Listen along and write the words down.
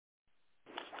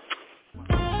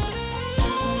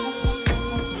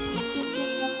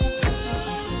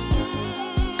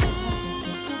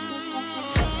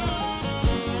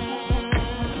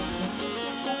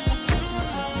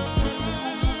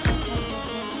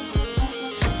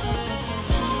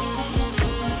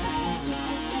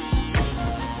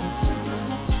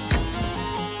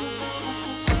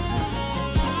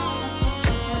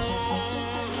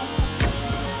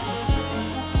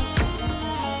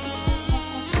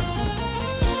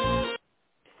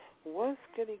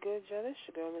goody good, y'all. It's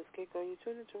your girl, MSGIGO. You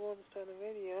tuned into World of STARDOM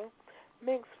Radio.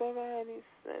 Mix Variety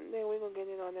Sunday. We're going to get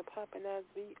it on and popping as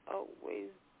we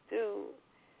always do.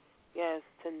 Yes,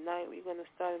 tonight we're going to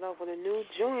start it off with a new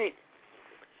joint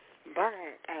by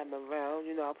Admiral.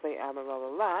 You know I play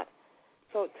Admiral a lot.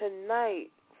 So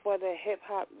tonight, for the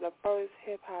hip-hop, the first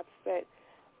hip-hop set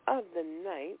of the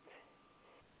night,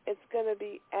 it's going to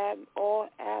be all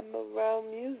Admiral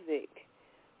music.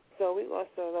 So we're going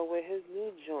to start off with his new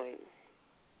joint,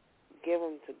 Give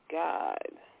 'Em to God.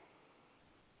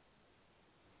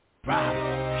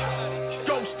 Right.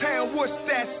 Ghost Town, what's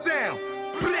that sound?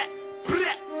 Black,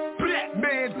 black, black,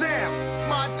 man down.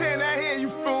 Montana, I hear you,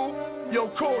 fool. Yo,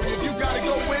 Corey, if you gotta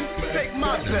go in, take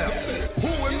my belt. Who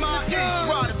am I? Ace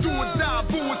Rider, do or die,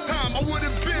 boo it's time. I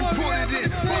would've been put it in,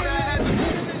 but I had to.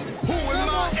 Who am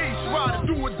I? Ace Rider,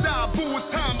 do or die, boo it's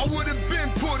time. I would've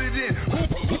been put it in.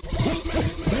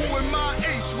 Who am I?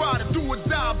 Ace Rider, do or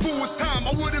die, boo it's time.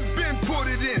 I would've been put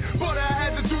it in, but I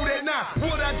had to do that now.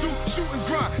 What I do, shoot and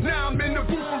grind. Now I'm in the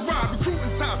booth for rhyme,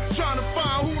 recruiting time, trying to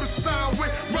find who to sign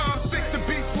with. Rhyme 6 to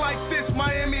beats like this,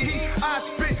 Miami Heat. I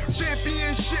spit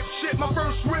championship shit. My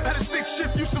first whip had a 6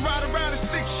 shift, used to ride around a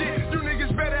 6 shit. You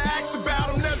niggas better ask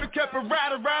about them. Never kept a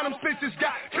ride around them. Bitches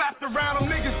got clapped around them.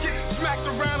 Niggas get smacked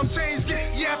around them. Chains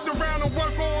get yapped around them.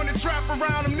 Work on and trap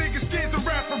around them. Niggas scared to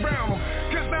rap around them.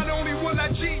 Cause not only will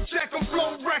I G-check them,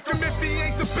 flow wreck them. If he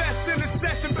ain't the best in the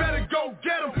session, better go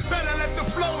get him. Better let the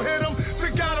flow hit him. To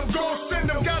God I'm gon' send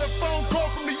him. Got a phone call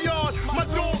from the yard. My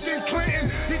dog in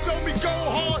Clinton. He told me go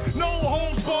hard. No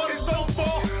homes barred. It's so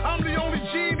far. I'm the only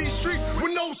G in these streets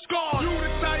with no scars. You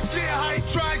the type, get hype.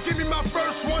 Try and give me my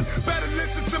first one. Better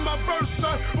listen to my verse,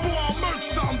 son. Boy, I'll merch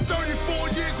something. 34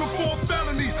 years before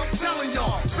felonies. I'm telling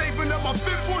y'all. Saving up my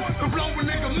 5th one to blow a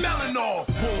nigga melon off.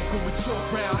 Walk when we talk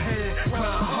round here.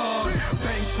 Round hard.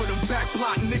 Bang for them back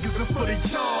block niggas and for the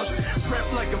charge. Rap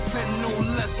like a pen, no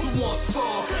less. Who wants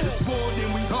far? It's more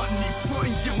than we hunting these front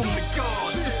and give them the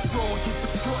guard. This fraud get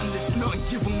the front and it's nothing,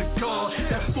 give them the guard.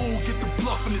 That fool get the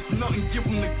bluff and it's nothing, give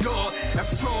them the guard. That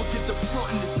fraud get the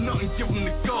front and it's nothing, give them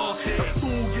the guard. That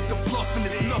fool get the bluff and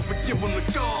it's nothing, give them the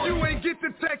guard. You ain't get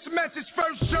the text message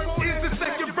first, shirt is the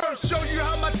second verse. Show you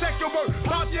how my tech will work.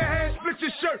 Pop your hand, split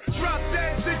your shirt. Drop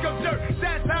that, dig up dirt.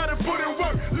 That's how to put in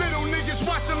work. Little niggas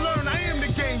watch and learn. I am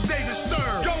the game they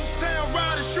disturb. Ghost Town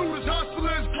riders, shooters,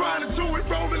 hustlers, grinding to it,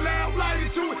 rolling loud,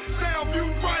 lighting to it. Sound view,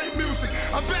 writing music.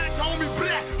 I'm back, homie,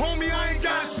 black, homie. I ain't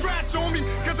got a scratch on me,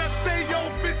 cause I stay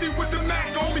on 50 with the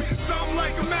Mac on me. Something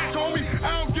like a Mac, homie.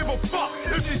 I don't give a fuck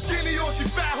if she's skinny or she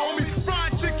fat, homie.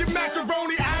 Fried chicken,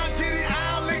 macaroni, I'll get it,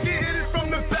 I'll lick it, hit it from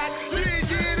the back.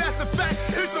 Yeah, that's a fact.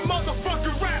 It's a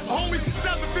motherfucking rap, homie.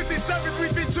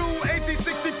 757, 352,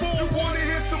 1864. You wanna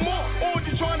hear some more, or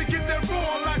you trying to get that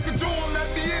raw? Like a door,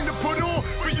 let me in to put on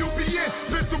for UPN.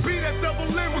 Pistol B, that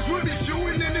double N was with me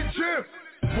shooting in the gym.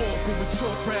 Walk when we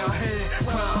talk round here,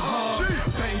 round hard.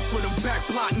 Bang for them back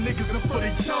block niggas and for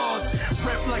the charge.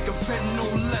 Rap like a vet, no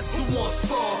less. Who wants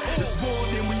far? It's more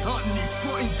than we hunting these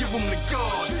front and give them the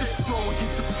guard. This fraud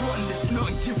get the front and it's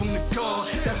nothing, give them the guard.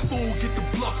 That fool get the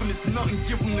bluff and it's nothing,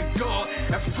 give them the guard.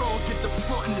 That fraud get the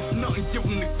front and it's nothing, give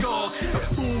them the guard. That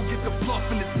fool get the bluff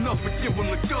and it's nothing, give them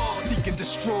the guard. He can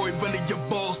destroy, run your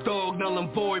balls, dog, null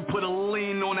and void. Put a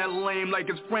lean on that lame like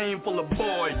it's frame full of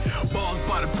boy. Balls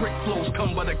by the brick flows,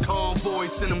 come by the convoy.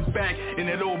 Send them back in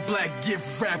that old black gift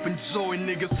rapping joy.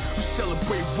 Niggas who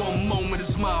celebrate one moment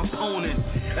is my opponent.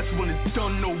 That's when it's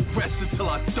done, no rest until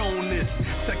I stone this.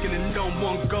 Second and none,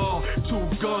 one guard,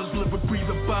 2 guns. Live a breathe,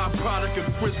 a byproduct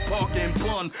of Chris Parker and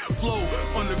Bun. Flow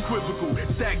unequivocal,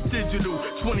 stack digital.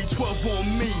 2012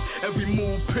 on me, every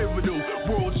move pivotal.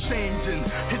 World changing,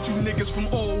 hit you niggas from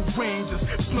all ranges.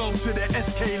 Snow to the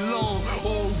SK long,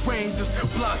 all ranges.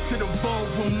 Block to the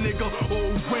ballroom, nigga,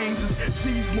 all ranges.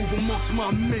 G's move amongst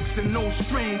my mix and no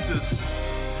strangers.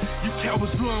 You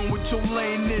cowards learn what your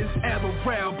lane is. Add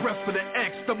around, breath for the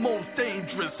X, the most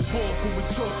dangerous. Walk when we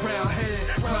talk round here,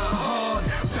 round hard.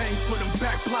 Bang for them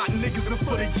back block niggas and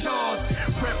for the charge.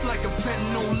 Rap like a vet,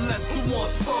 no less. Who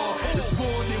wants far? It's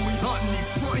more than we hunting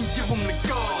these front and give them the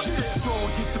guard. This fraud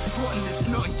get the front and it's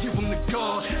nothing, give them the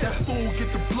guard. That fool get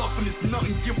the bluff and it's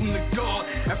nothing, give them the guard.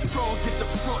 That fraud get the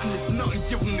front and it's nothing,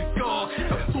 give them the guard.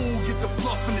 That fool get the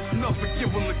bluff and it's nothing,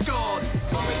 give them the guard.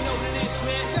 Already know the next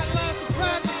man. Got a lot of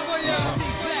surprises for y'all.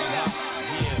 Blackout.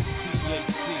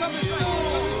 Coming soon.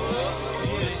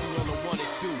 On the 1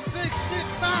 and 2.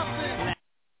 6-6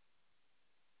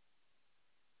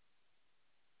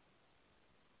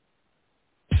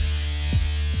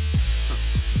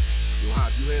 Yo,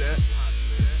 Hop, you hear that?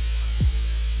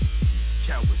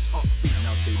 Cowards up, beating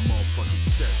out they motherfucking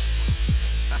chest.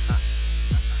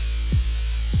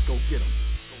 Let's go get 'em.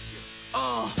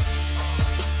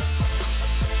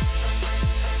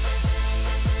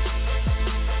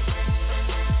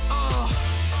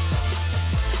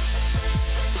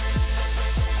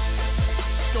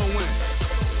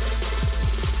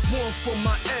 for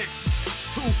my ex,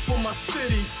 2 for my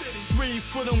city, 3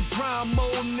 for them grind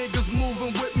mode niggas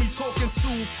moving with me, talking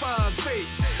 258.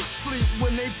 Sleep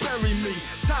when they bury me.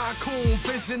 Tycoon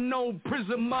vision, no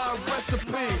prison, my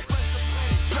recipe.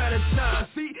 Strategize,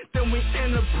 see, then we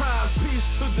enterprise. Peace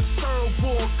to the third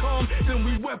war come, then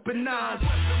we weaponize.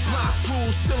 Block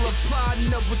rules still apply,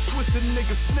 never twist a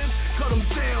nigga slip. Cut him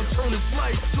down, turn his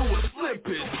life to a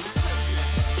slippage.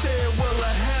 Stairwell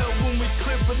of hell when we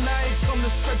clip a night. Come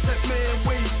to stretch that man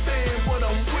where he stand, but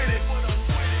I'm with it.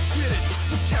 Get it,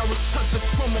 the carrots touch a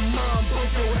crumb of mine.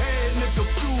 Bump your head, nigga,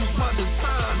 fuse my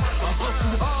design. I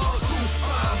hustle hard,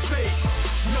 258,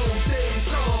 no days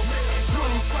off.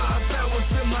 25 hours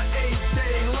in my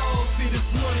 8-day long. See this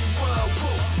money wild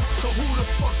book. So who the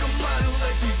fuck am I to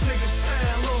let these niggas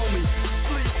stand on me?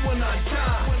 Sleep when I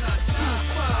die.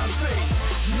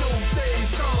 258, no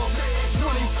days off.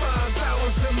 25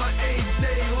 hours in my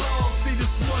 8-day long. See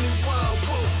this money wild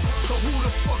book. So who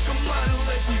the fuck am I to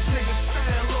let these niggas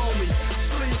stand on me?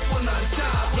 Sleep when I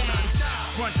die.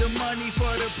 Front the money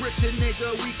for the bricks, and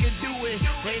nigga, we can do it.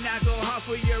 Ain't not go hard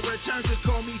for your return, just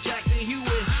call me Jackson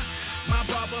Hewitt. My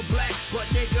barber black, but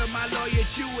nigga, my lawyer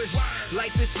Jewish.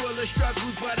 Life is full of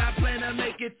struggles, but I plan to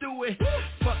make it through it.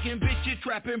 Fucking bitches,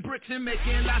 trapping bricks and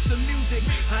making lots of music.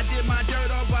 I did my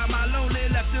dirt all by my lonely,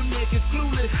 left them niggas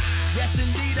clueless. Yes,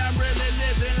 indeed, I'm really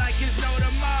living like it's no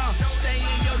tomorrow. Stay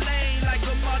in your lane like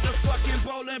a motherfucking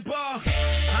bowling ball.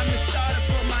 I'm the starter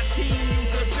for my team, use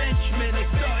a benchman.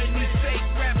 Extorting these fake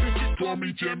rappers, just call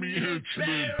me Jimmy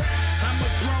Henchman. I'm a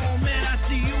grown man, I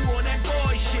see you on that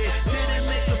boy shit. Didn't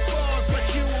make a fall, but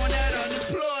you on that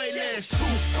unemployed list.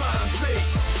 258,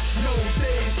 no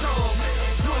days off.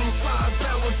 25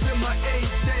 hours in my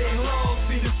 8-day long.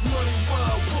 See this money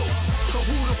wild book. So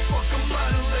who the fuck am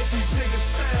I to let these niggas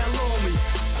stand on me?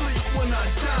 Sleep when I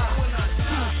die.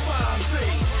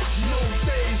 258, no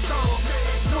days off.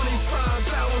 25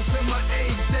 hours in my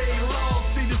 8-day long.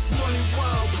 See this money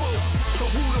wild book. So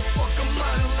who the fuck am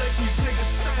I to let these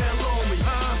niggas stand on me?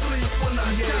 Sleep when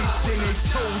I die. Everything they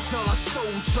told y'all, I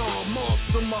showed y'all.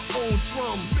 Marks on my own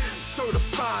drum.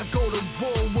 Certified, go to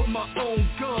war with my own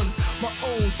gun. My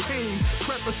own team,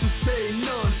 preppers who say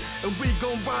none. And we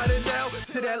gon' ride it out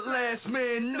to that last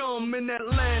man numb in that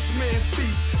last man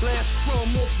feet. Last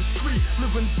crumb off the street,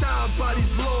 live and die by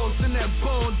these laws. And that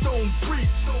bond don't break,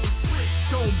 so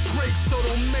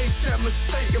don't make that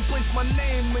mistake. And place my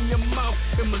name in your mouth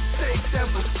and mistake that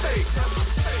mistake.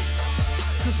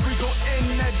 Cause we gon'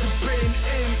 end that debate and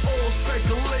end all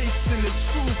speculation and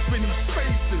truth in these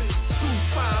faces.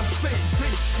 258,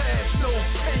 big cash, no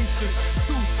patience.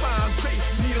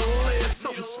 258, need a layer,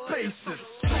 some spaces.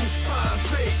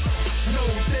 258, no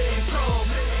days off.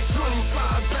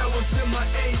 25 hours in my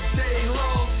 8-day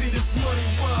long. See this money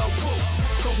wild book.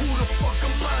 So who the fuck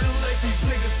am I to let these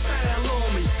niggas stand on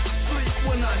me? Sleep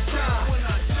when I die.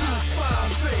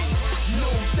 258, no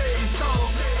days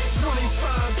off.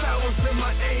 25 hours in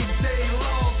my 8-day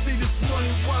long. See this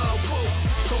money wild book.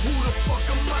 So who the fuck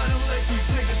am I to let these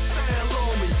niggas stand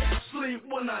on me? Sleep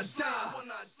when I die.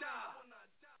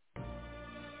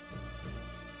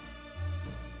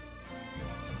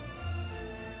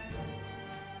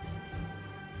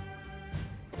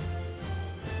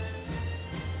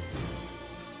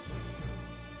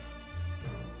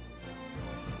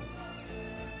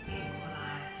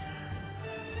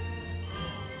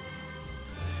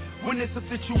 When it's a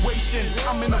situation,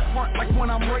 I'm in the front like when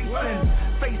I'm racing.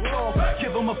 Face off,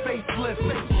 give them a facelift.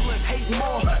 Hate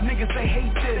more, niggas they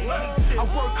hate this. I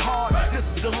work hard, this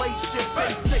is the late shit.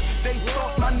 Basic, they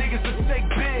thought my niggas would stay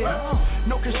big.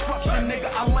 No construction, nigga,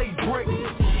 I lay bricks.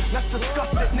 Let's discuss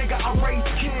it, nigga, I raise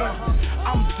kids.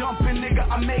 I'm dumping, nigga,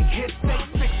 I make hits.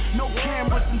 Basic, no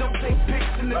cameras, no take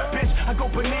pics in this bitch. I go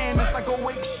bananas, I go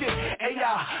wake shit.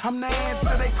 AI, I'm the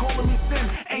answer, they calling me sin.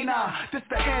 Ain't I? This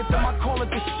the anthem, I call it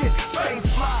the shit. Stay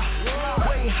fly,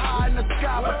 way high in the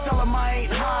sky, but tell them I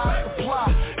ain't high supply.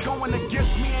 Going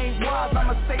against me ain't wise,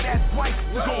 I'ma say that's right.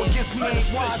 To go against me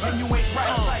ain't wise, and you ain't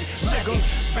right. Nigga,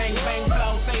 bang, bang,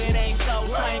 blow, say it ain't so.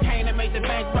 Slang came to make the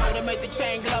bank roll, to make the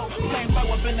chain glow. Slang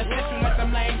flow up in the system with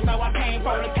them lanes, so I came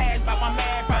for the cash, by my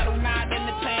man, bottle 9 in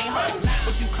the chain hole.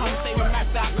 But you come save them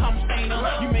after I come stain them.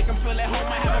 You make them feel at home,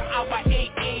 I have them out by 8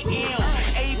 a.m.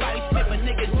 Everybody slipping,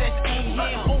 niggas just ain't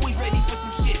him. Always ready for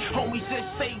some shit, homies just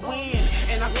say when.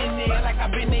 And I'm in there like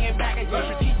I've been there and back again.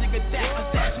 Strategic attack,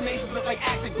 assassinations look like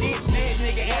accidents. Next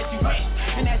nigga as you wish.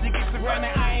 And as it gets around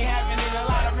and I ain't having it, a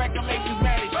lot of recollections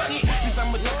mad as shit. Cause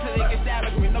I'm a toxic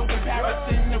establishment, no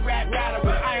comparison to rap battle.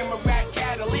 I am a rap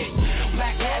catalyst.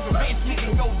 Black Lazarus, we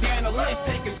can go down the list.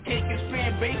 Take his cake and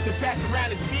spin base and pass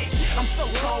around his bitch. I'm so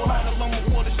cold, hard alone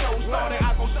before the show started.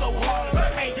 I go so hard in the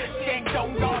paint.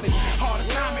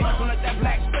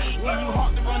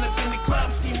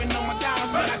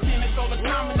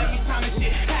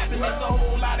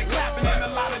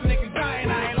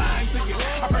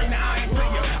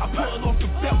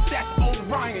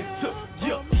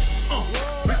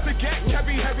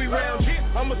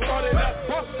 started up,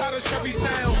 bust how the Chevy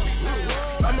sound.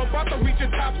 I'm about to reach a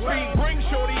top speed, bring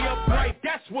shorty up right,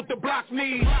 that's what the block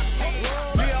needs.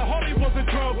 Yeah, Harley was a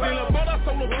drug dealer, but I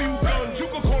sold a few guns, you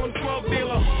could call him drug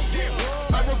dealer.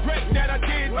 I regret that I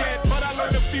did that, but I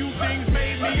learned a few things,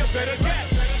 made me a better cat.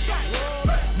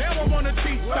 Now I wanna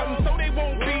teach something, so they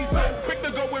won't be so quick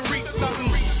to go and reach something.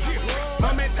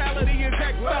 My mentality is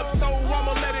X'd up, so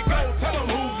I'ma let it go, tell them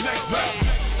who's next up.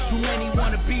 Too many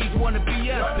wannabes wanna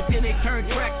be us, but then they turn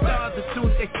track stars as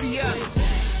soon as they see us.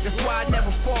 That's why I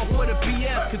never fall for the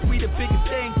BS, cause we the biggest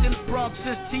things in the Bronx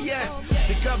since TS.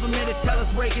 The government will tell us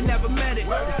Reagan never meant it.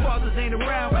 His fathers ain't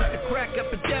around with the crack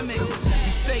epidemic.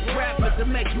 These fake rappers that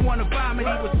make you wanna vomit.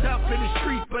 He was tough in the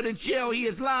streets, but in jail he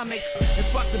Islamic. And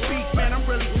fuck the beach, man, I'm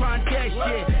really trying that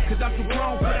shit, cause I'm too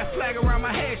grown for that flag around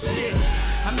my head shit.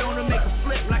 I'm known to make a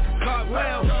flip like a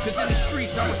cartwheel, cause in the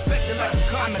streets I'm respected like a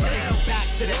cartel. I'ma take back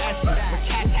to the essence, where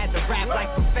cats had to rap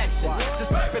like perfection. Just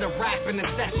a bit of rap in the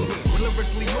session, where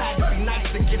lyrically had to be nice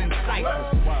to get in cyphers.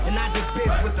 And I just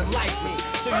biz with the life me,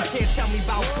 so you can't tell me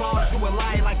about bars, you a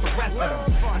liar like the rest of them.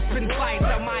 I spin fire,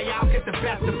 tell my I'll get the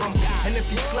best of them. And if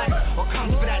he flex or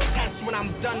comes for that test, when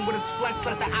I'm done with his flex,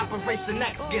 let the Operation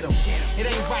X get him. It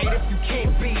ain't right if you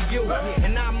can't be you,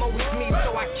 and I'm always me,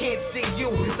 so I can't see you,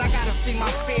 cause I gotta see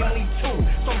my family too.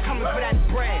 So I'm coming for that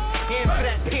bread, and for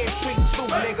that pear treat too,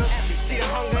 nigga. See the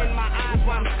hunger in my eyes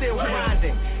while I'm still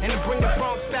grinding, and to bring the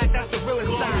Bronx back, that's the real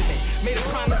assignment. Made a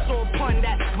promise or a pun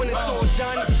that when it's all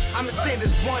done, I'ma say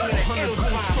this one in an ill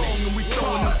climate. And we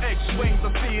throwing them X-wings, I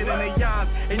see it in their eyes.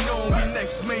 Ain't knowing we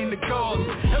next main the guards,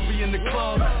 heavy in the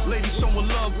club. Ladies showing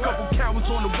love, couple cowards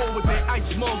on the wall with their ice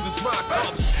mugs and rock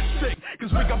cups. Sick, cause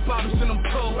we got bottles in them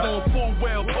tubs on full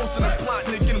well, posting a plot,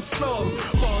 nigga, get them slugs.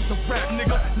 Bars of rap,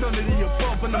 nigga, none of the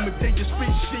above, and I'm a dangerous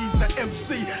species, the MC,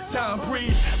 time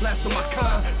breeze. Last of my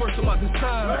kind, first of my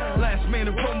design. Last man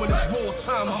in Rome with his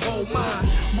wartime, my whole mind.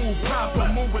 Move proper,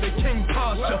 move with a king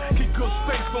posture. Keep good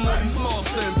space from all these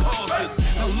monster imposters.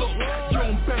 Now look, you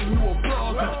don't bang, you a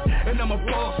blogger, and I'm a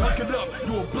boss, look it up,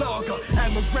 you a blogger.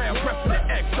 I'm a rap rep for the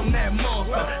X, I'm that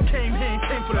monster. Came here,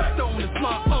 came for the stone, it's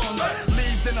my honor.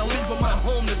 Leave, then I leave on my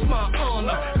home, it's my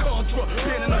honor. Contra,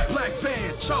 been in a black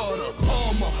band, charter.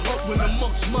 Armor, up when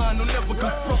amongst mine, don't never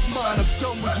confront mine. I'm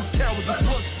done with you cowards, it's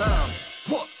lunchtime.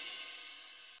 What?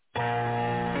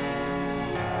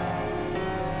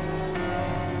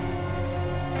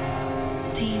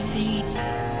 TV.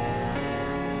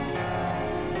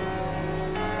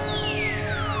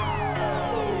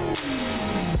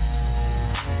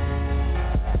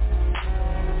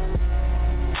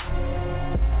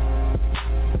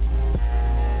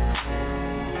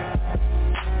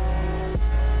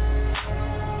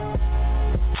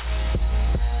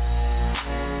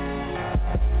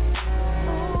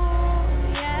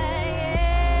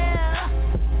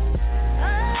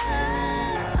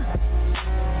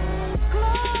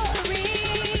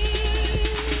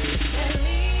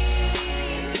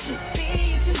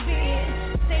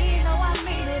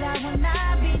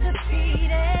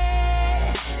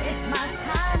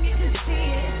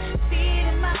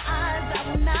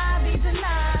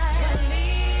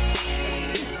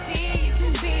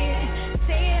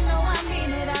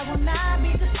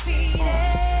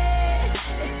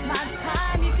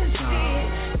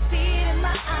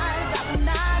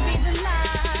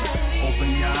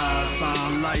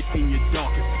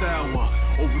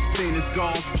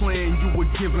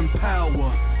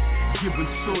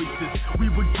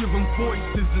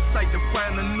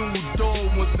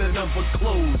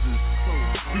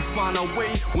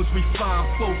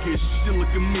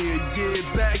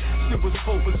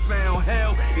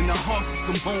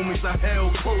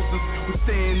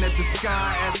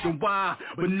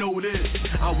 But know this,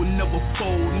 I would never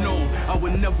fold, no, I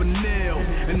would never kneel,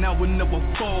 and I would never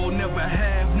fall, never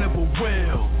have, never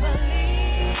will.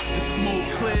 The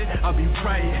smoke clear, I'll be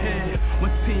right here. My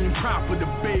team proper, the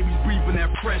babies breathing that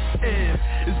fresh air.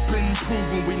 It's been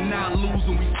proven we not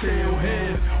losing, we still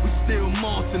here. We still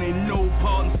marching, ain't no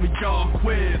partners, we all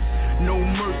queers. No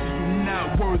mercy, you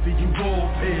not worthy, you all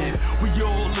paid. We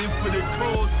all live for the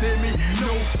cause, hear me?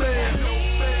 No fair, no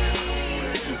fair.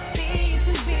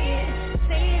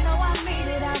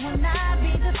 I will not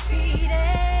be defeated.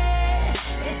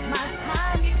 It's my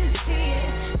time, you can see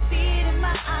it. See it in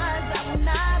my eyes, I will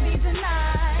not be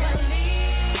denied.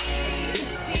 Believe,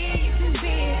 see you can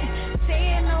be it.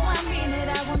 Say it, no, I mean it.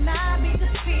 I will not be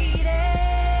defeated.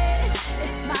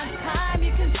 It's my time,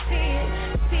 you can see it.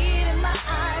 See it in my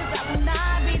eyes, I will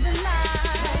not be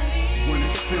denied. When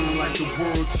it's feeling like the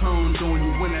world turned on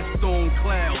you, when that storm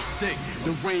cloud sick.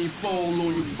 The rain fall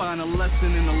on you, find a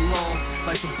lesson in the law.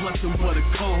 Life's a blessing but a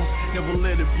call. Never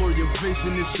let it blur your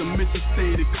vision. It's your mental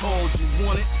state it calls. You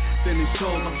want it? Then it's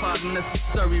all about the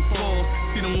necessary falls.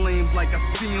 See them lanes like I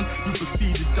see them, you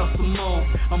proceed to dust them off.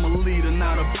 I'm a leader,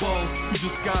 not a boss. You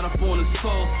just got up on his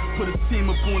sauce, put a team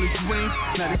up on his wings.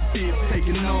 Now they see it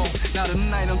taking off. Now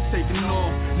tonight I'm taking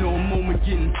off. No moment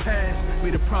getting past.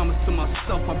 Made a promise to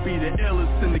myself I'll be the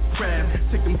illest in the craft.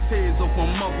 Take them tears off my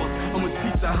mother. I'ma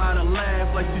teach her how to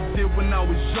laugh like she did when I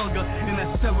was younger. In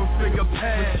that 7-figure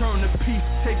past. Return the peace,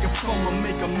 take it from her,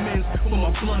 make amends for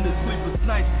my blunders. Sleepless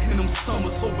nights in them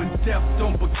summers, hoping death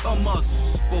don't become us.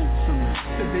 Spoke to me,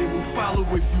 said they will follow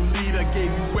if you lead. I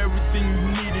gave you everything you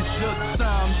need. It's your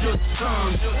time, your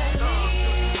turn.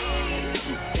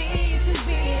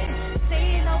 Say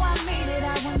you know I made it, I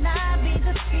will not be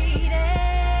defeated.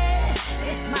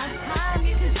 It's my time,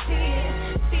 you can see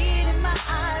it. See it in my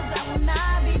eyes, I will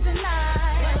not be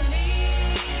denied.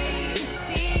 Believe,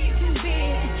 see you can be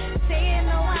it. Say you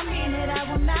know I mean it, I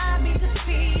will not be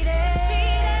defeated.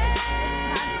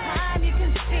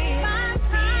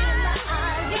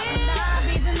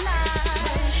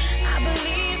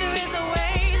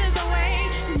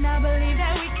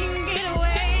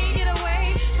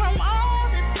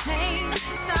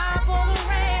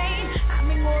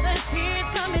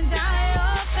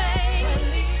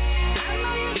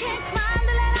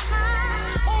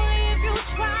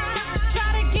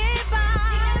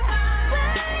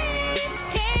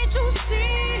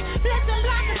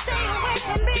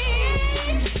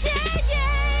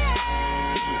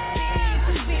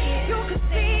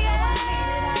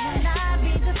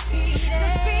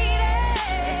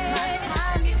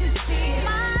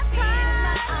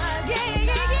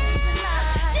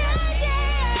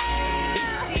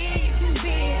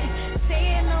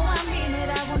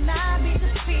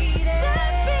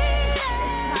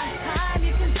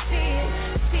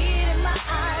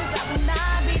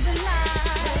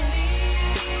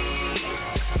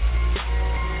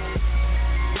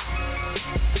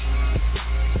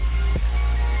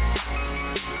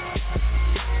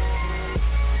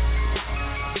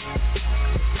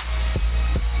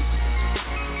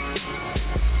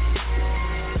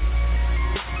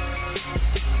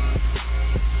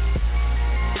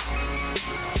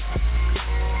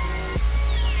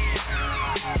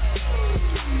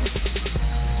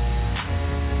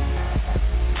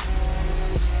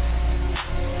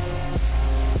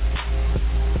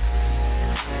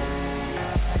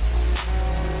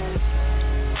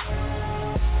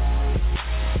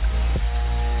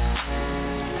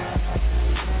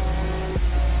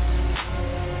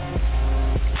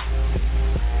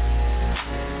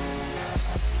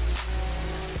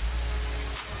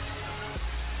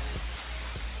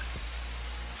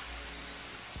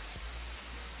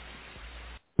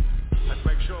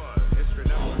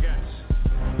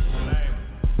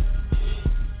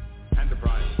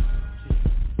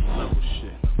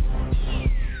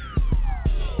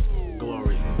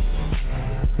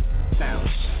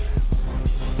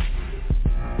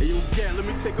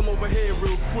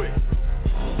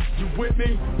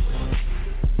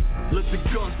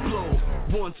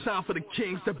 Time for the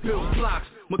kings that build blocks.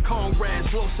 My comrades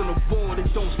lost in the war, they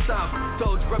don't stop.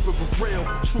 Thugs reppin' for real,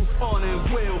 truth, honor,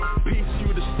 and will. Peace you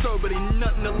disturb, but ain't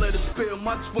nothing to let it spill.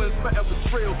 My twins forever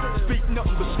trail, speak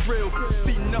nothing but skrill.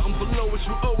 See nothing below us,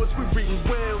 you owe us, we reading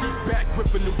well. Back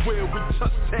gripping the wheel, we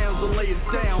touch towns and lay it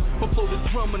down. Before the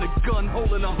drum and a gun,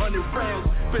 holding 100 rounds.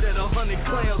 Spit at 100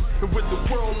 clowns, and with the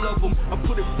world love them. I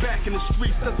put it back in the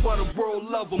streets, that's why the world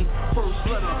love them. First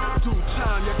letter, due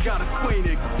time, y'all got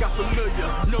acquainted. Got familiar,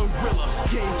 no gorilla,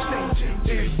 game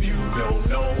changing. If you don't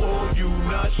know or you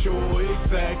not sure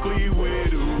exactly where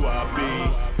do I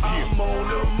be, I'm on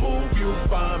the move, you'll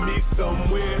find me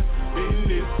somewhere in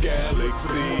this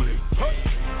galaxy.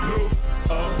 Look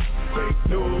up, take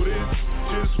notice,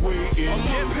 just waiting. I'm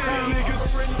getting paid, niggas.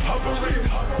 Hovering.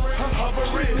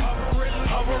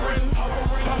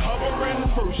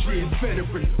 First year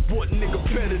veteran, what nigga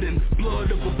better than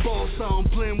blood of a boss? I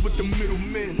don't blend with the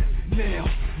middlemen. Now,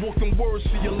 walking words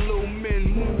to your little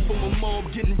men. Move from a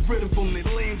mob, getting rid of them. They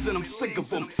lames and I'm sick of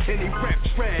them. And they rap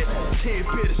trad, can't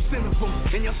bear the sin of them.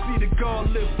 And y'all see the guard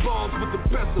lift balls with the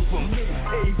best of them.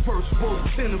 A verse worth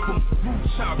 10 of them. Root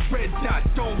shot, red dot,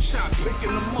 dome shot,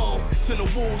 picking them off. Send the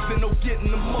wolves and no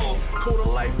getting them off. Code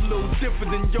of life a little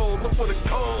different than y'all. I'm for the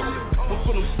cause, I'm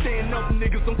for them stand up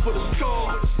niggas, I'm for the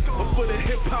scars. I'm for the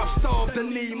hip hop stars that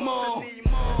need more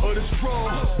of this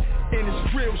raw. And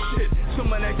it's real shit,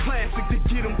 some of that classic to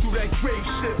get them through that grave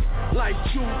shit. Like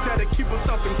jewels that'll keep us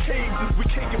up in cages. We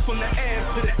take it from the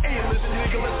ass to the A-list,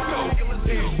 nigga, let's go.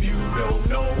 If you don't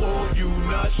know or you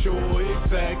not sure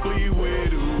exactly where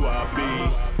do I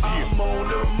be, I'm on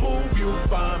the move, you'll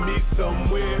find me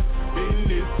somewhere in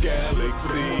this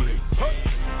galaxy.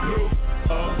 Look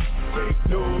up, take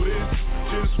notice,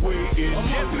 just waiting. I'm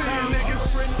up here, niggas.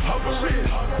 Hovering,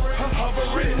 hovering,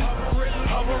 hovering,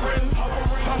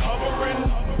 hovering.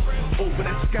 Over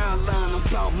that skyline, I'm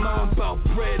about mine, about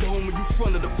bread, home in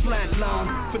front of the flat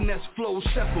line. Finesse flow,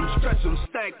 chef them, stretch them,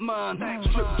 stack mine.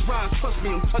 Strip drive, trust me,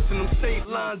 I'm touching them state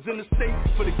lines. In the state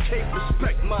for the cake,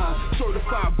 respect mine.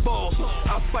 Certified boss,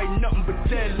 I fight nothing but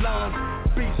deadlines.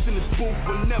 Beast in this booth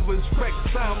whenever it's wreck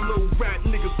time. Little rat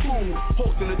niggas fool,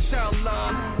 holding a child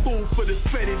line. Fool for this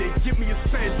fetty, they give me a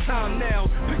spare time now.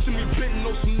 Picture me bitten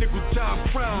on some nickel dime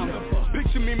crown.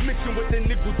 Picture me mixing with that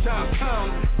nickel dime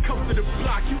pound. Come to the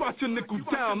block, you out your nickel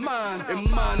dime mine. And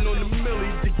mine on the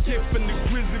millie, the gift and the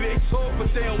grizzly. They talk but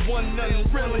they don't want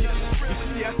nothing really. You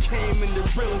see I came in the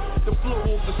realest. The flow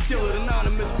off the skillet,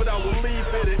 anonymous, but I will leave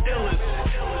here the illest.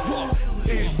 Whoa.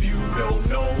 If you don't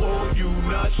know or you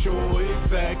not sure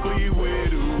exactly where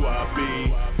do I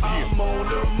be, I'm on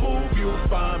the move, you'll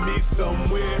find me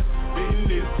somewhere in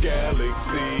this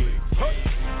galaxy.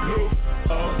 Look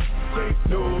up, take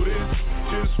notice,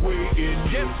 just waiting.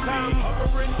 Yes, I'm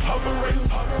hovering, hovering,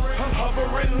 hovering,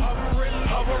 hovering,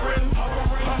 hovering.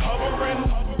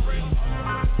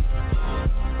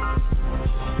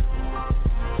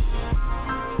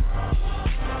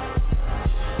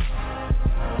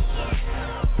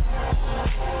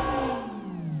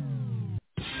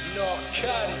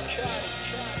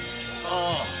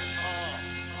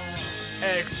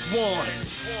 X1.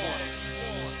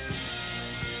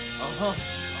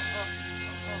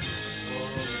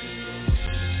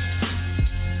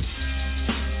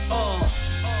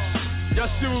 Y'all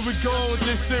see where we going with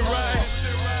this shit, right?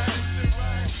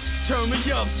 Turn me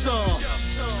up some.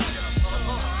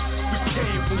 We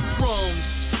came from crumbs.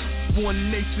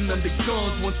 One nation under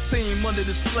guns, one team under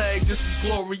this flag. This is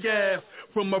Glory Ave.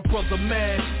 From my brother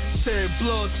man, shed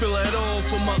blood, spill it all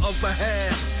for my other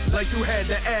half. Like you had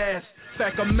to ask.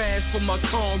 Back a mask for my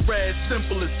comrades,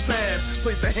 simple as math.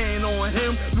 Place a hand on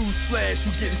him, lose flash,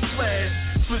 you getting slashed.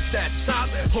 Split that top,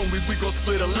 homie, we gon'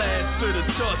 split a last. Split a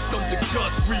dust, dump the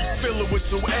guts, refill it with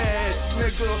your ass,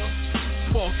 nigga.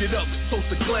 Spark it up, toast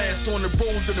the glass on the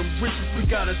roads of them riches. We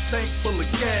got a tank full of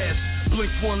gas.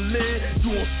 Blink one lid,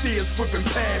 you won't see us whipping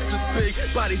past this big.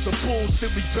 Bodies of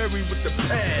bullshit we buried with the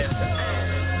past.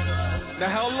 Now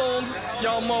how long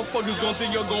y'all motherfuckers gonna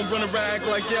think y'all gonna run around act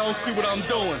like y'all don't see what I'm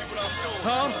doing?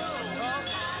 Huh?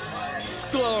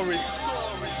 Glory.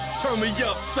 Turn me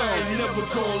up, son. Never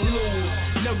gonna lose,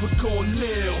 never gonna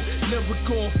kneel, never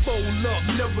gonna fold up,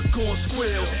 never gonna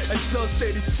squeal. As just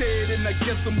said he said, and I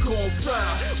guess I'm gonna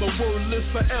fly. But word lives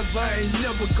forever, I ain't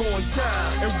never gonna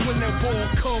die. And when that ball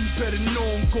comes, better know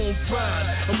I'm gonna ride.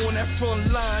 I'm on that front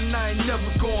line, I ain't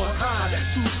never gonna hide.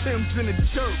 2 Timbs in the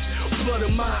dirt, blood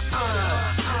in my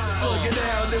eyes. Plug it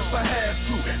out if I have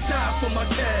to, die for my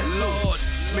cat, Lord.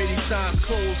 May these times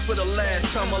close for the last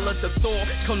time. I let the thought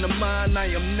come to mind. I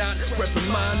am not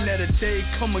repping mine that a day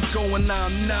come and go, and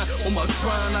I'm not on my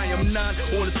grind. I am not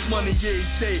on this money every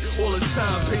day, all the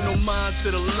time. Pay no mind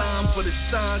to the line for the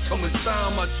shine. Come in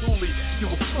time, I truly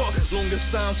give a fuck. Long as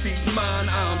time feeds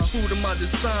mine, I'm true to my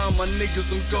design. My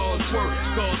niggas and God's work,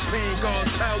 God's pain,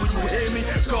 God's power. You hear me?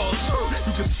 God's hurt.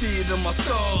 You can see it in my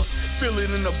scars, feel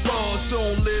it in the bars. You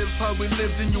don't live how we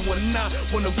lived, and you are not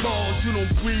one of ours. You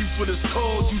don't breathe for this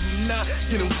cause. You do not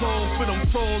get involved with them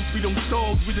falls. We them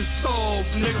dogs, we the solve,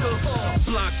 nigga.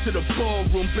 Block to the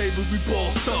ballroom, baby, we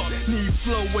bossed up. Need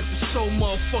flow with the show,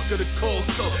 motherfucker, the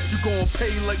cost up. You gon'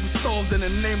 pay like we solved in the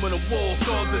name of the war.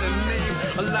 Solved in the name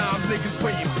of live niggas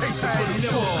waiting patient for the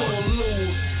never gon'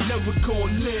 lose, never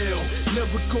gon' kneel,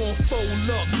 never gon' fold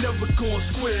up, never gon'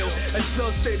 squeal. As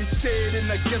just said he said, and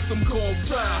I guess I'm gon'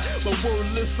 fly. But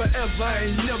word lives forever,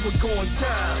 I ain't never gon'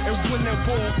 die. And when that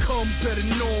war comes, better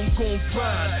know I'm gon'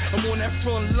 ride. I'm on that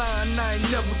front line, I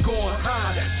ain't never gonna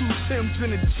hide. 2 Timbs in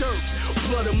the dirt,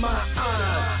 blood in my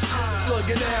eyes. Plug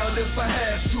it out if I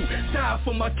have to, die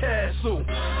for my castle.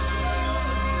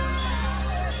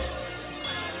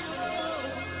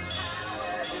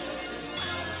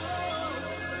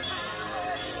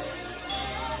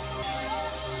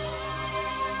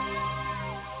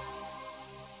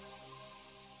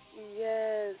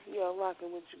 Yes, you're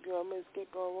rocking with your girl,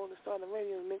 MSGIGO, on the STARDOM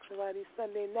Radio Mix Variety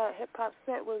Sunday night. Hip-hop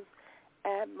set was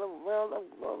Admiral of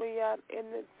Gloria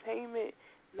Entertainment.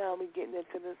 Now we're getting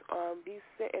into this R&B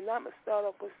set, and I'm going to start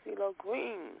off with CeeLo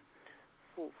Green.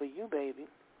 Food for you, baby.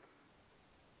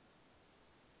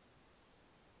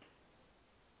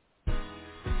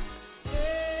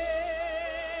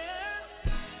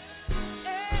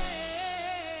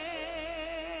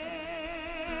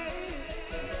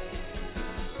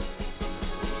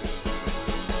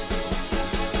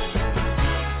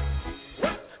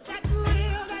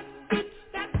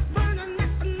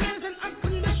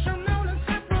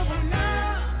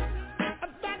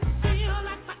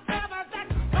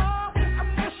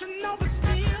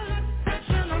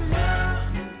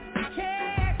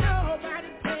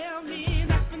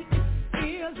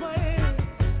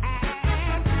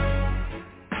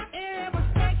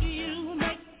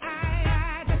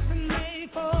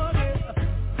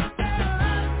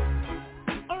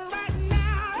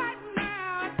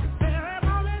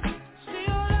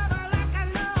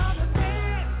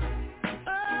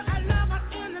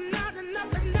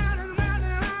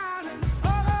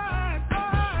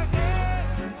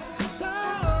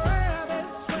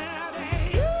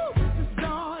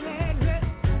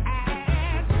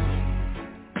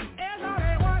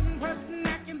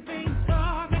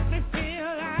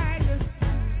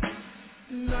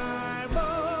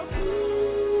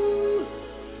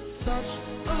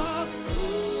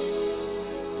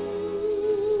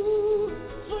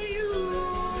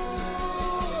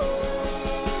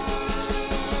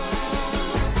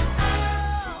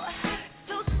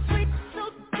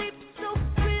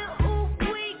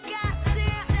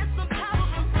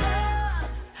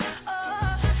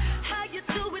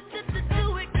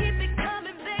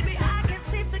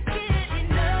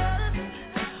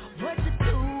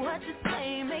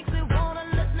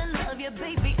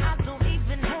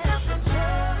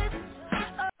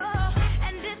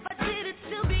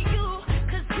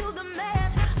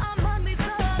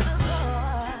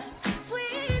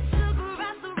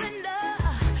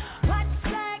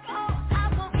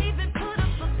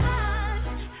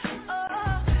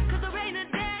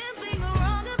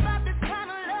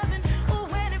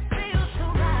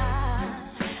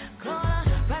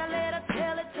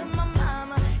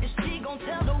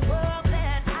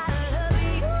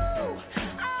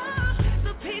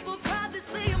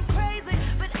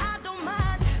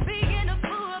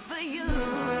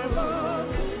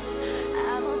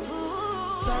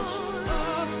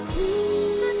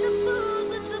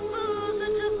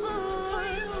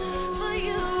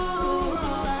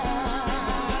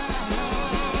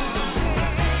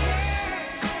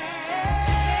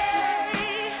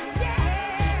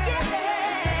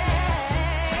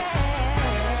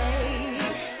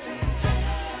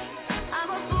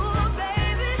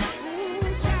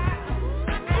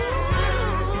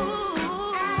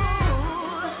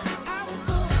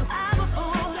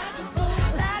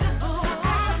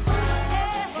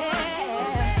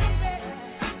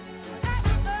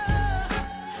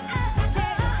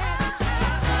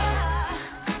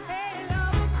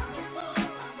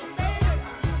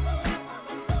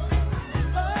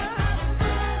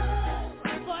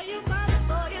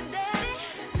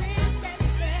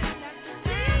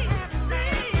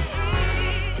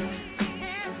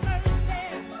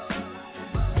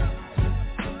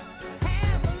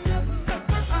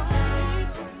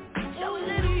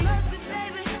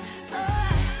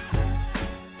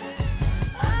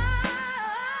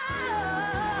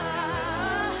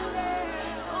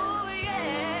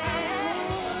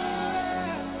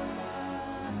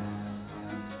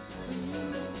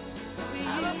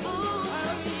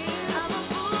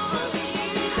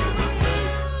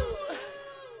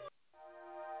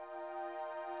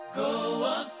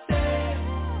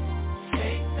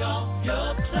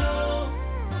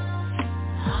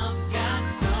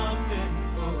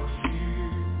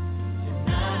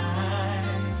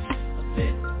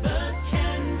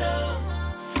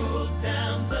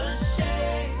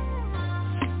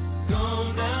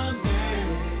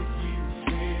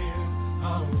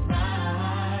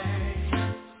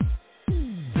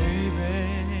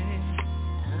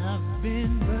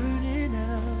 been burning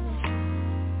out,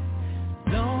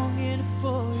 longing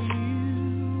for you.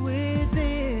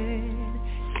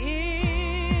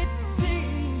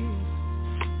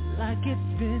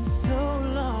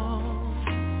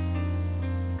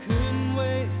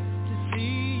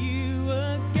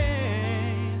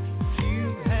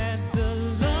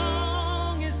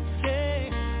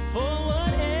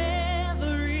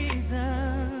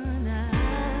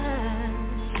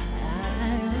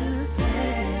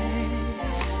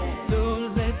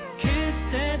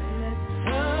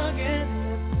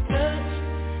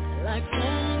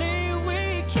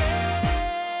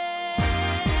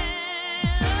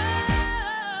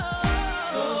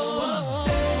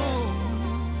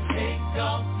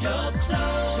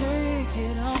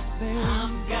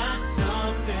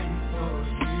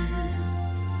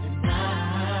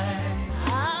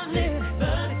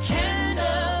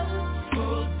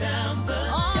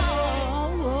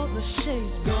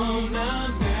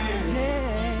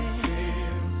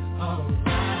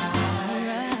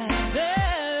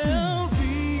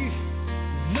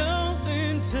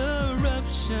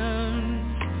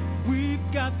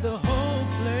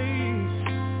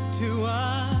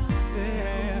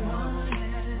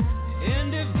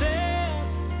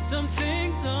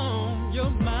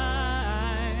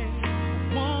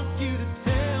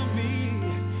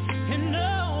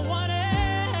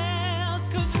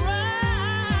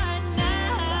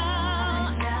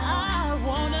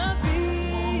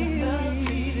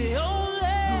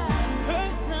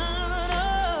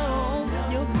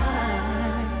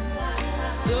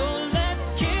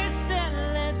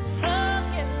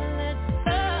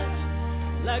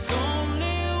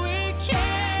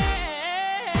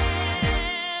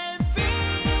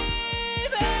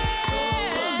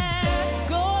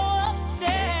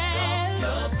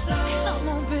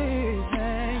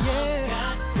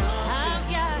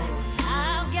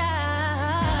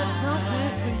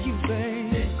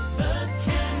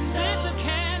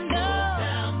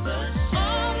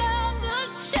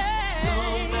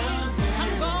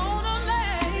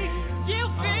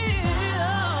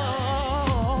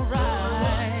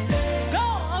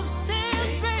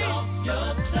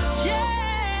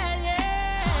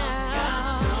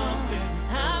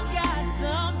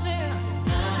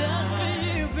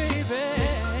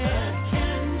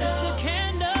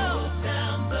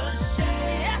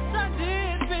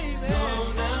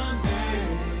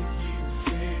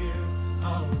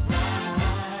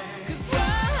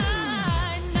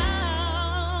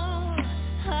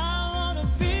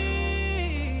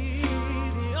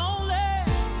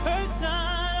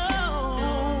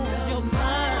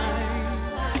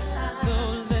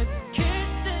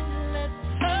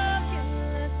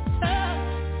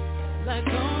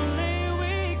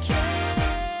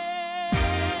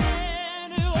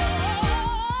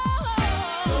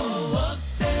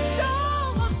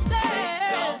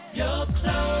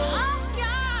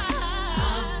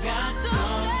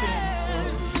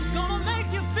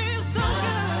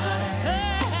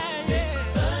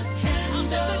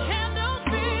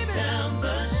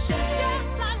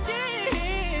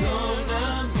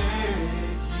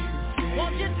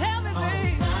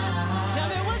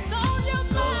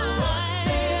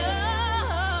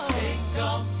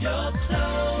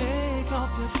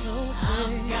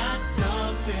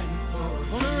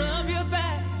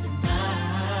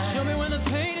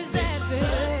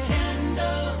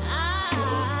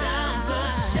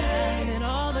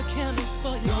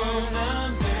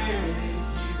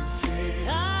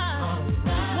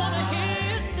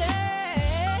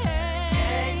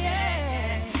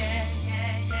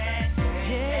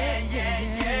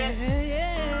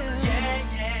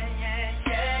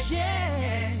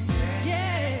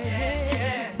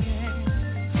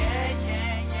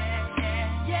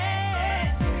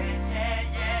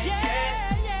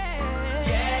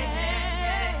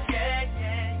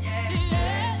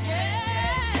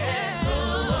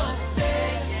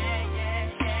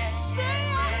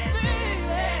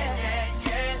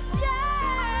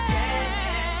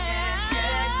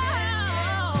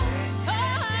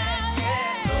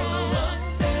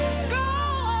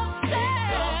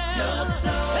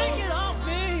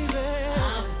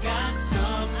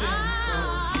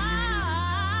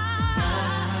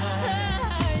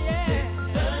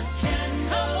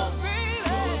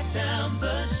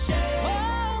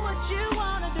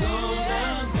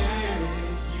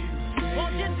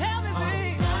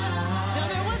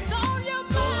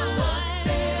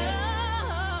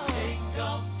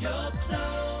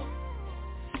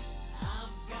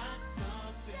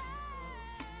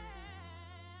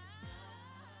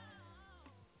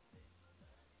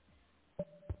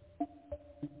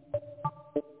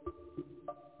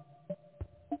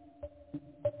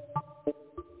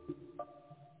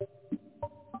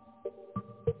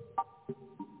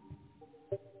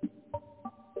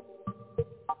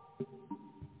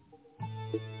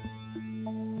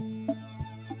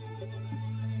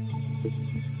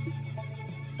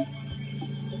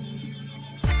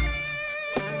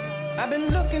 been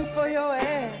looking for your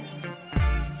ass.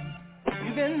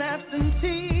 You've been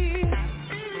absentee,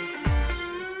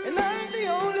 and I'm the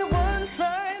only one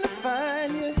trying to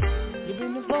find you. You've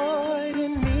been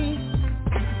avoiding me.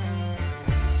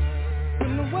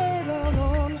 When the word out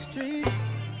on the street,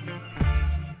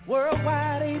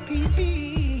 worldwide APB,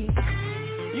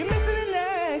 you're missing in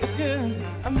action.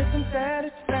 I'm missing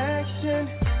satisfaction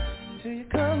till you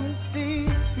come and see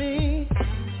me.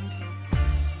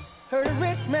 Heard a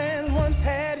rich man once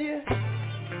had you,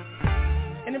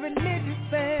 and a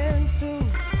religious man too.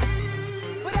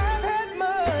 But I've had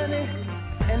money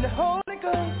and the Holy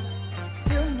Ghost,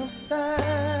 still no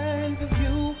signs of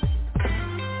you.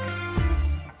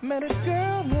 Met a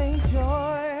girl named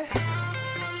Joy,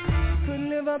 couldn't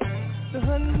live up to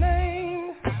her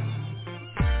name.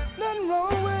 Nothing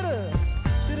wrong with her,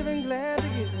 should have been glad to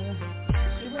get her.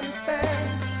 She went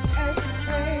fast as the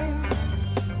train.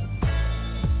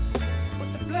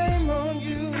 Blame on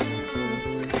you,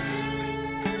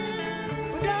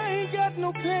 but I ain't got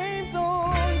no claims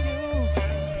on you.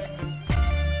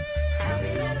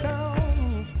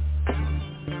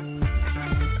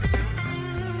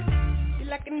 You're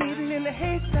like a needle in a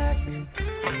haystack,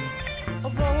 a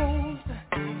rose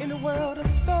in a world of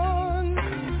thorns.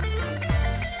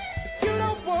 If you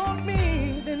don't want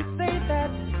me, then say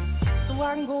that, so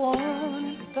I can go on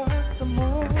and start some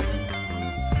more.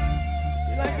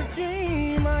 Like a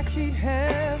dream I keep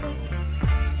having,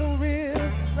 so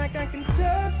real, like I can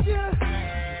touch you.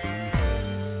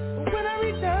 But when I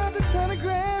reach out to try to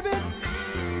grab it,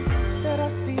 that I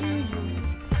see you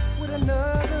with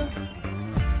another.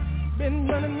 Been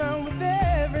running around with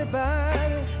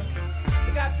everybody,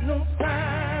 got no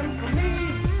time for me.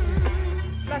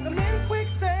 Like I'm in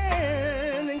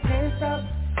quicksand and can't stop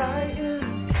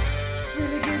fighting.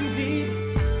 Really getting deep,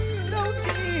 so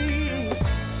deep.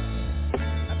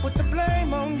 Put the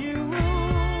blame on you,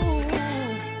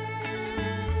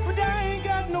 but I ain't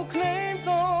got no claims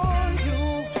on you.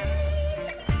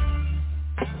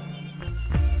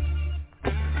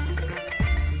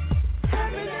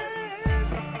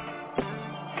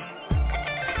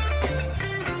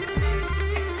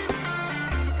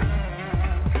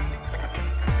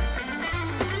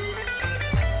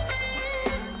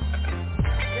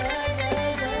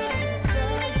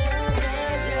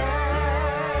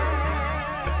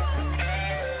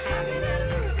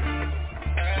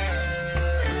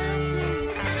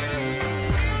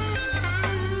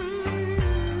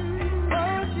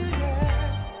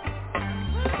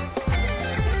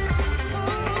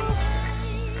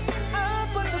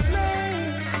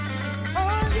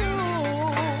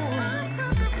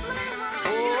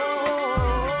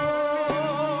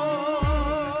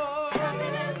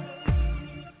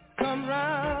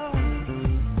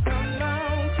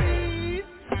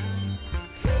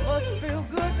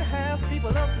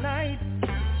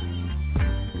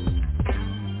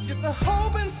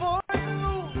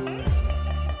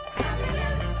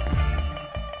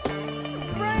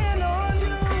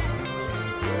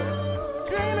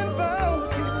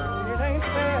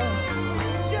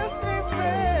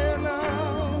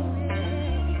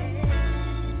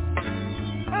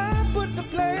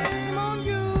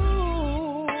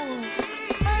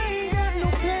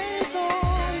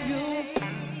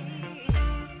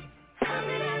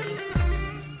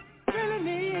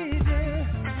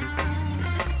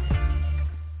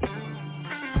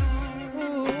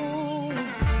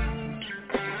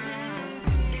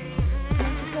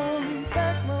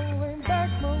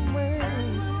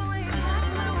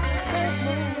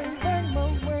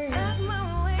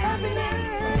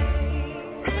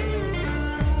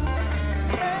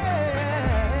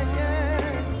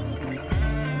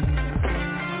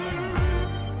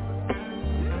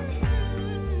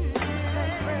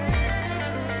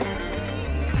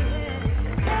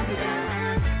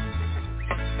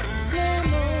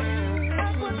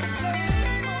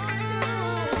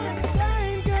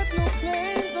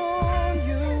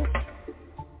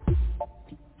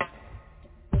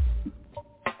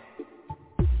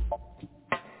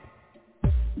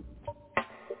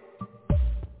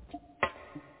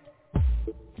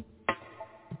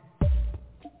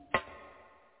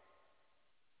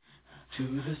 To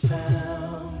the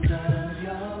sound of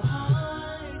your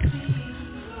heartbeat,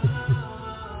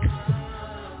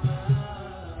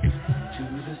 to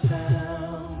the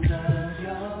sound of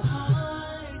your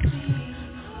heartbeat,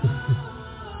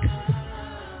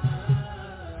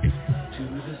 to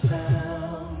the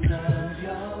sound of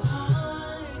your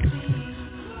heartbeat,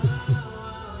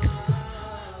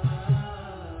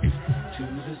 to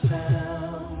the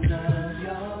sound of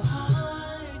your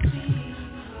heartbeat.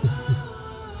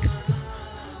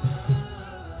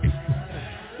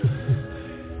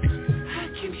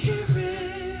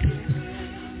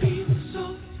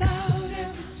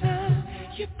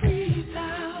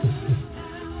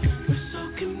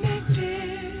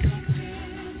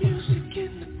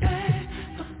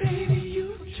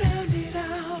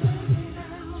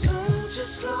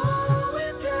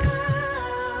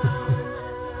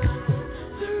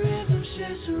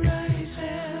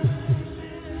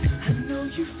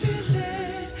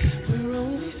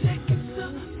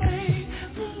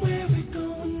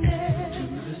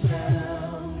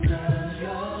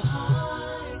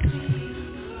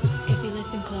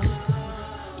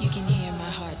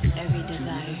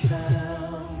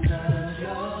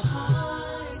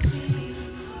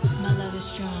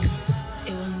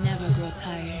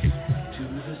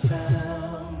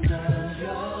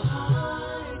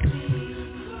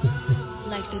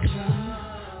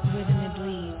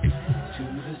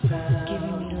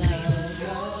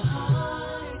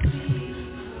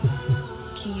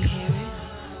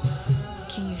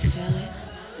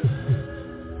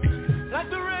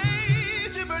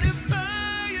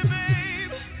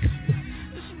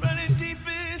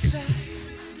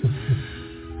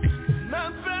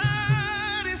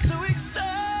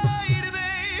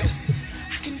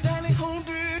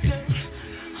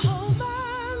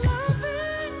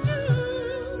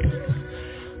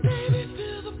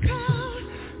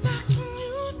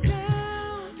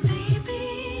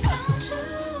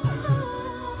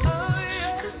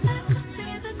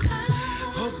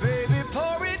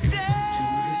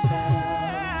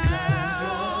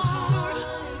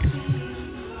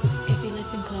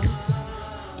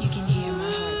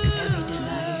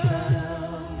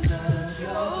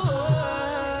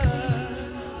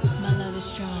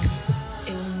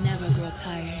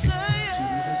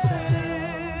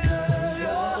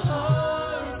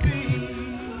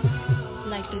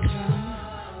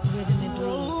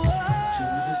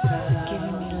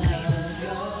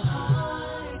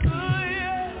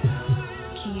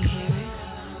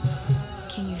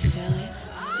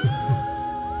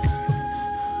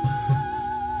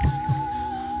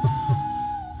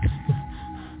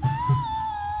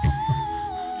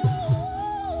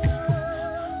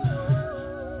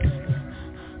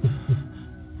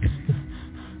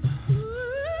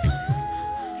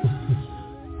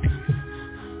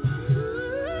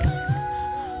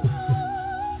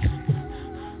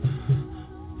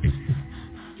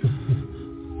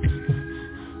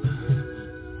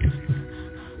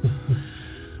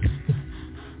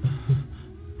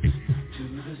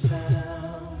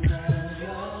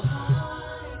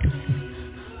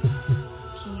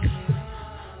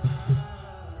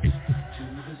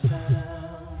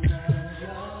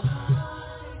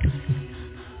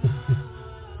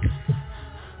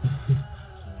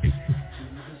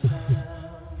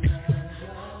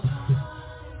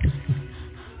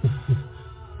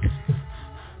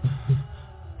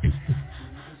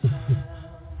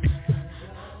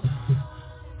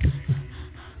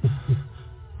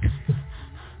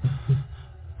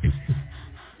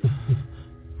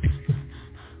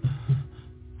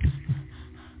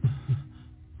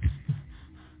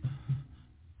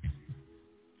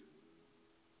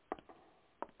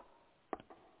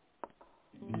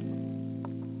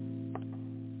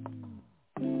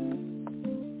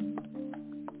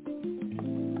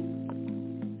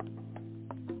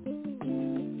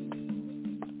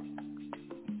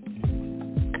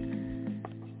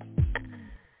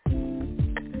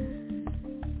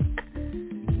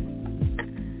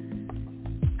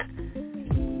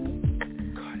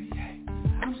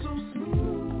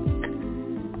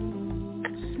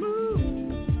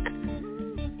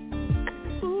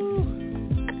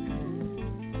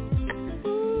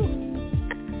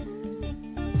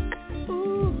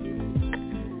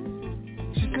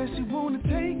 because she wanna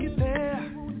take it there.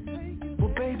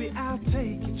 Well, baby, I'll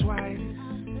take it twice.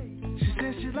 She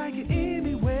says she like it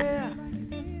anywhere.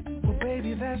 Well,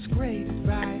 baby, that's great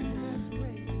advice.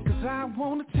 Cause I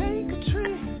wanna take a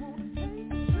trip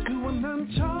to an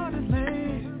uncharted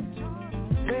land.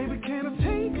 Baby, can I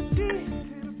take a dip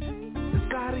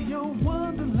inside of your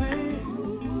wonderland?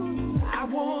 I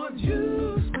want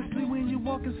you, especially when you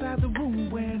walk inside the room,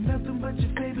 wearing nothing but your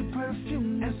favorite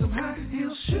perfume and some high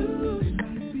heel shoes.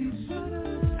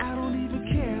 I don't even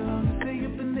care, long as they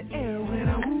up in the air when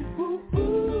I woo woo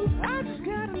woo. I just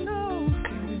gotta know,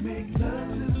 can we make love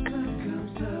till the sun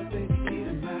comes up, baby, get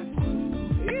in my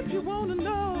groove. If you wanna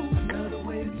know another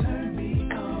way to turn me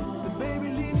on, then baby,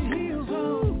 leave your heels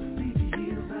on. Leave your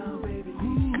heels on, baby,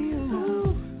 leave your heels on.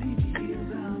 Leave your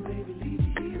heels on, baby, leave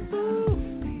your heels on.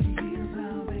 Leave your heels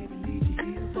on, baby, leave your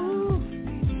heels on.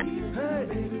 Leave your heels on,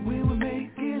 baby, we were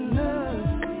making love.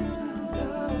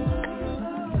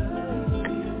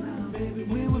 Baby,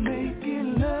 we were making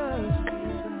love.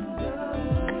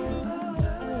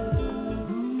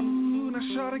 Ooh, now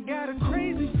shorty got a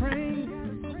crazy frame,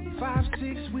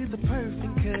 5'6" with the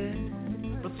perfect cut,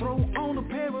 but throw on a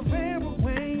pair of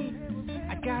Airway.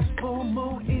 I got 4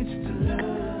 more inches to love.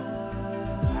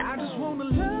 I just wanna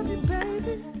love you,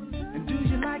 baby, and do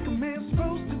you like a man's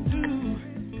supposed to do.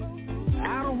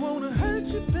 I don't wanna hurt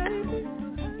you, baby.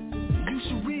 You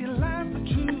should realize the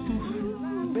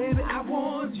truth. Baby, I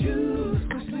want you,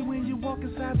 especially when you walk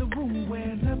inside the room,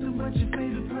 wearing nothing but your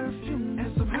favorite perfume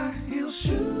and some high heel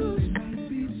shoes.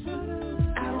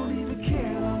 I don't even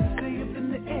care, long as they up in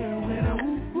the air when I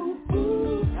woo woo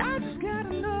woo. I just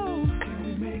gotta know, can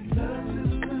we make love till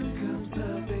the sun comes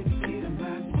up, baby, get in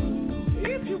my groove.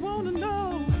 If you wanna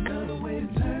know another way to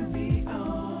turn me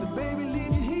on, then baby,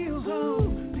 leave your heels on.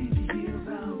 Leave your heels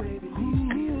on, baby, leave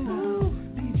your heels on.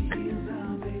 Leave your heels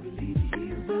on, baby, leave your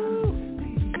heels on.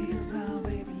 Leave your heels on,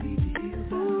 baby, leave your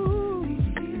heels on. Leave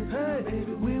your heels on,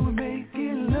 baby, we were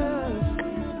making love.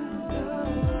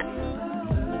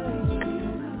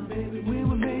 Baby, we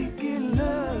were making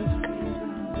love.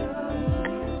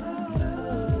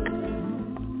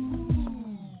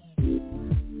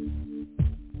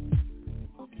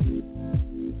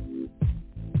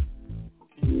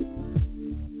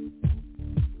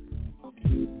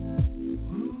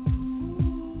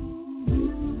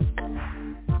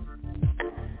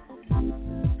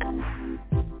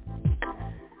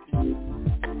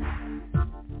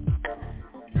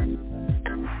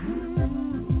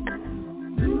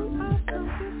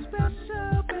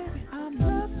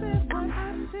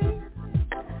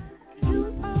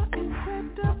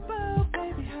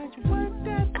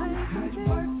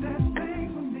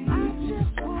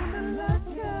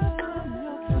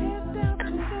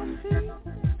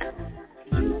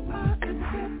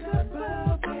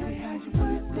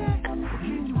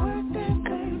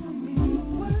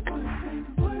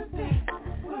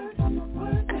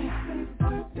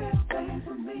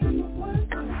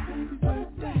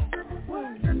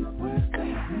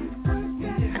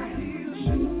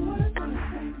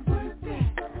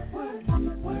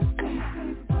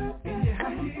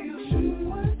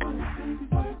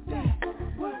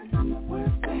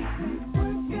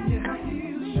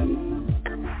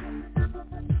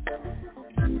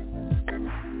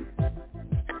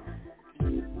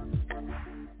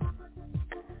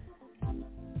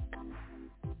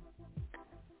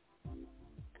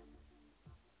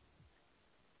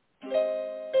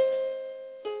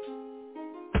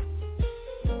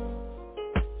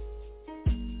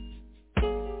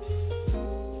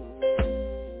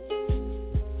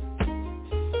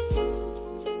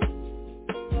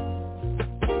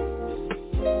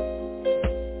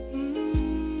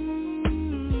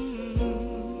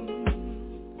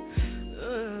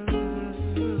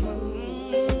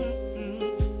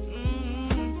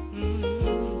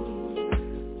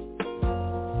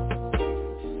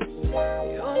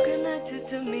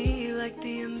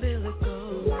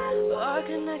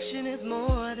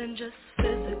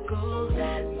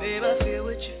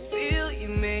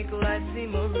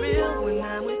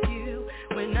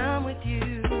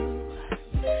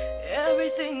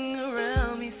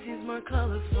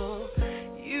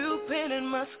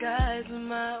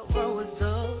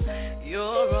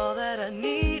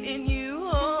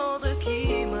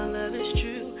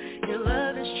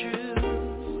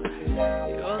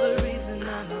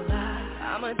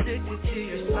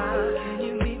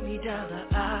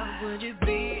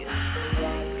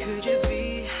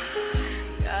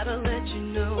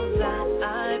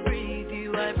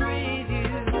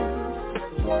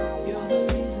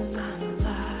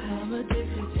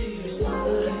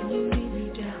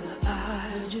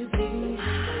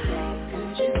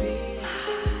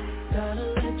 'Cause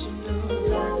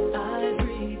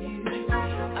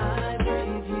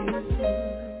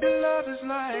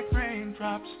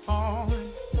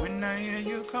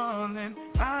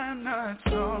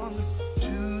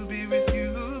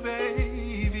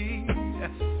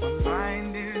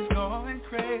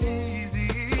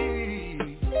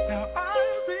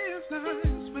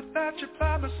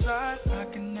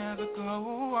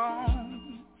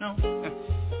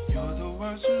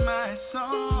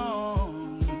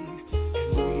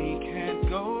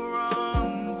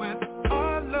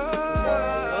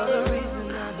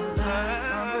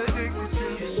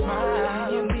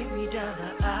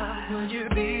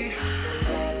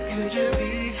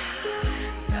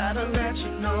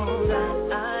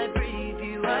I breathe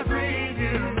you, I breathe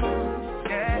you.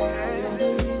 Yeah.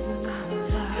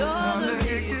 You're the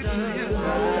reason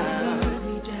why.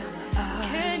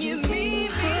 Can you meet me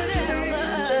now?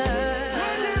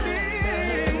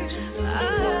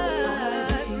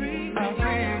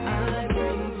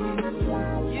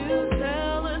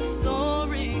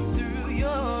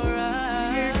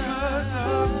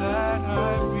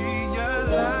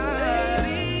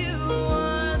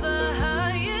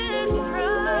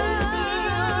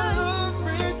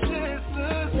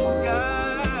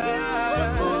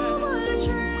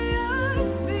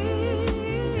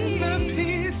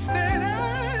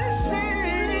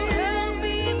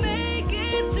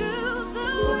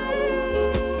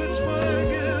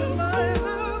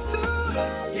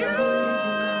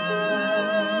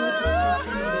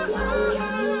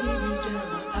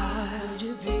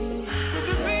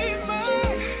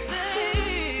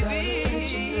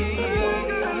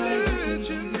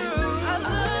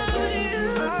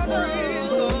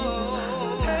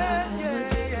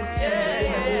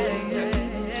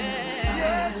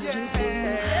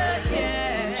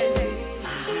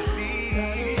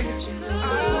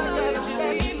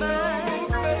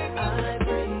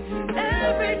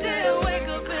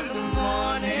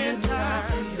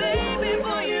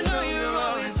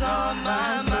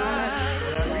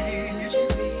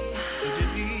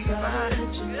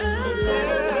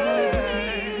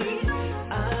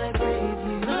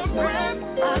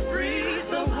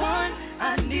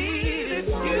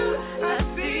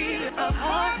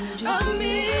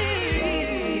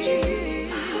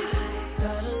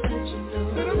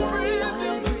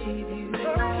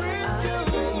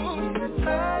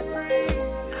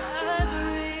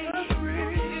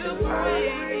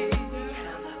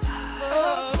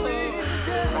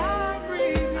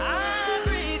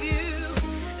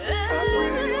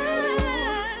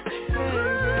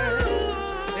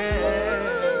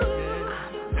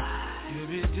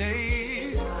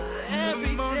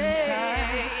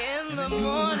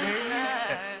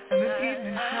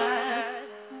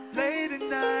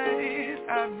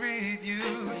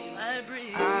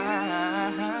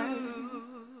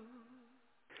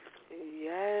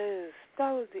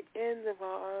 That was the end of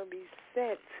our R&B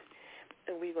set,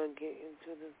 and we're going to get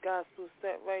into this gospel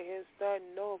set right here,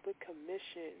 starting off with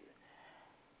Commission.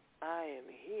 I am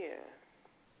here.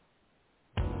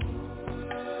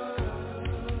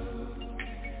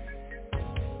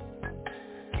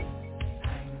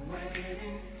 I'm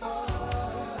waiting for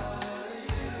light.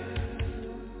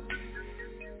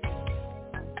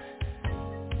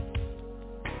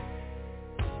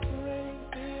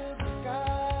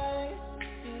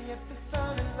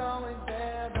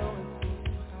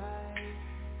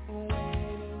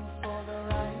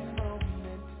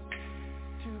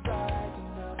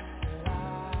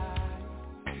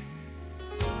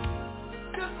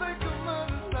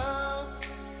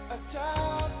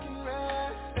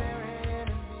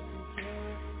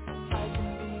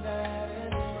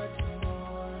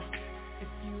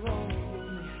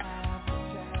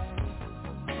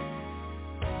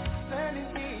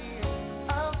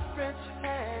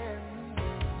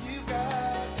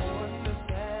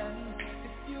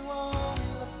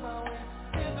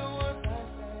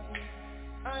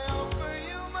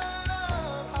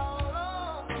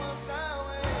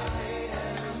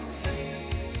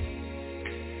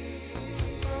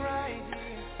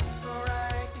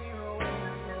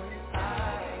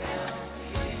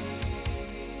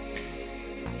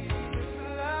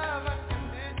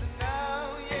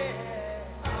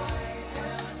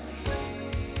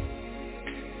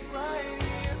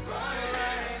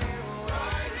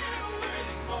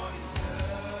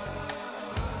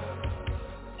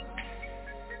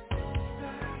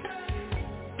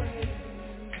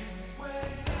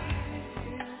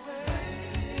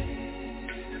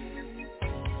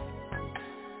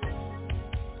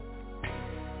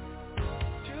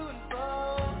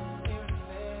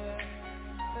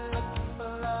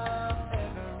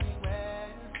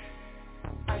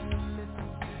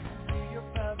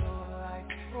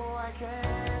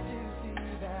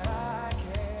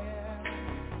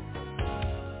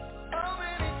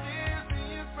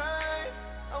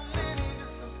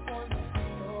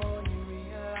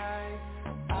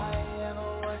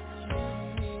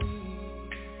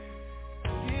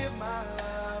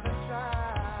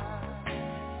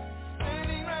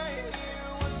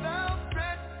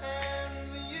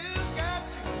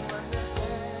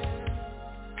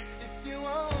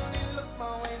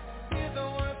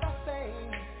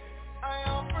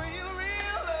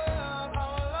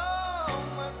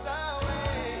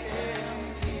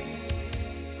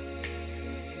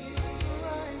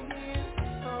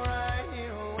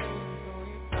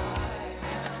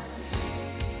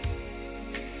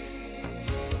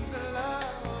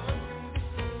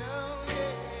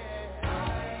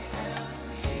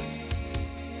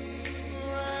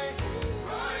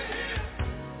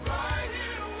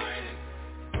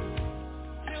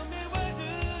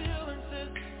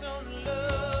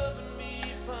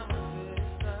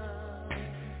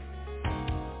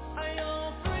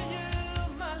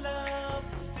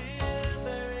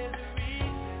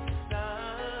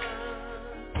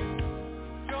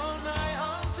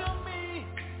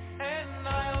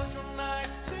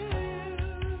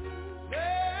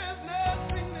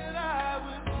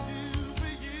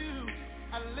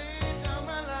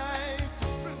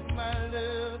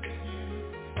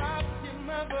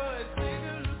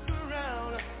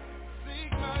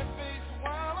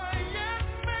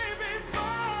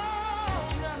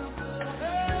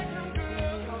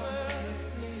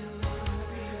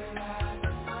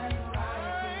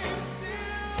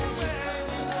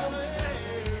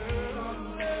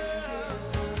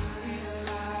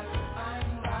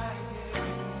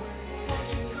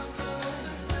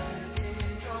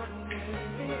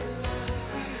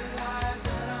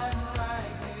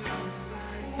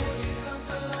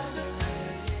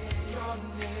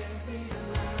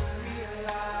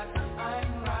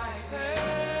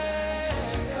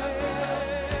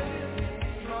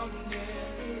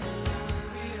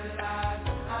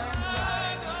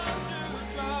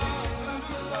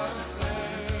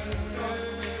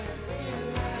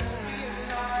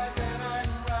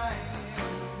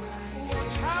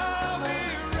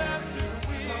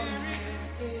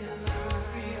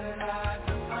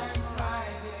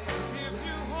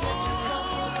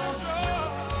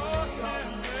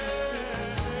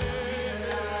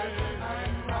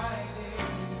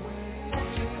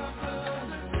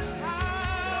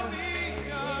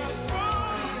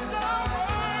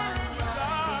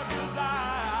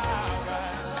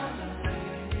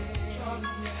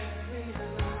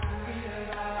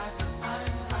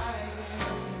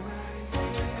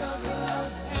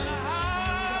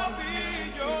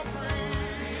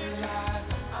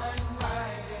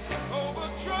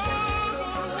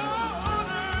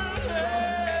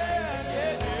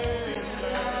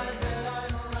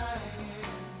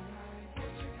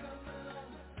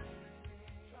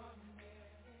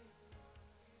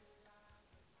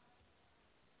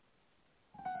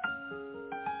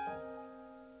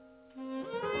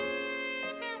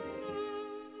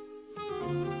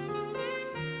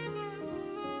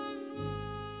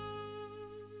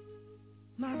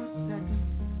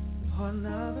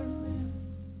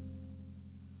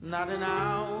 not an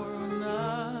hour,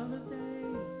 another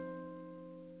day.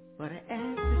 But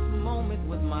at this moment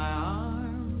with my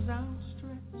arms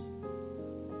outstretched,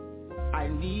 I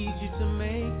need you to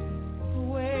make a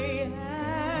way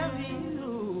as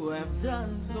you have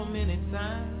done so many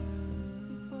times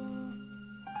before.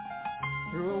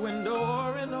 Through a window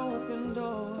or an open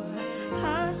door,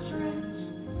 I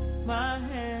stretch my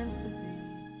hands to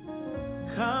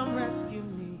thee. Come rescue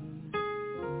me,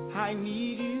 I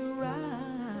need you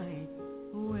right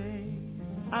away.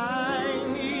 I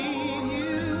need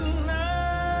you now.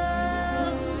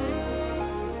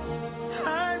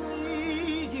 I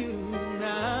need you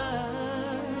now.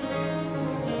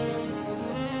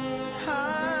 I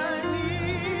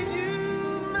need you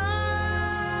now.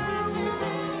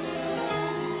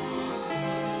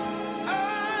 I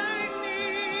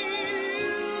need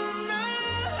you now.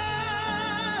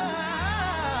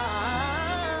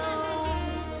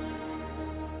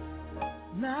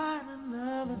 Not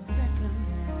another second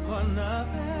or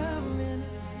another minute,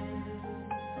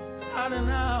 not an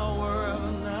hour of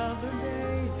another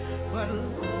day, but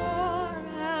Lord,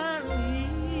 I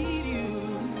need you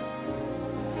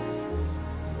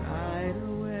right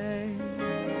away.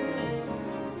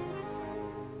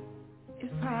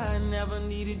 If I never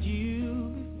needed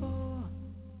you before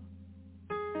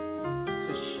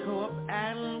to show up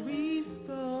and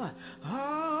restore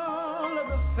all of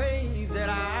the faith that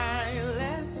I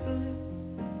let slip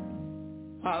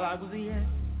while I was yet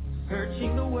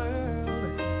searching the world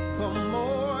for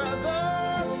more, the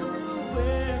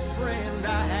truest friend I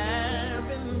have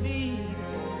indeed.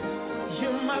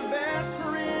 You're my best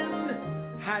friend,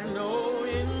 I know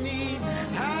in need.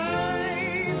 I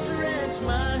stretch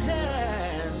my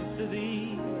hands to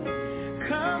thee.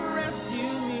 Come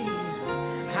rescue me,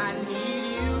 I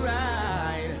need you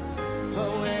right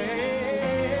away.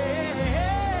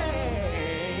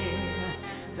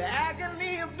 The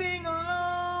agony of being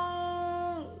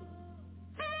alone,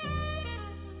 the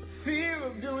fear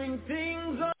of doing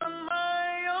things on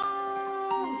my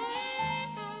own,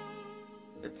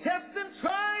 the tests and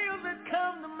trials that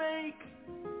come to make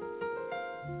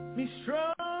me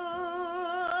strong.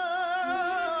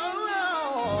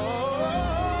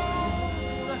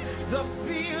 The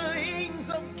feelings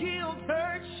of guilt,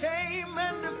 hurt, shame,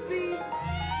 and defeat,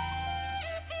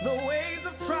 the waves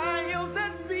of trials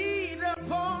that beat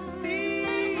upon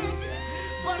me,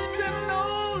 but to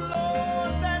know,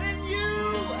 Lord, that in you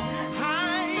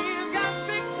I've got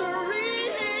victory.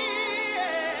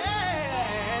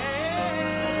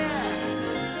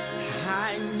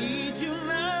 I need you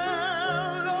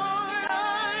now, Lord, I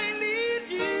need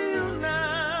you now.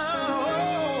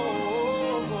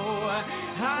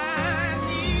 I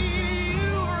need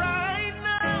you right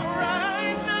now,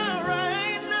 right now,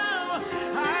 right now.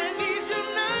 I need you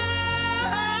now.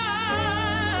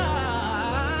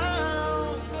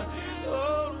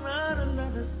 Oh, not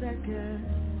another second,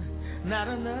 not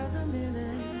another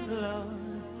minute, Lord.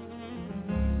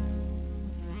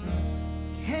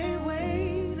 Can't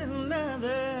wait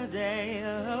another day.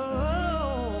 Oh,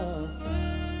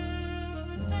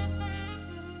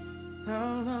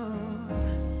 Lord.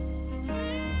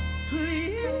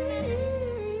 Please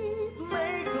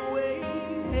make a way.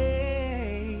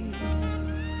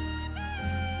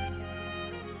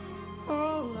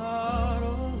 Oh, Lord,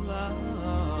 oh, Lord.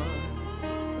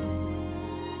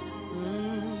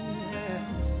 Yeah.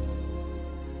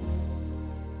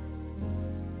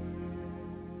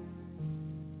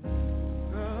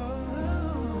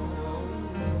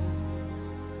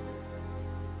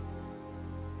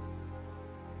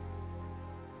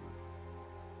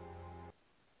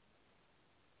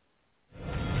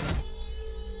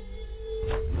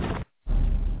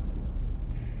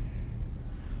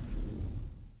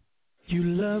 You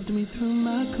loved me through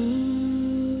my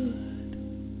good.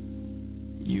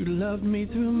 You loved me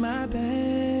through my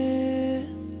bad.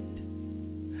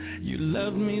 You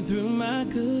loved me through my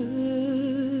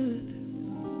good.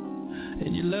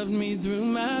 And you loved me through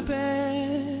my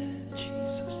bad,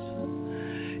 Jesus.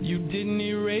 You didn't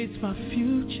erase my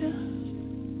future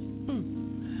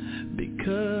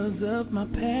because of my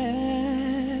past.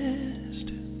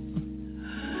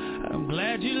 I'm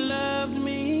glad you loved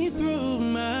me through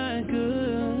my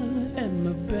good and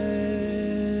my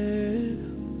bad.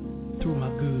 Through my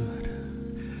good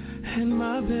and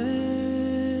my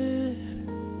bad.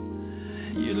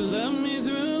 You love me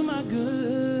through my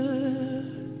good.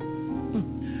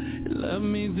 You love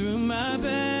me through my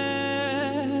bad.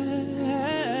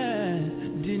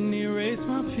 Didn't erase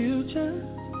my future.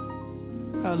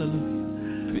 Hallelujah.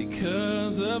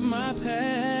 Because of my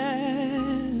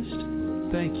past.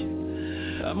 Thank you.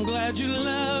 I'm glad you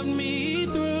loved me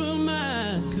through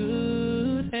my good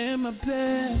my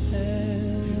bad.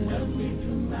 You love me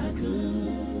through my good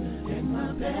and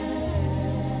my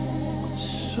bad.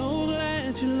 So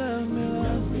glad you love me, Lord. You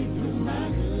love me through my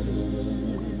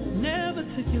good. Never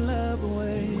take your love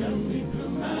away. You love me through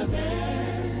my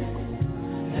bad.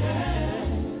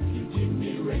 You didn't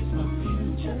erase my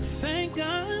future. Thank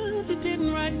God you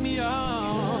didn't write me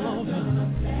off.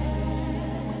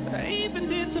 I even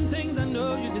did some things I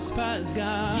know you despise,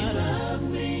 God. You love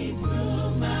me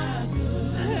through my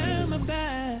good and my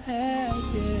bad, yeah.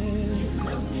 You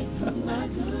love me through my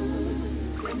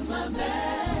good and my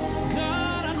bad.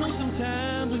 God, I know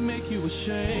sometimes we make you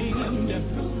ashamed. You love me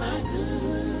through my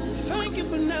good. Thank you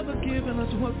for never giving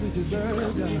us what we deserve, God.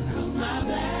 You love me through my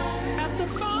bad. After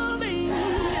falling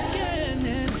again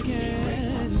and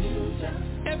again,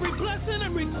 every blessing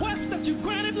and request that you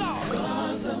granted, Lord,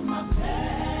 because of my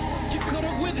past, you could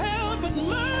have withheld, but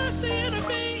mercy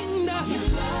intervened. You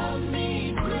love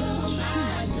me through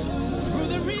my good, through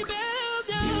the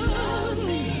rebellion. You love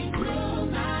me through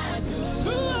my good,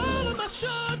 through all of my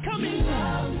shortcomings. You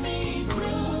love me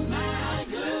through my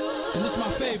good. And this is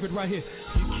my favorite right here.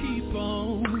 You keep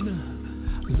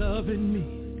on loving me.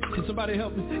 Can somebody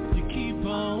help me? You keep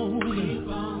on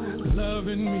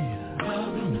loving me.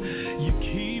 You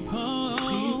keep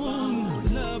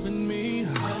on loving me.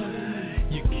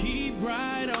 You keep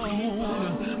right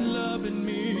on loving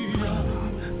me.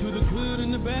 Through the good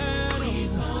and the bad,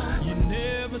 you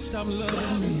never stop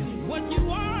loving me. What you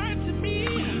are to me,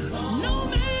 no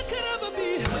man could ever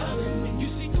be. You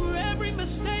see through every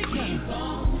mistake,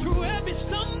 through every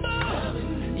stumble,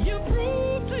 you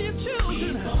prove to your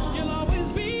children you'll always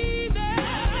be.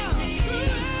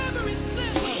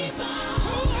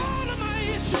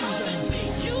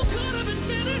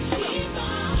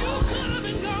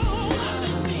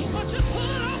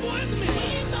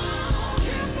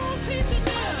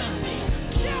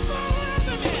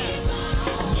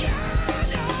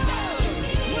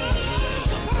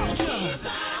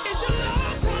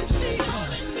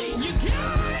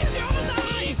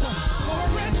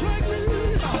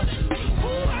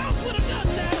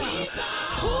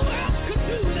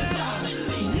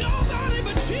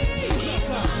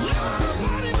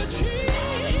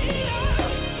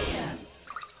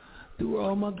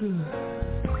 All my good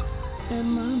and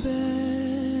my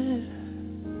bad,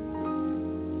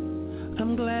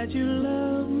 I'm glad you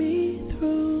love me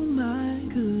through my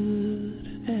good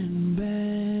and bad.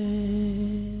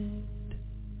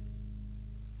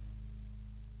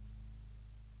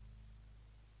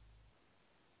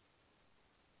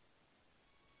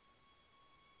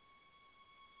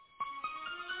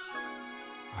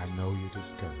 I know you're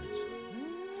discouraged.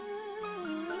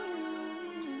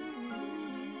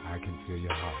 I can feel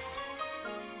your heart.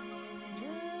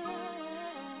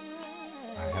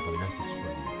 I have a message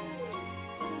for you.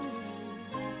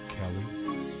 Kelly.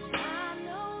 I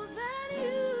know that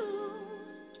you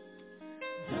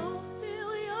don't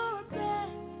feel your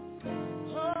best.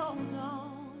 Hold on,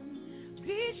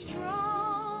 be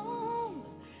strong.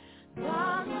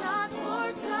 God's not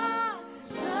forgotten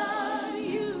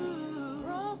you.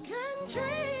 Broken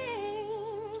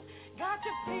dreams got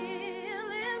you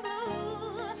feeling blue.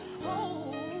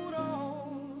 Hold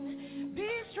on, be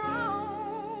strong.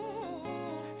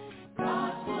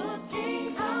 God's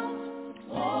looking out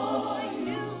for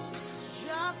you.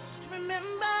 Just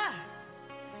remember,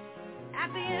 at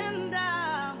the end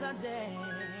of the day,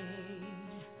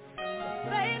 the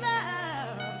favor of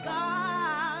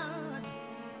God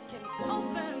can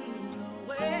open the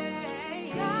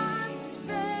way. God's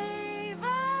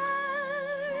favor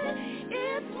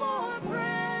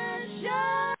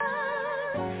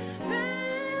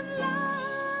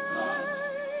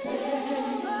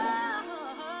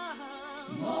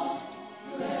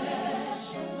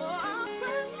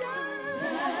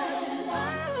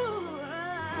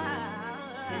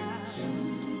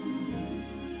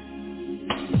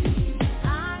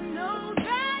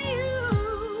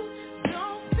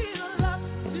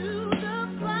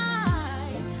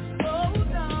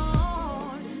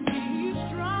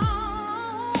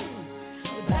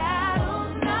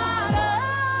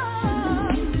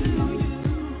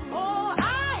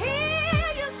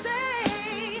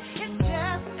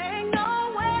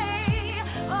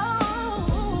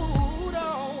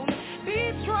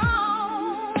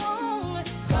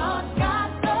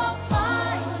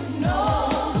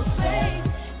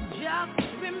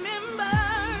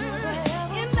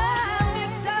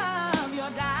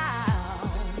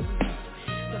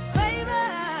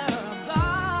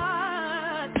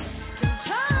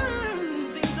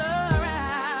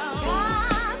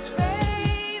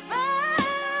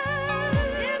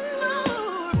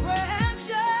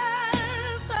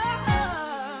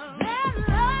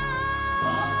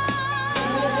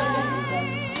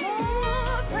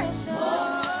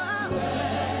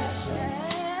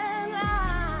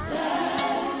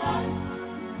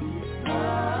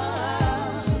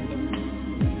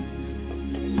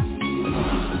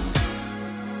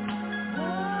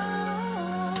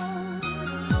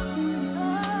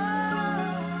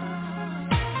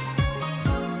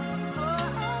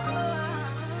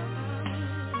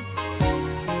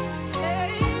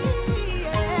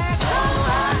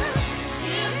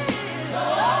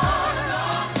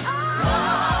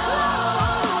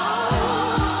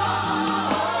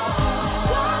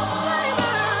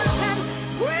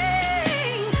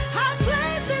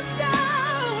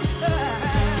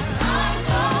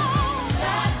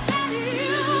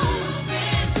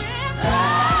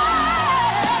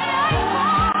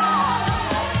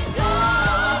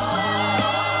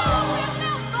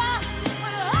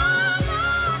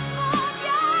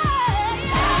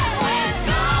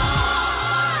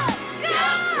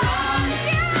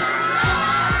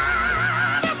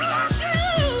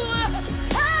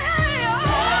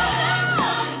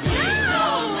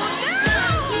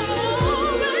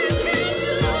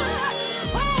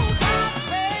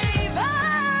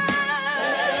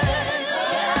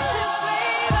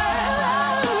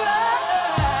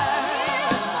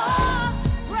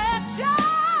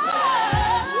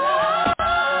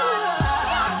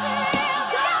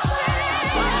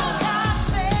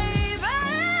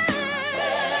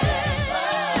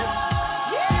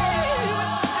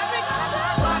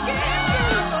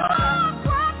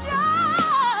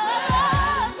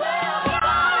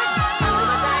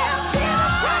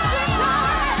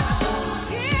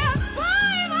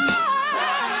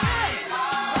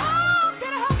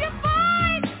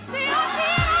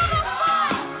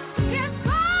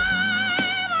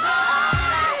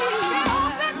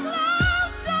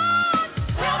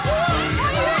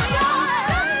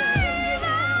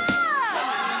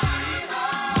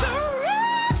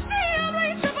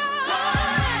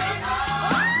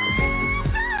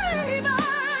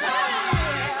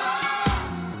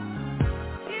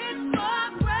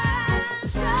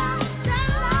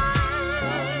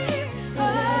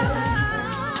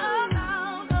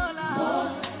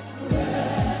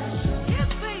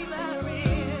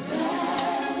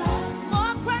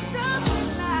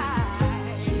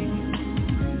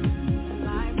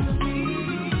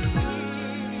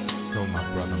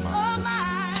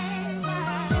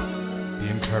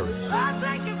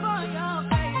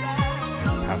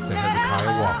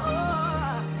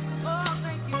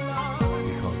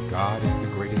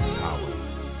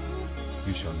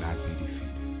You shall not be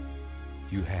defeated.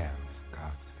 You have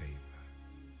God's favor.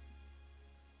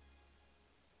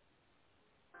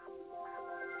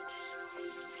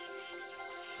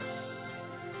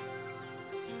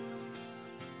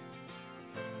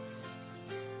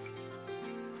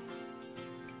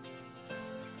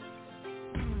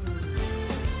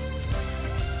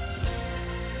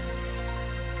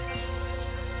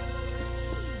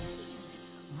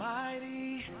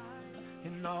 Mighty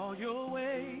in all your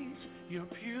ways, you're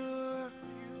pure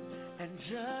and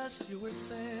just. You were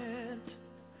sent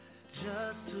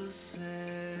just to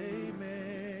save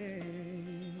me,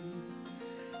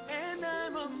 and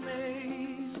I'm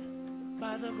amazed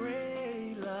by the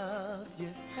great love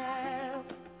you have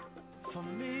for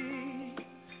me,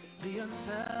 the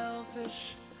unselfish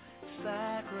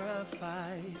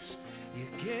sacrifice you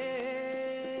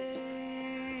gave,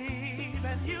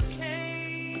 and you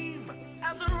came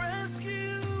as a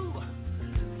rescue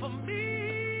for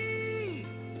me,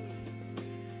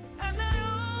 and I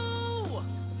owe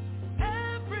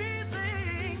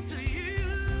everything to you.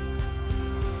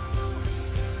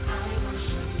 I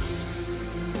worship you.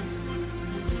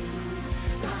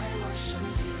 I worship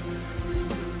you.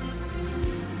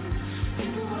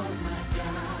 You are my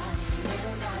God,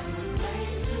 and I was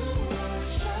made to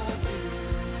worship you.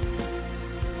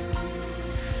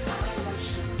 I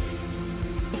worship you.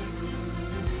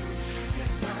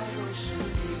 Yes, I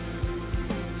worship you.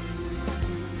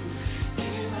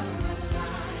 You are my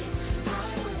life. I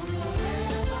will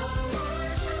forever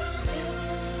worship you.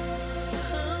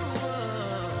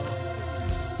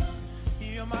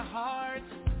 You're my heart.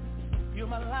 You're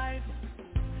my life.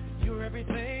 You're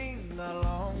everything I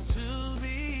long to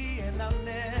be, and I'll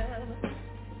never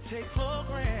take for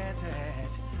granted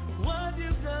what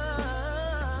you've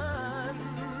done.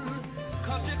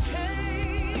 'Cause you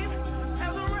came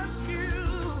as a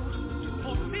rescue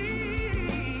for me,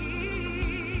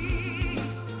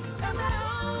 and I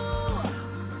owe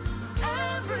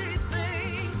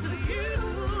everything to you.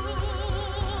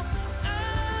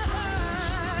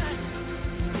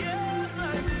 Yes,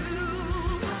 I do.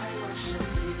 I worship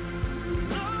you.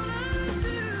 Lord, I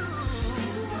do.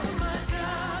 You are my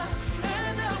God,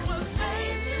 and I was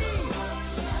made to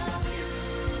worship you.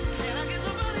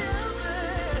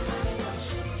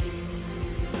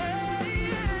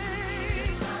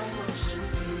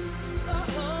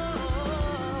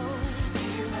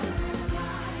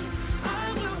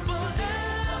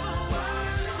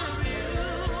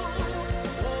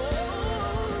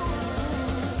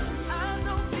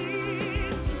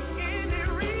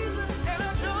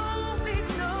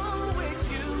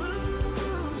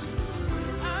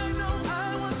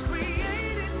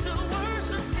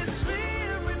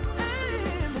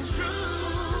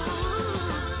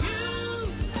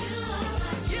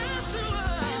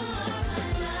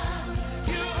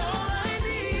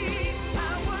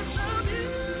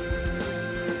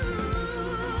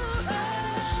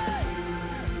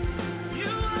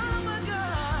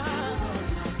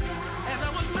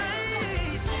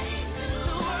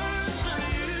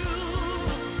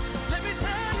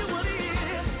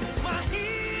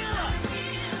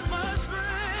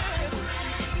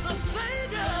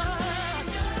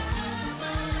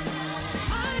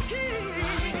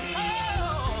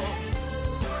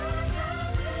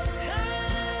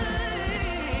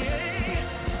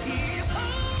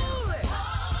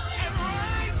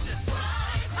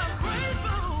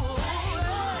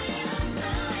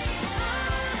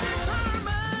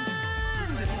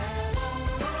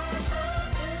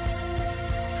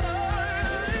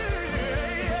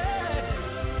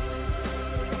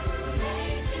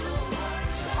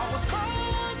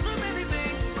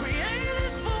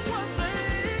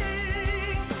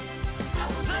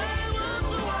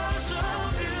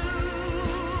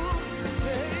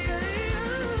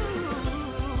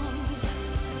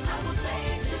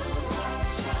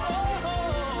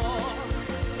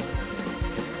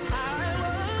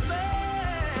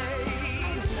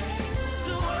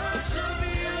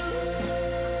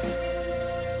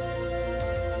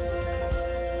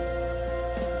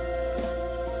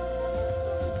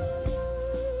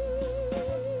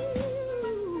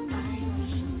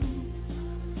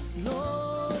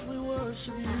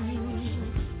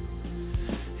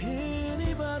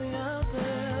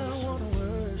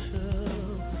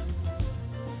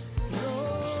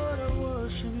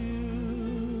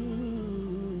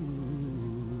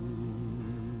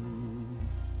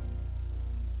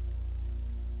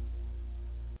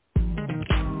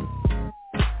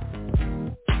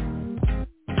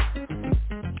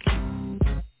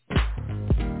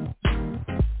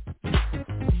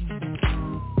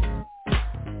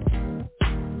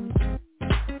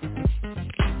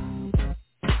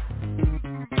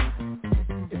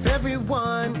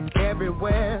 everyone,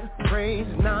 everywhere, praise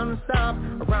non-stop,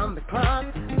 around the clock.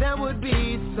 That would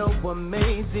be so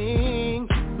amazing.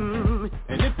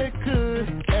 And if there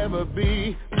could ever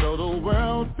be total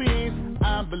world peace,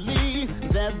 I believe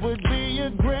that would be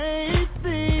a great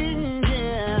thing,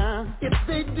 yeah. If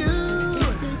they do,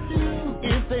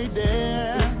 if they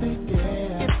dare,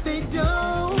 if they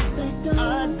don't,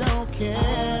 I don't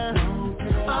care.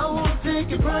 I won't take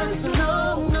it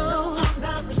personal, no, I'm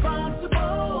not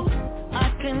responsible. I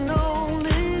can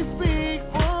only speak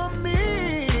for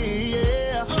me,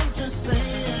 yeah. I'm just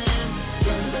saying,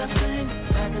 you're the best thing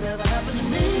that could ever happen to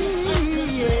me,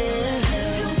 yeah.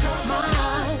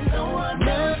 My, no one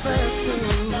never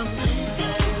seen.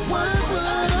 What would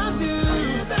I do?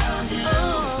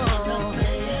 Oh,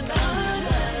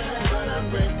 but I'm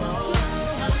grateful.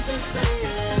 I'm just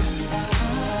saying,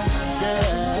 yeah.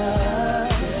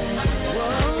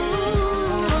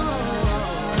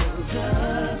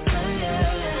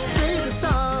 See the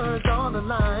stars on the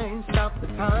line, stop the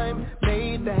time,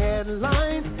 made the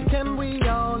headlines. Can we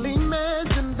all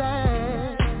imagine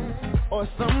that? Or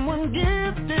someone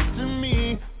gifted to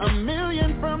me $1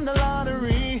 million from the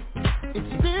lottery. It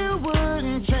still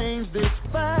wouldn't change this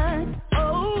fact.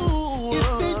 Oh,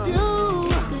 if they do,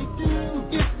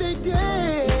 if they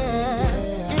dare,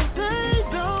 if they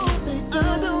don't, I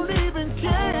don't even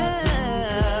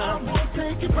care. I won't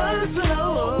take it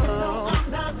personal.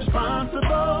 I'm not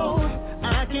responsible.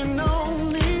 I can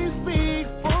only speak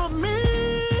for me.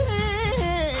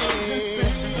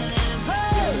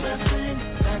 Hey, the best thing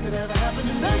that could ever happen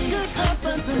to me. That could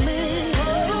happen to me.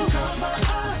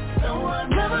 No one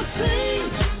never seen.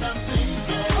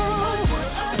 Oh, what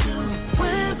I do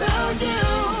without you.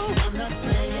 I'm not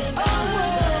saying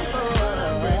but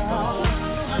I'm grateful.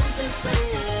 I'm just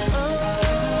saying,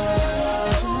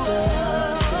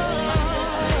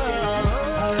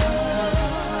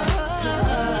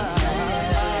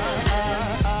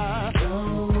 the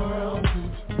world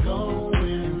keeps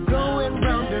going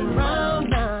round and round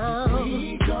now.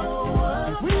 We go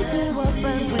up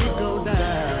and we go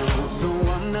down. So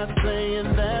I'm not saying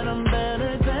that I'm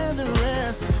better than the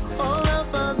rest or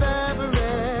above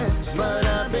average, but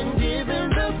I've been given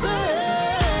the best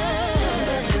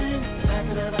that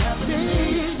could ever happen to me,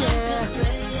 yeah.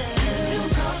 You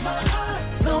caught my eye,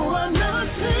 no one never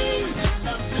seen.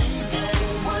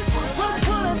 What would I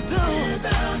do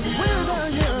without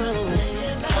you?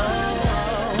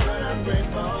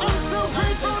 I'm so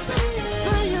grateful to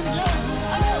saying just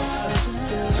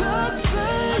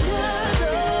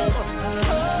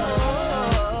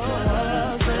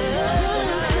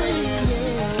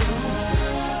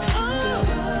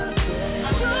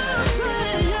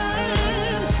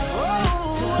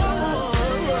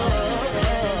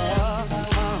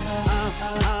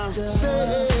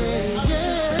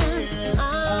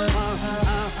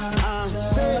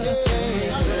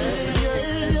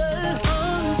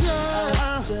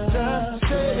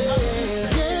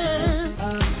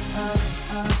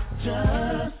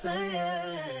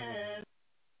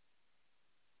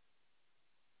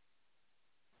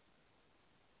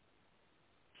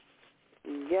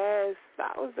Yes,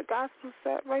 that was the gospel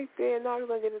set right there. Now we're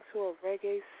going to get into a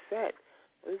reggae set.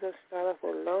 We're going to start off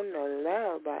with Alone No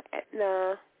Love by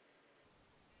Etna.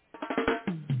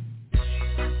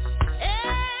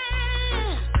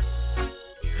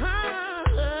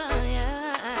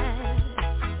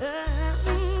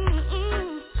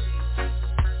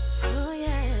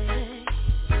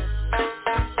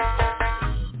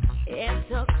 It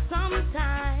took some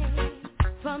time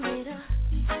for me to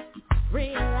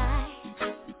realize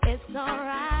it's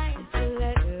alright to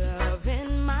let love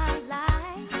in my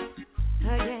life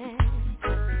again.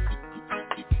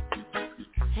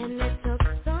 And it took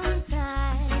some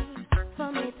time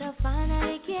for me to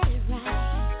finally get it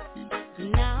right.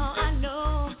 Now I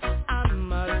know I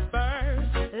must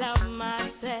first love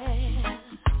myself.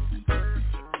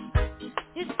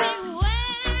 You see,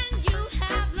 when you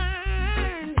have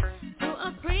learned to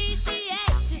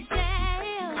appreciate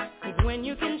yourself, is when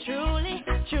you can truly,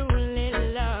 truly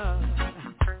love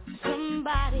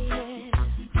somebody else.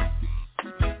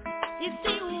 You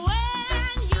see,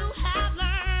 when you have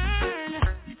learned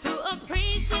to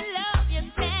appreciate love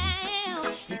yourself,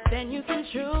 then you can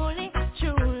truly,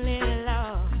 truly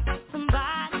love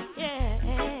somebody else.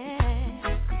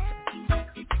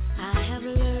 I have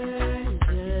learned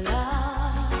to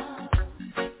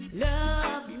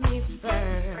love me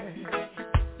first.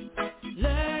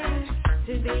 Learn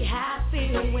to be happy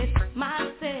with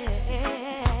myself.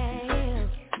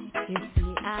 You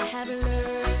see, I have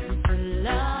learned to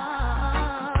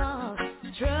love.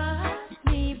 Trust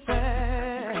me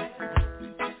first.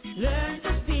 Learn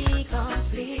to be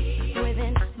complete with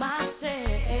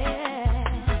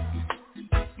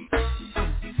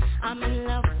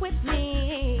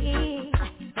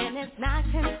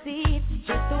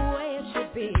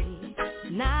free,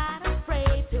 not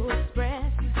afraid to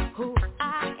express who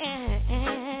I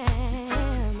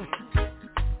am.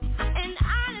 And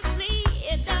honestly,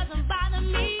 it doesn't bother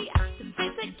me to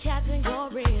fit the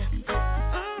category.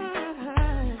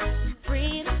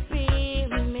 Free to be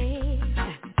me,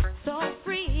 so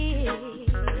free.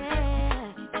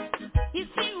 Yeah. You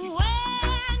see,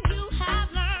 when you have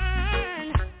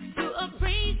learned to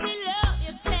appreciate love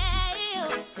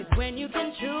yourself, it's when you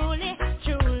can truly,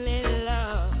 truly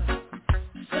love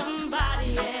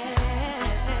somebody else.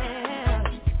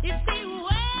 You see,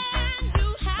 when you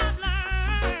have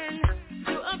learned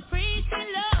to appreciate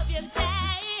love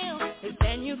yourself, it's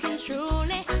then you can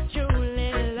truly,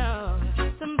 truly love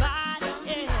somebody else.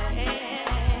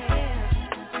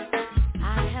 I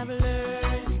have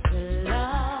learned to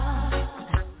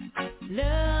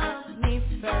love me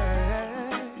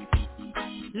first,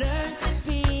 learn to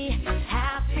be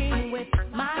happy with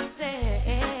myself.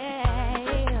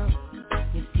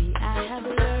 You see, I have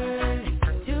learned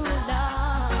to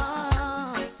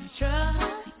love,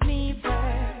 trust me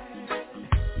first,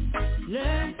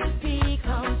 learn to be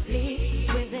complete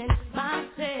within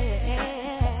myself.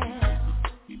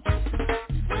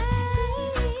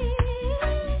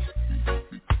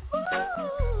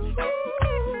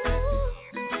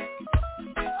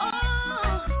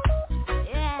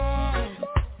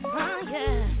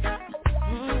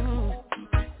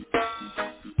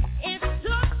 It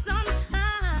took some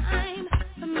time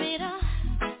for me to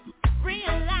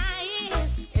realize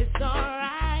it's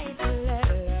alright to let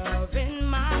love in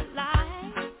my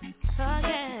life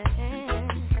again.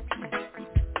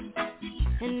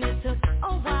 And it took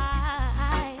a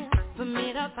while for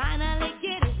me to finally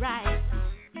get it right.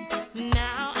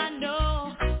 Now I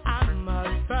know I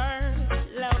must first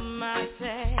love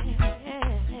myself.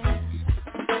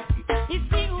 You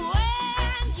see,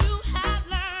 when you have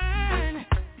learned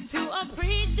to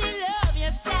appreciate love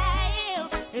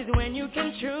yourself, is when you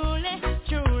can truly,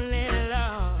 truly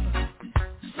love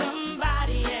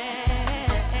somebody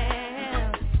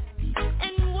else.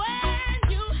 And when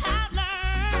you have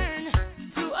learned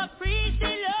to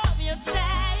appreciate love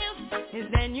yourself, is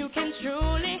then you can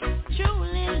truly,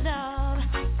 truly love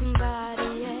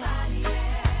somebody else.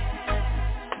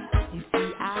 You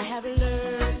see, I have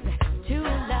learned to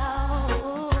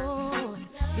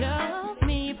love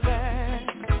me first,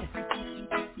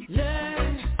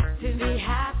 learn to be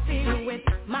happy with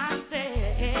myself.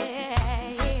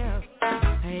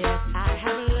 Yes, I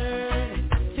have learned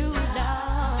to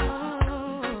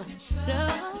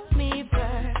love me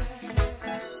first,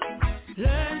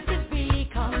 learn to be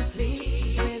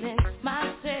complete within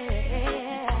myself.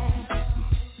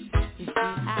 You see, I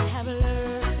have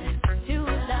learned to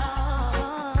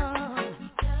love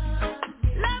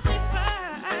me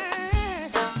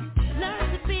first, learn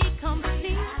to be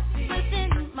complete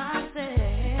within myself.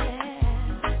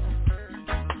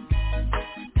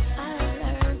 I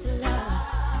learned to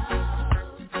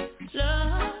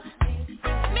love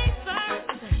me first.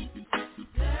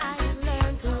 I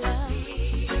learned to love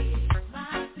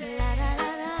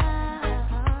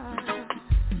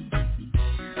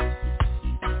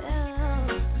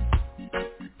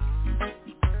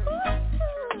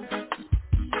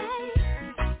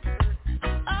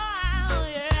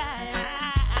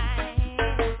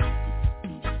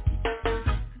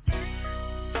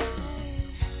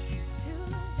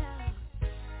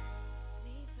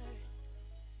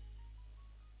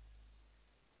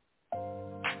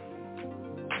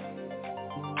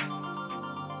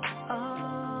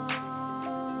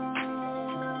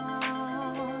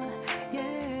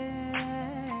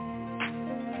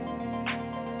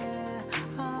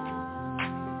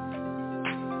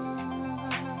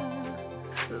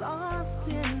Lost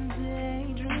in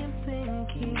daydream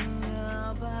thinking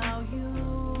about you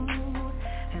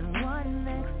and what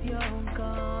next you're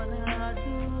gonna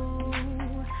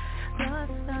do. The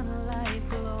sunlight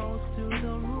glows through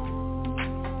the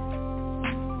room.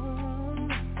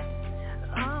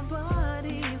 Our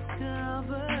bodies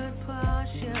covered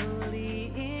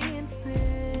partially in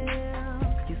film.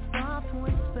 Your soft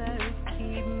whispers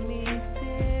keep me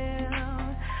still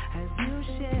as you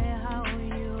share how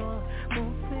you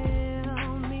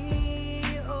fulfill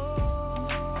me. Oh,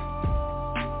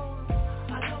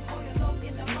 I love how you love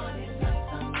in the morning,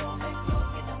 night and morning,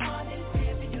 love in the morning,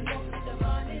 baby, you love in the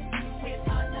morning. Wait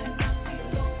all night and feel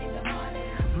love in the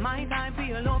morning. My time for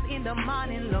your love in the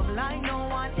morning, love like no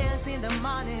one else in the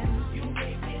morning. You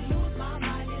make me lose my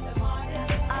mind in the morning.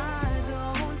 I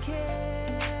don't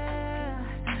care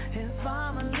if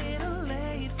I'm a little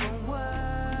late for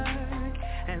work,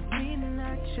 as we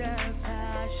nurture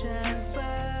passion's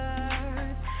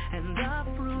birth and the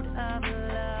fruit of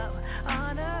love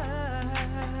on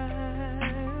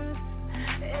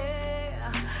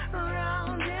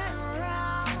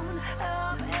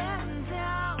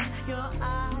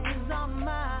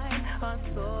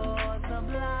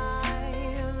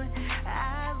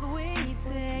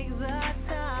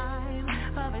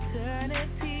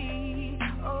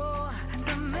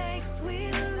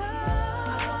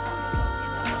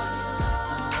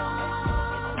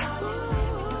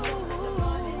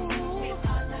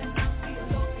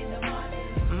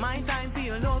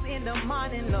your love in the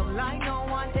morning, love like no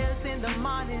one else in the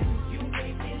morning. You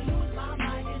make me lose my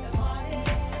mind in the morning.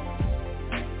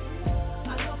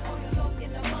 I love how you look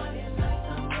in the morning, like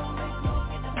I'm going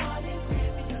smoke in the morning,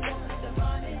 craving your love in the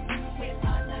morning. Wait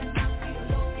all night long for your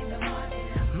love in the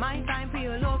morning. My time for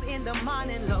your love in the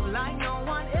morning, love like no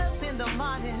one else in the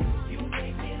morning. You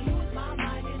make me lose my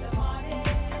mind in the morning.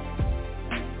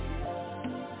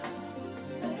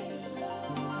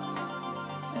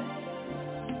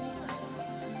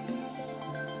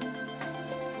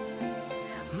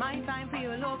 My time for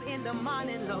your love in the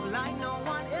morning, love like no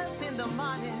one else in the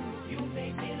morning. You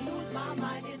make me lose my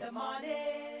mind in the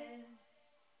morning.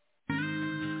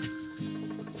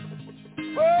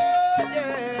 Oh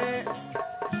yeah,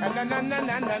 na na na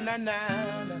na na na na.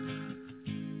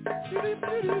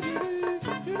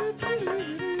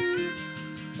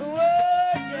 Oh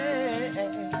yeah,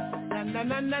 na na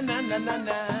na na na na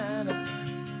na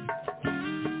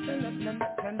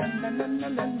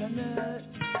na.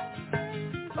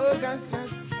 Oh gosh.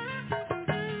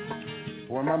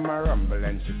 Oh mama rumble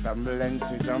and she tumble and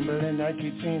she tumble in her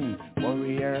kitchen.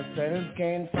 Worry herself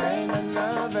can't find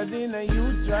another dinner.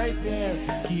 You right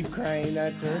there, keep crying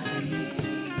at her feet.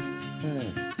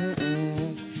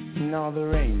 Now the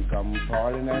rain come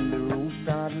falling and the roof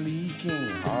start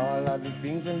leaking. All of the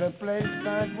things in the place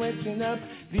start wetting up.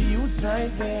 The youth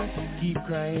right there, keep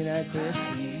crying at her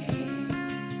feet.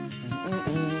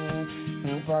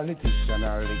 Politician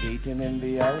alligating in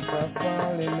the house of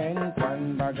parliament.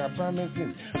 One bag of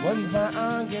promises, one for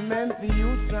argument. The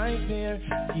youth right there,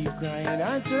 keep crying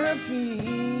at her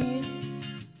feet.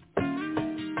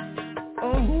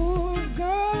 Oh, who's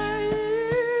gonna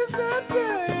ease the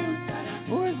pain?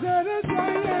 Who's gonna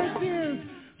dry your tears?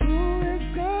 Who is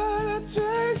gonna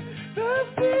chase the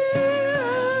fear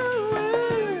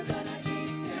away?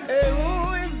 Hey, who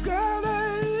is gonna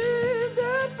ease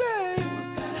the pain?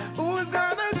 Who's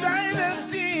gonna dry the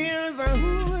tears? And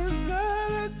who is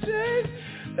gonna chase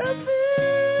the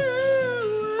fear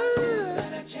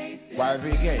away? While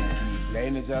we get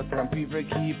playing it just when people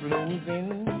keep losing.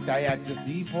 Tired to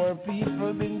see poor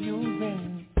people been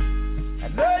using. I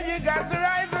know you got to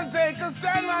rise and take a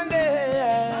stand one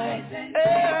day.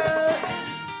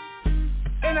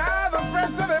 And all the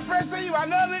pressure you, I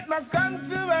know it must come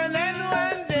to an end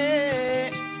one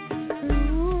day.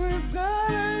 Who is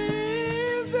gonna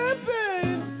ease the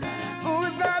pain? Who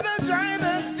is gonna dry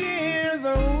the tears? Who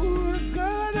is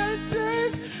gonna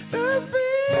chase the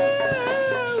fear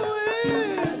away?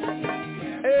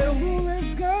 And who is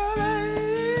gonna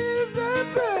ease the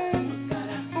pain?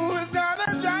 Who is gonna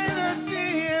dry the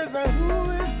tears? And who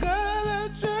is gonna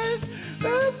chase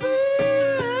the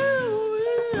fear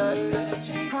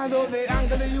away? Although they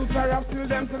anger the youth are up to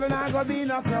them, so they're not gonna be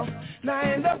enough rough. Now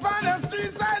end up on the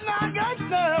streets, I not get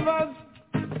nervous.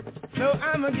 So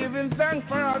I'm giving thanks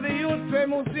for all the youth,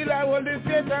 them who still I hold the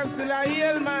faith and still I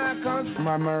heal my cause.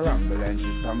 Mama rumble and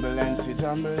she tumble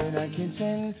in her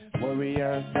kitchen. Worry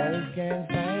herself can't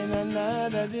find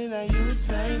another dinner. You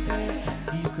try to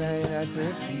keep crying at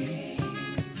her feet.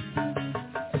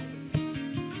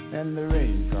 And the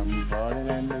rain come falling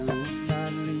and the roof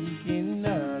start leaking.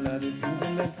 All of the things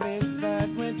in the place start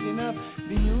wetting up.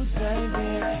 The youth right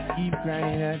there, keep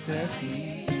crying at her feet.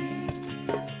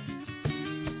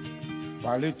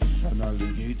 Politician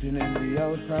alligating in the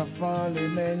house of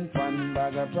parliament. One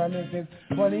bag of promises,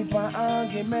 one for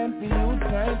argument. The youth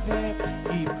right there,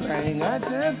 keep crying at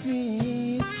her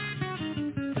feet.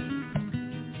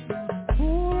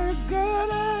 Who is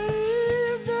gonna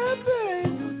ease the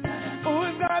pain? Who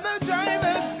is gonna dry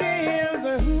the tears?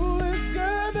 Who is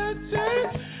gonna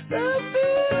take the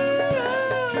fear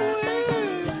away?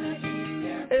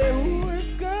 And who is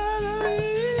gonna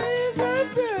ease the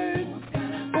pain?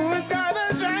 Who is gonna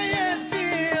dry your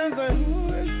tears? And who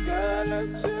is gonna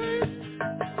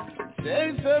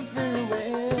take the fear away?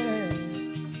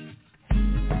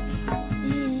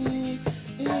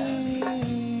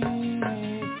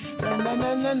 Na na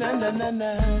na na na na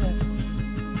na.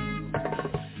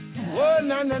 Oh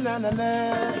na na na na na.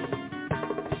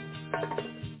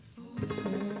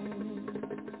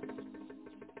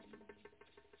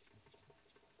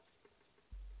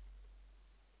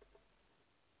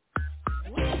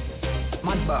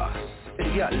 Man boss,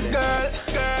 girl,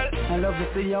 I love to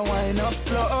see you wind up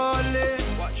slowly.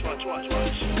 Watch.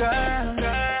 Girl.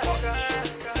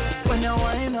 When you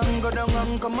wind and go down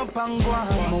and come up and go on,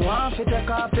 I want to take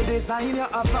off the design you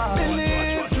have on.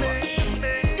 Believe me,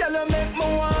 girl, you make me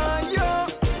want you.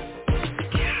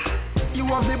 You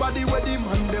have the body where the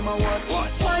man them a want.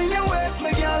 Wine your waist,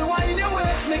 me girl, wine your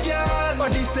waist, me girl.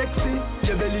 Body sexy,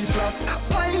 your belly flat.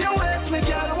 Wine your waist, me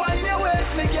girl, wine your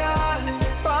waist, me girl.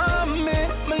 For me.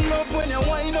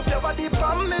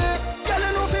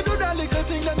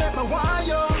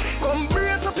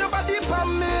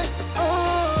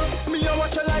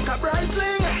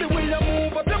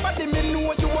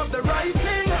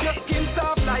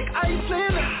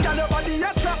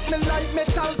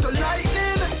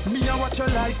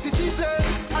 like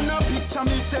citizen. And a picture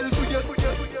myself with you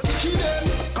kill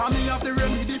them. Call me have the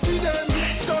remedy for them.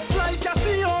 Just like you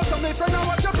see us, so my friend I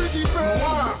watch your pretty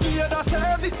friend. Hear the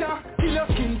service, kill your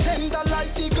skin tender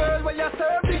like the girl where you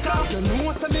serve it. You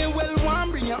know so me well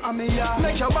want bring you on me ya.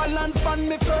 Make your balance on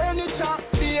me furniture.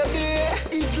 Baby,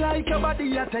 it's like your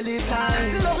body a tell it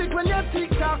time. Love it when you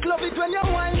tick-tock, love it when you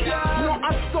whine, girl. No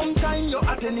at some time, you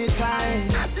at any time.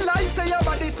 Like say your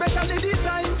body specially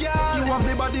designed, girl. You have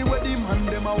the body where the man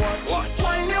them a watch.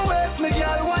 Wine your waist, me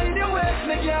girl, wine your waist,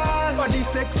 me girl. Body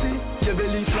sexy, your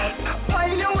belly flat.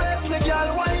 Wine your waist, me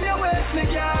girl, wine your waist, me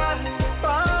girl.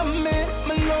 Pam me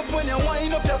love when you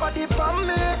wind up your body pam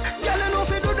me. Girl, you know if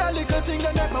you do that little thing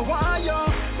that make me want you.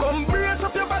 Come brace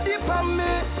up your body pam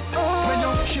me. When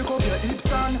you shake up your hips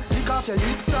and lick off your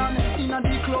lips and inna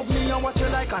the club me and watch you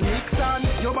like a Nixon.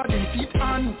 Your body fit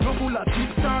and no full of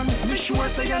tips and me sure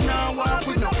say you now walk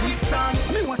with no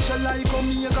quicksand. Me watch you like a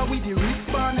Omega with the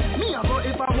wristband. Me a go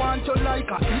if I want you like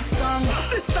a hit song.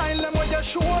 The style them what you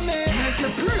show me make you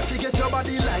pretty get your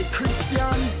body like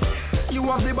Christian. You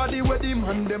have the body where the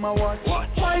man them a watch.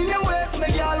 Wine your waist,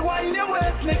 me girl, wine your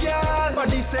waist, me girl.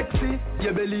 Body sexy,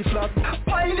 your belly flat.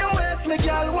 Wine your waist, me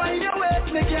girl, wine your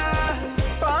waist, me girl.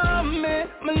 Pam me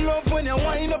love when you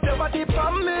wind up your body,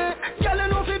 pam me. Girl, you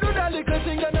know if you do that little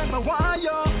thing that make me want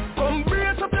you. Come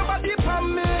brace up your body,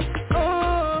 pam me.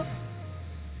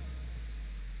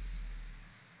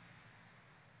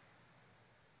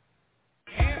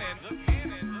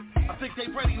 I think they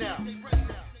ready now.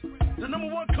 The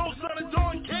number one co-signer,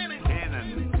 Dawn Cannon.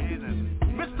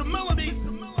 Mr. Melody.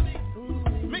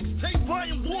 Mixtape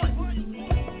Volume 1.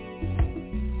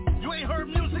 You ain't heard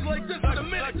music like this in a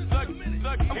minute.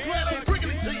 I'm glad I'm bringing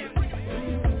it to you.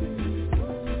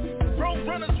 Road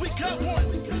Runners, we got one.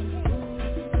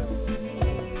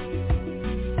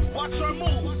 Watch our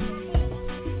moves.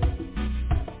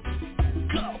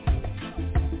 Go.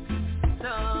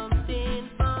 Something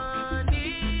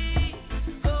funny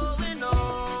going on.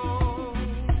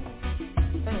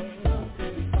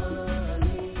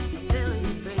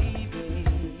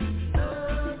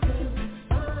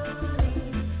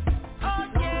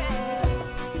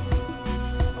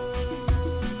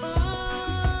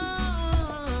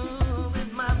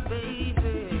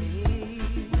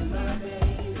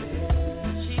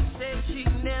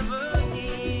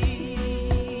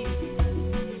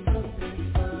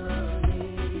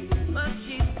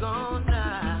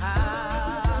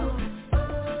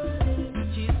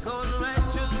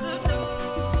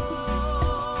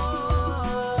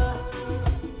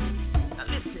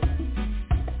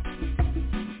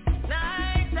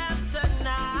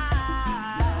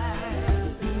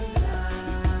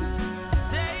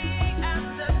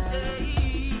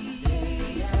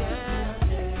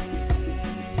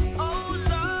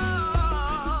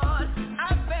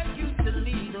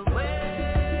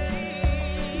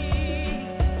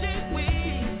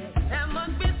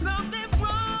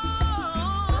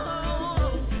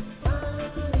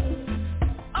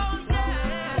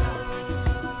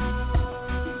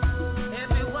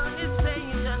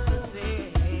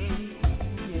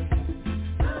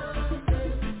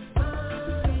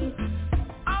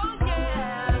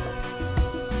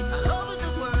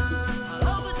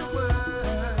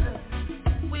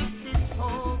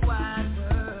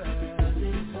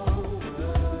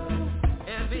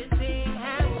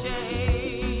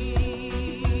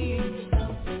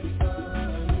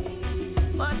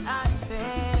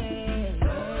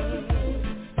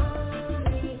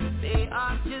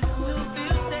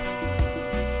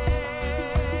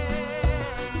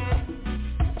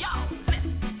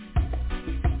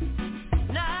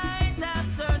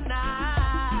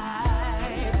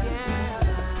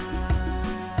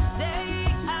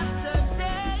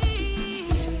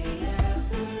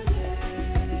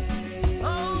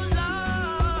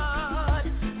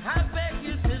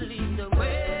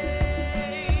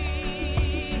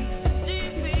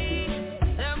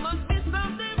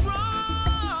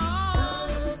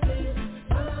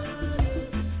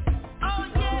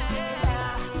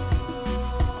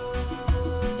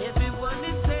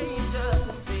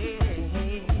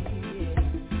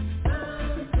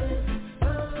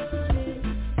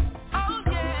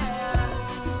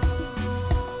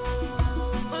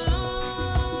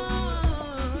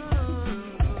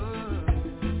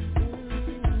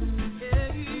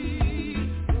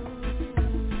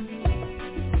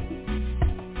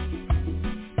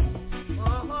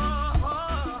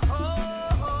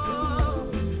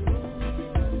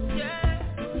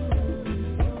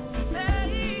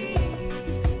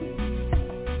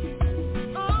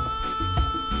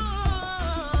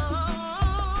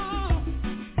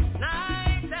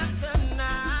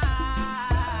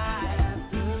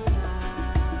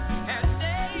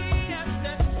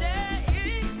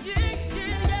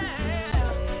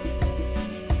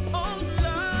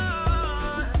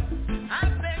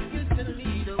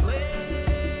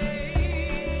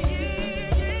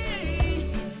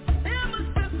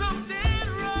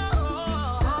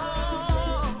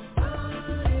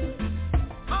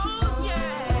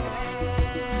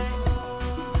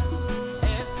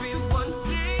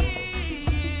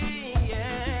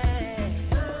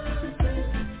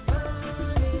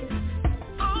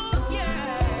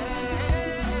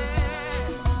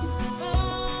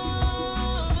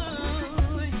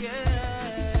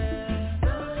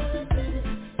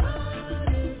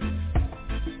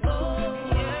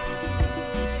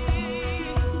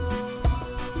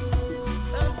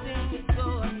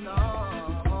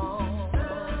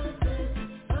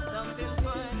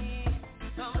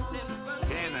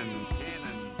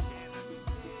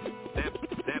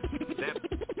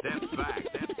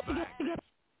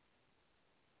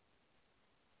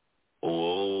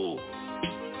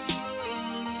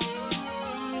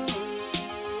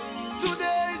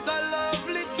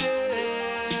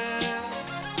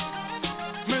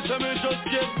 So me just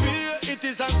get beer, it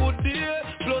is a good day.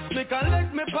 Plus me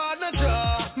collect me partner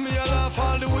jar. Me a laugh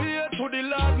all the way to the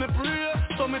Lord me pray.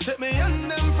 So me take me hand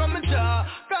them from me jar.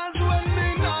 Cause when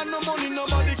me not no money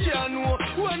nobody can know.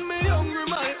 When me hungry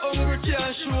my hunger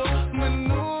can't show. Me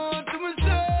know to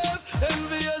myself,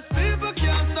 envious people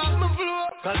can't stop my flow.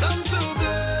 Cause I'm too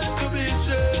blessed to be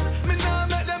stressed. Me nah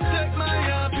make them take my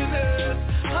happiness.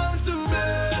 I'm too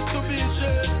blessed to be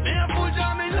stressed. Me a push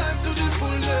on me life to the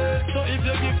fullest. So if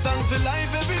you give thanks to life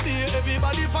every day,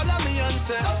 everybody follow me and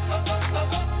say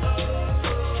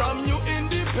from you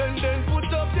independent,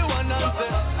 put up your one and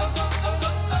say.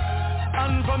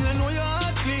 And from you know your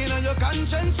heart clean and your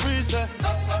conscience free, say.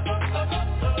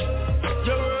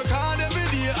 You work hard every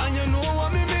day and you know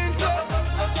what me mean, say.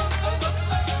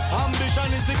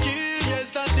 Ambition is the key, yes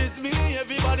that is me.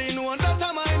 Everybody know that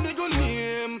I'm my good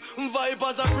name.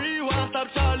 Vipers are free, one stop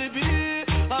Charlie B.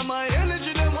 And my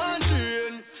energy them want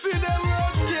drain. See them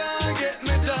road can't get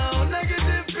me down.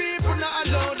 Negative people not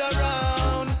allowed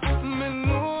around. Me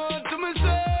know to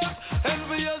myself,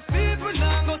 envious people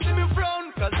now go see me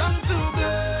frown. Cause I'm too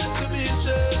blessed to be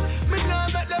stressed. Me now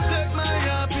let them take my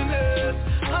happiness.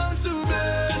 I'm too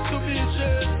blessed to be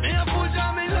stressed. Me a push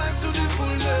on me life to the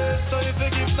fullest. So if you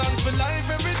give thanks for life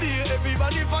every day,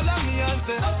 everybody follow me and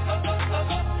say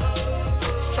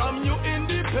from you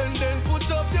independent, put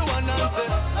up your one and say.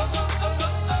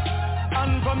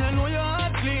 And from you know your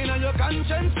heart clean and your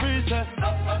conscience free, say.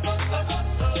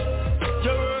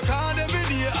 You work hard every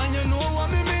day and you know what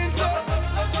me mean, say.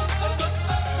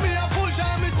 Me a push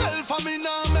on myself and me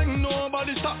nah make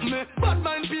nobody stop me. Bad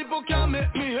mind people can't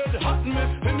make me head hot me.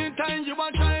 Anytime you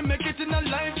want try make it in a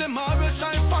life, them always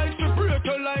try fight to break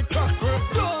you like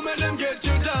cockroach. Don't make them get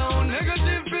you down.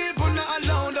 Negative people not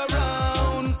allowed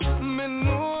around. Me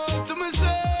know to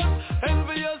myself,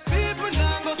 envious people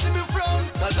now go see me frown.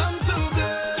 Cause I'm too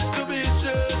blessed to be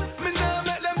stressed. Me now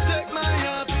make them take my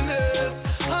happiness.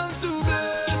 I'm too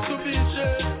blessed to be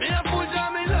stressed. Me a push on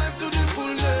me life to the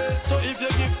fullest. So if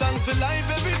you give thanks for life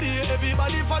every day,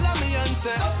 everybody follow me and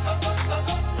say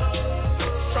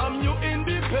from you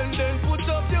independent, put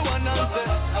up your one and say.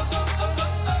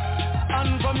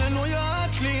 And from you know your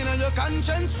heart clean and your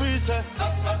conscience free, say.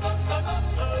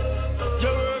 You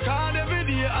work hard every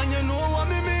day and you know what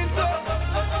me mean, say.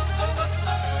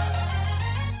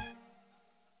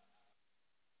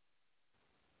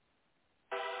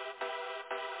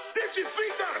 Did you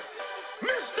see that?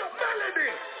 Mr. Melody,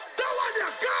 that one you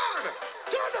gone.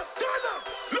 Turn up,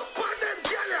 look on them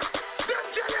jelly. Them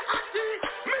jelly atty,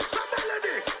 Mr.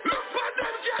 Melody, look on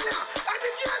them jelly. And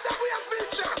the girl that we have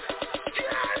featured,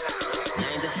 jelly.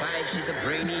 9 to 5, she's a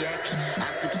brainiac.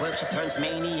 After 12, she turns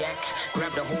maniac.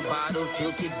 Grab the whole bottle,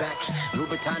 tilt it back.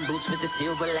 Louboutin boots with the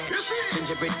silver latch.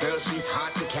 Gingerbread girl, she's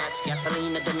hard to catch.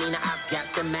 Gasolina, demeanor, I've got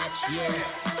the match, yeah.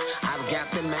 I've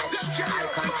got the match. Eye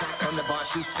contact on the bar,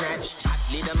 she snatched. Hot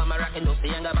leader, mama rockin' those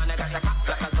younger man, I got the cop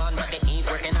like a gun, but they ain't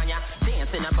working on ya.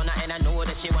 Dancing up on her and I know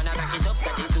that she wanna back it up.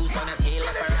 Got the juice on her tail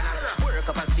like a runner. Work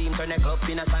up a steam, turn the club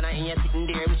in a sauna. And you're sitting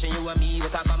there wishing you and me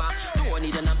with a bummer. Don't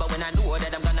need a number when I know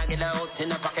that I'm gonna get out in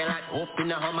the pocket like hope in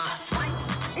the Hummer.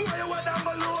 Who you want down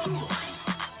below?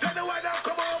 Tell the way down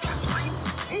come up.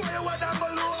 Who you want down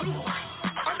below?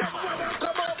 And that's why down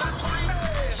come up.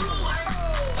 Hey, come on.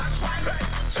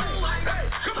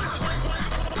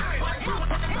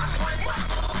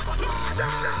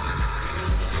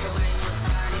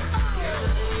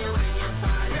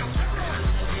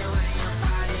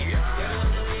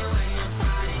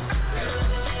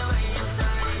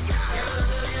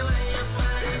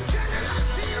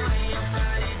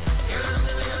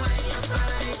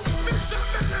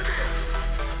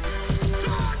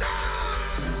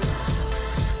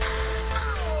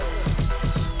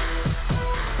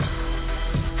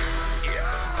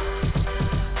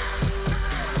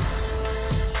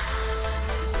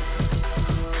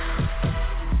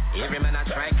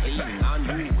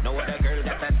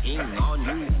 On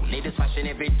you, ladies fashion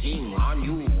everything on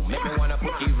you. Make me wanna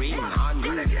put the ring on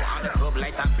you. All the club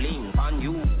lights are bling on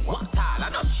you. What all I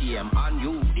not shame on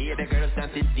you. They the girls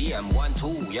dance the same 1,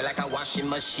 2. You're like a washing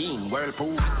machine,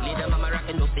 whirlpool. Leader mama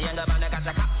rockin' those younger man, I got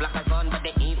a cop like a gun, but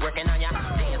they ain't working on ya.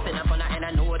 Dancing up on her and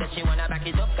I know that she wanna back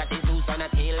it up. Got the juice on her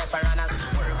tail like piranhas.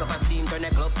 Work up a steam, turn the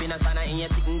club in a sauna, and you're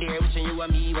sitting there wishing you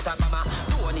and me with a mama.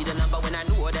 Don't need a number when I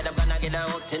know that I'm gonna get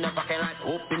out in the pocket like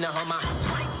hope in the Hummer.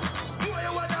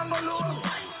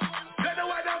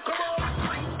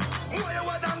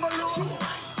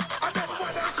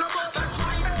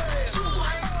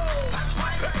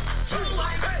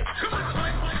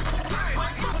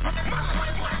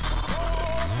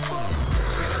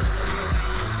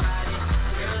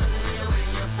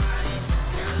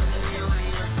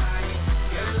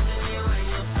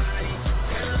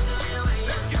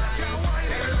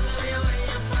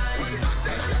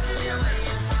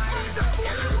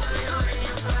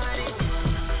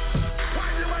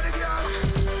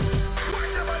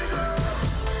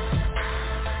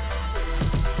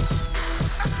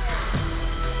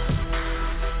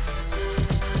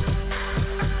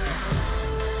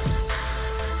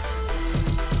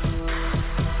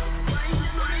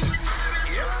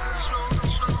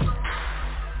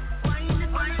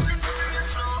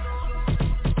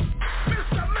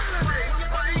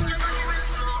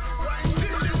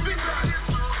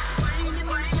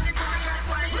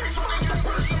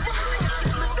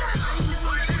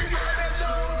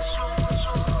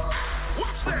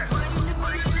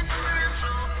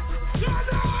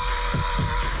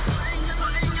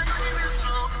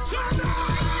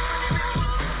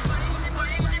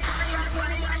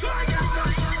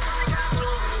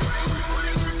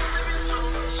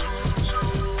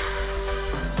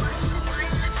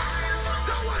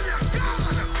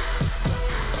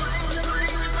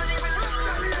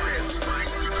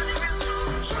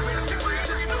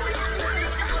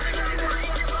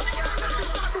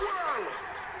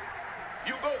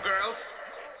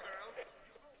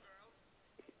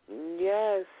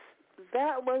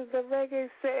 That was the reggae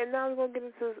set, and now we're going to get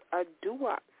into a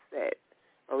doo-wop set.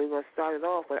 And we're going to start it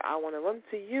off with I Want to Run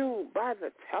to You by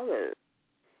the Tellers.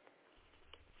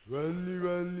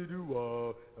 Run,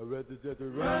 doo-wop, I'd rather just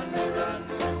run, run,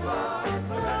 doo-wop,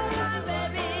 run,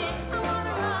 baby, I want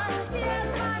to run, yes,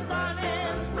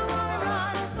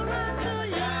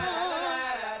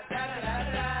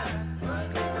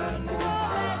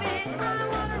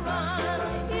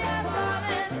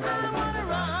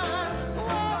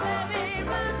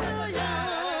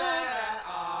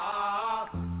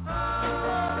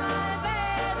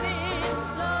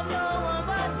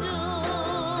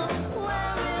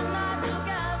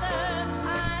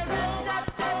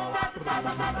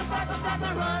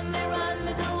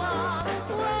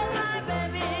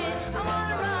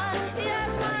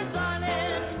 my darling,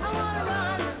 I want to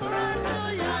run to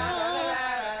you.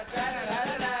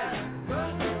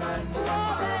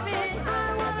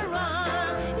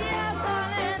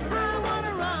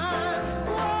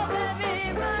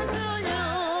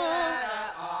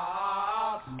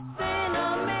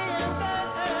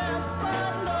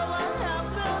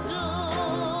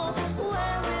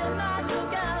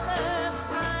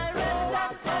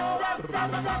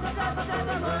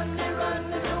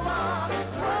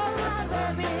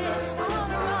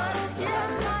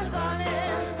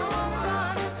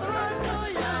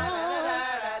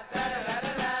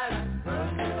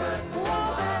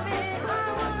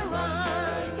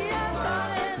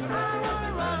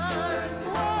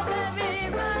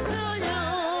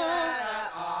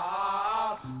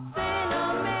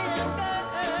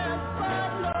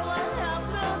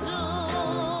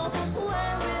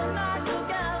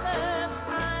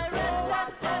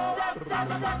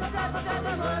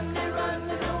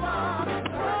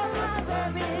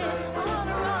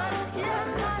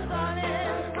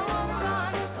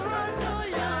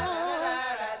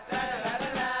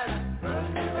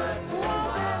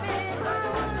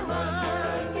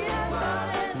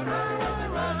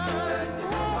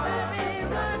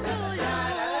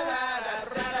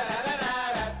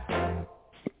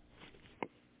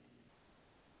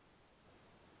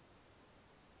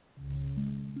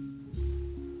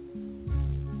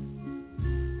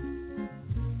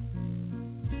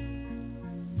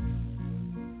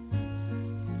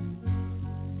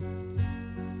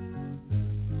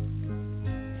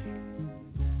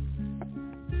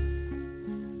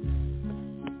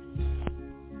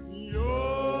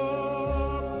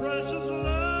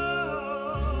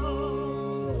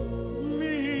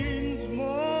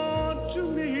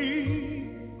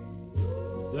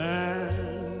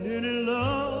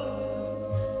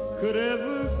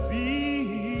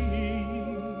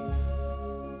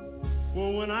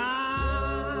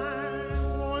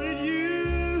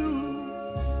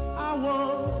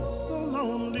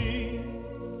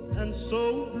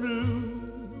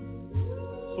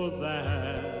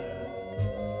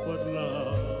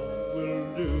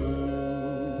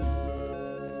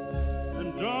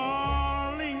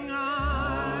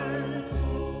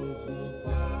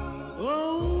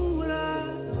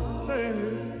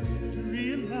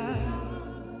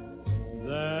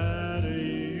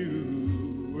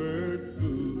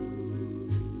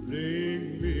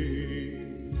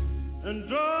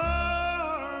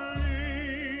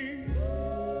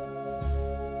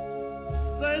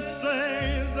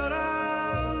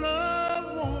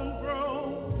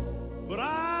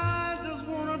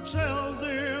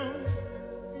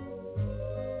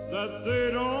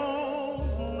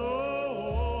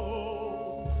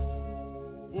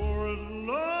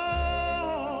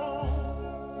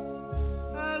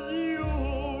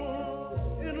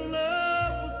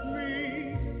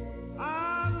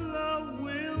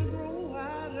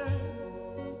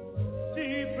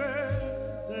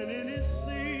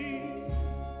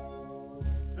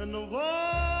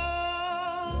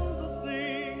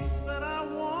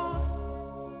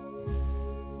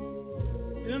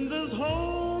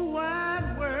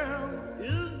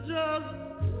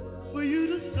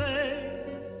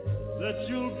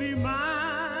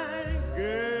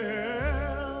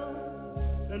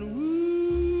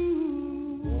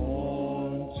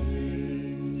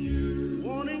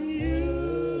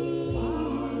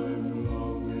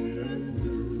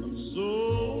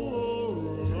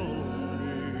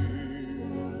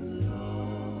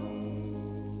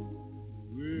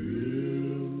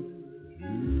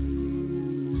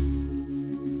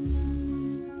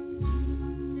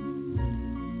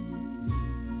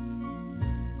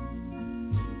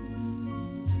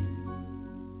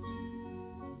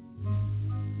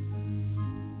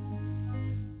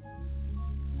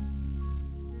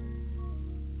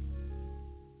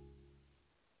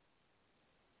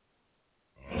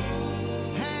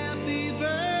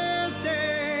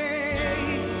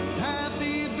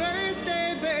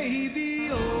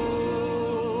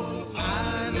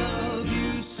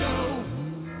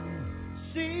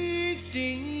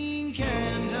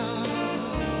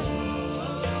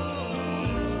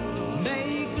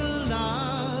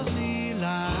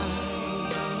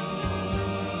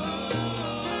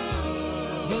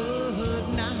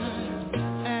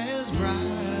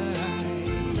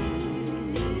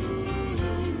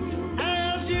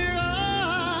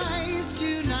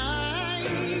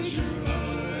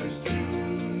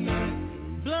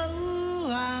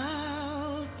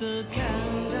 the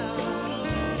countdown.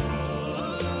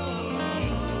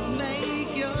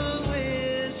 Make your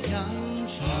wish come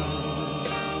true.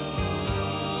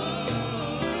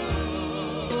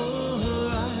 For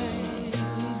I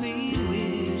will be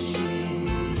wishing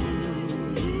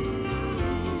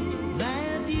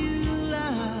that you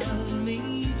love me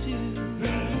too.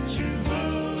 That you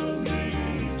love me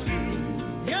too.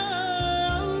 You're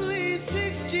only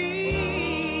 16.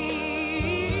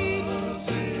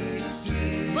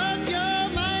 But you're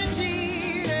my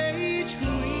teenage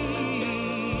queen.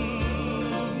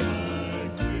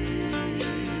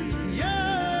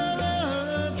 You're the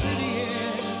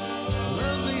prettiest,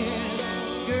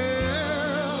 loveliest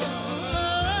girl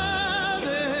I've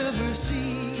ever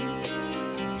seen.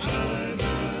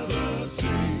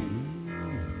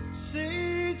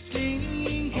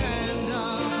 16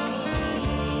 candles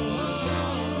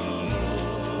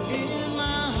in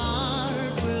my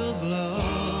heart will glow.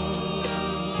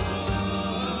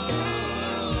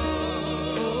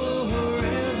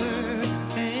 Forever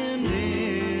and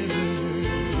ever.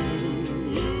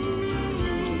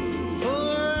 For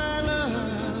I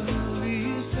love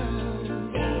you so.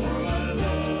 For I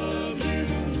love you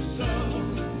so.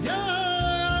 You're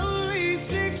only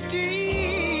 16,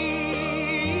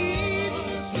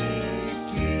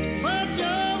 but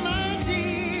you're my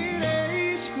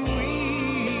teenage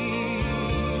queen.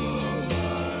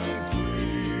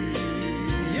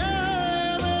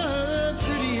 You're the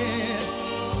prettiest,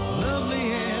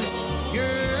 loveliest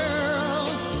girl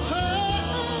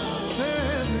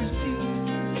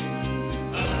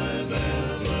I've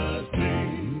ever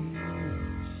seen.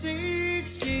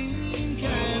 16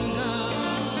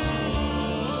 candles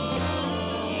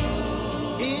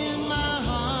in my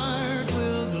heart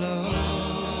will glow.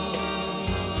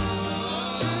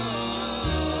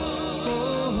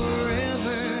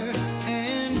 Forever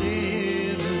and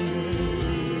ever.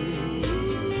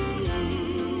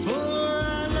 For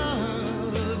I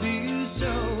love you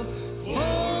so. For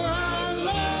I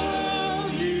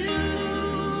love you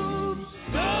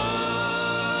so.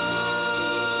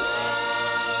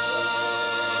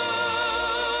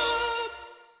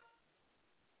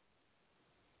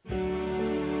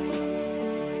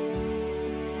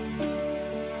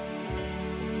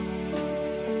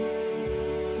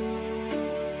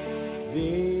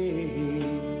 They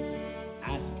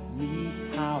asked me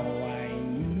how I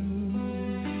knew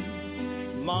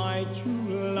my true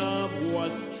love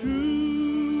was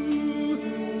true.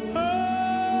 Oh,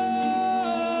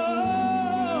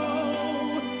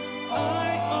 I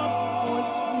of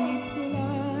course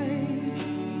replied,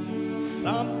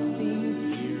 something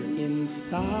here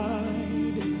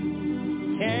inside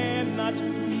cannot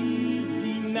be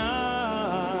denied.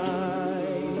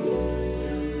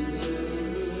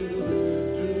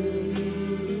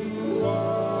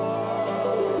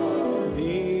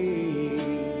 They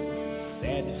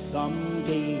said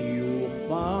someday you'll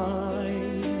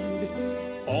find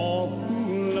all who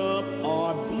love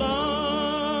are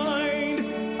blind.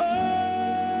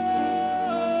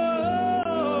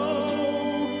 Oh,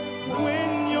 when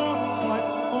your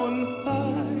heart's on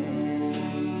fire,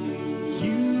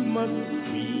 you must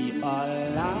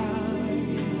realize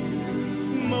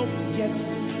smoke gets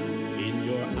in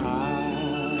your eyes.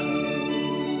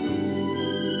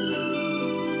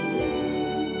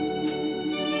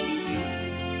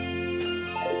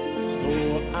 So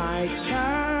I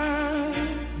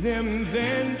charged them,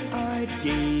 then I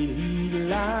gaily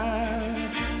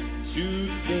laughed to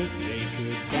think they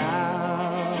could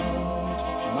doubt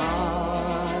my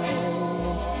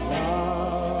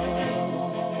love.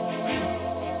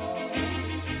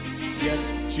 Yet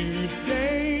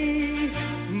today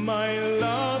my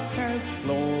love has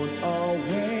flown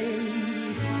away.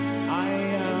 I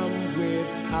am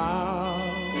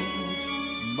without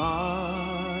my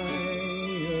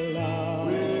love.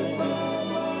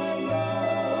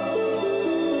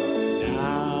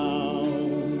 Now,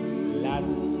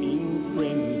 lasting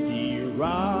frenzy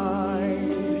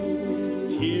ride,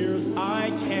 tears I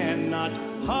cannot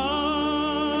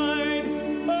hide.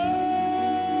 Oh,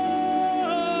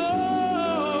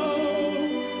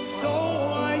 so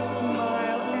I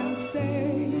smile and say,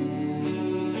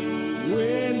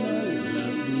 when a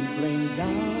lovely flame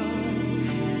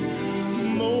dies,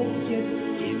 smoke gets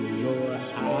in your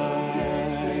eyes.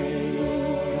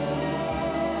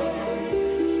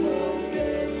 Smoke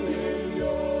gets in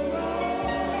your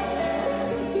eyes.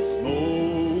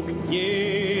 Smoke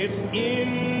gets in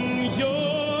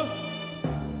your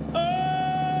eyes.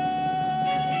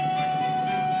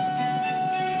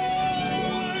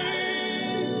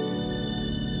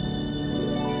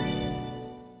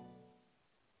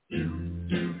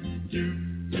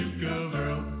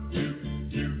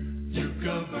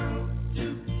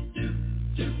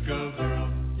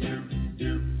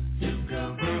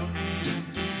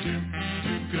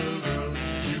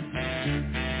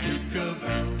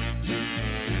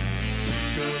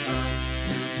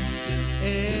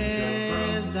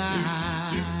 As I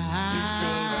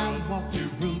walk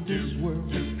through this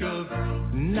world,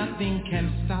 nothing can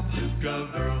stop the girl.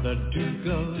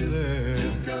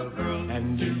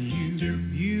 And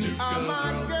you are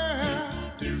my girl,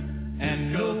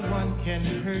 and no one can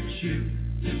hurt you.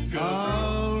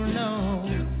 Oh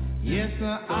no, yes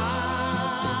I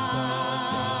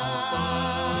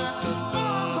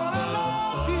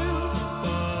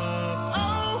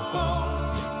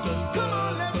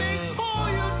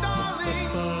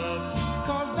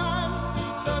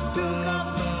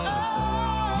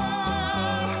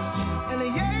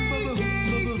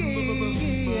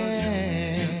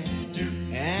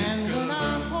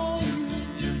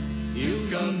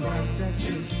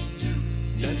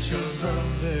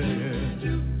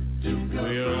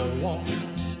we'll walk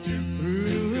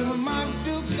through my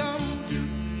dukedom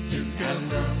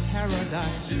and the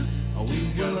paradise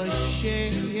we will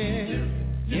share.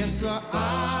 Yes,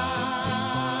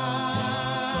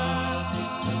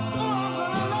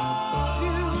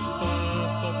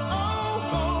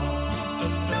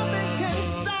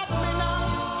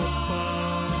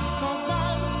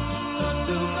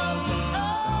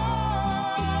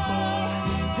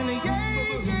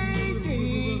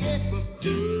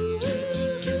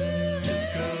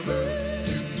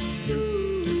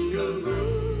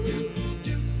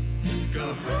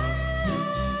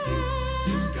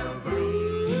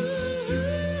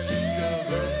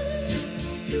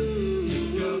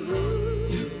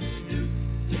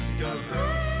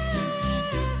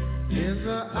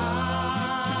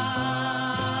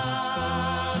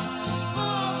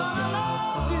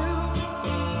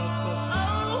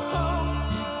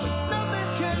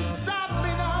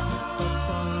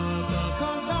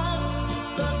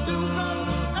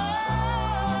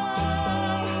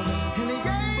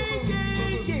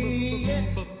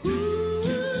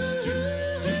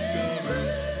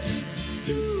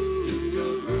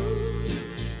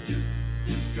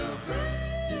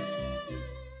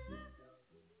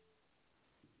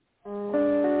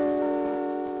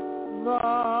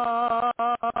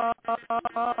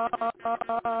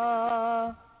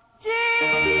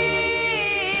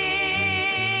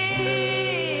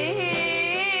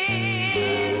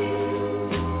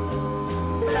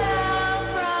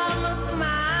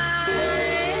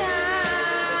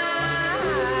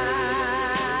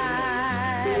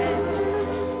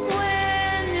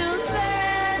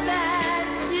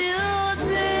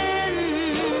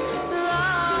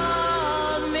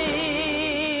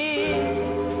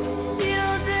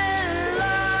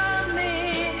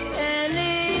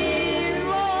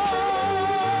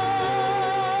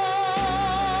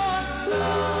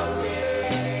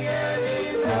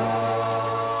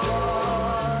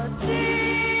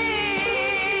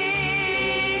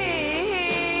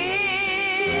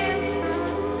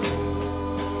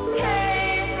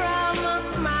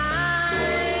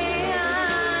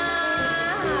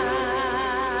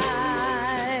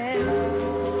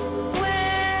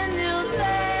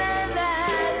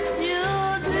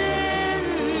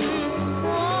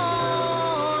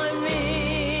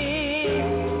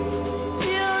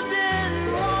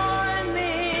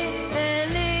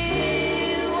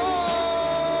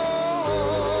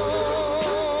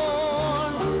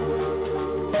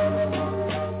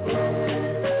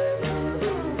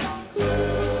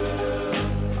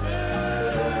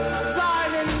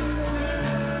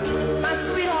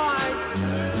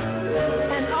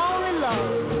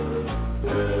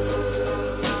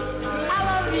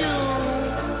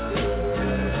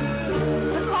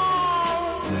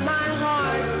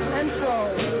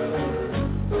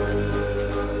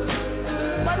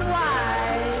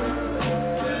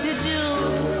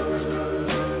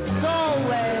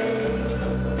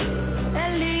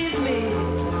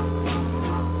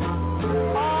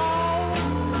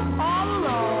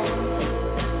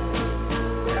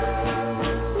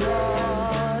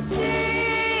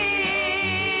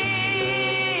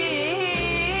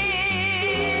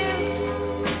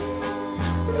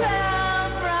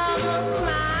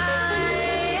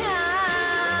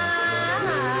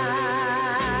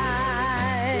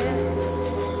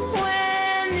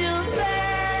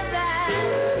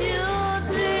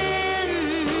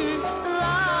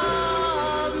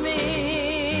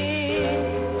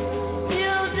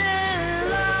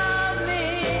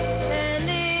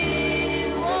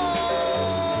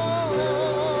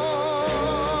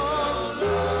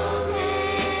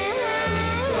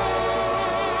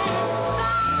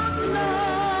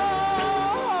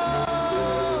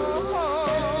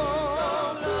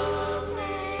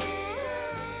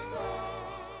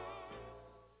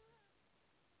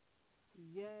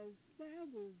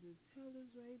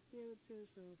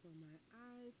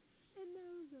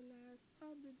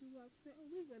 the doo-wop set.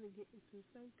 We're going to get into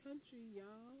some country,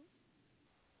 y'all.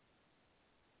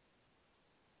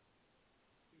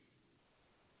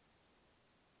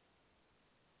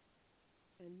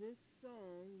 And this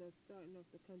song that's starting off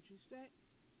the country set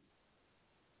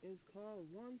is called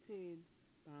Wanted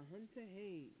by Hunter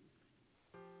Hayes.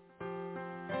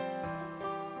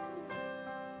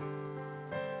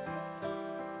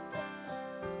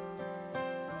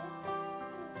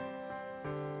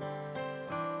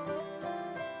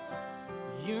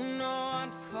 You know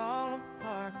I'd fall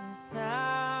apart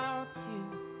without you.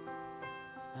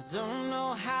 I don't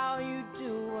know how you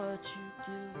do what you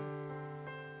do.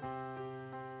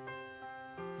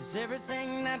 'Cause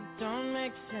everything that don't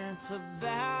make sense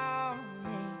about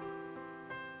me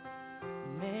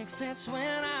makes sense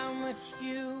when I'm with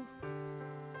you.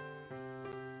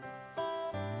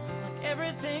 Like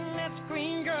everything that's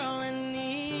green, girl, I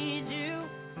need you.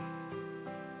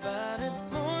 But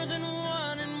it's more than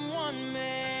one and one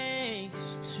makes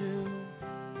two.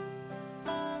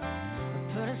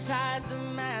 Put aside the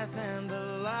math and the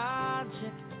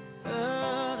logic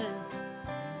of it.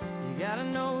 You gotta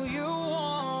know you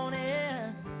want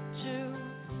it too.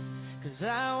 'Cause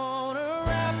I wanna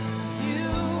wrap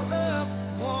you up,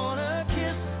 wanna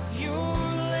kiss your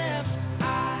left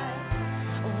eye,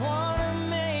 wanna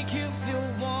make you feel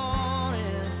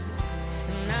wanted,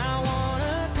 and I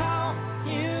wanna call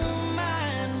you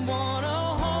mine, wanna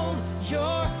hold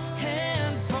your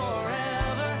hand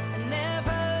forever and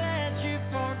never let you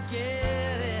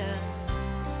forget it.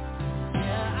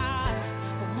 Yeah, I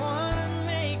wanna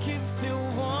make you feel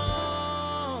wanted.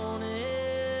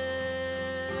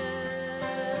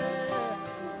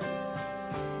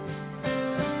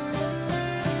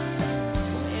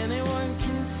 Anyone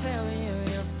can tell you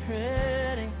you're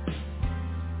pretty,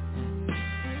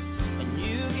 and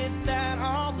you get that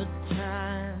all the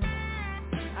time.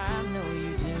 I know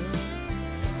you do.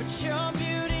 But your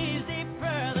beauty's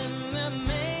deeper than the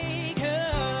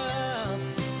makeup,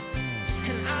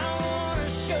 and I wanna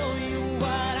show you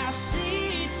what I see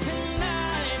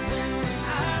tonight when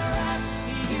I wrap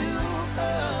you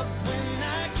up, when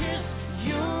I kiss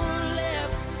your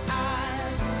left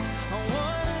eye. I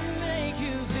wanna make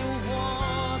you feel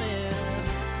wanted,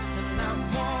 and I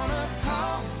wanna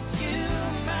call you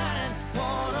mine,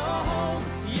 wanna hold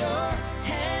your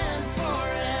hand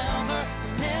forever,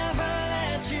 never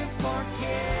let you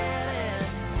forget it.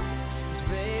 'Cause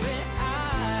baby, I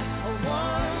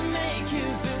wanna make you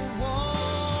feel wanted.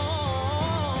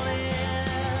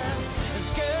 As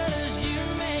good as you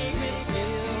make me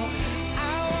feel,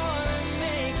 I wanna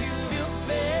make you feel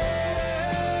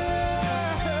better.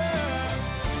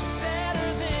 Better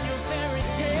than your fairy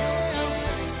tale,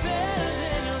 better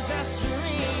than your best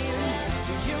dream.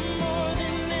 You're more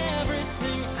than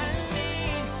everything I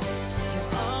need.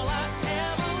 You're all I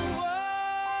ever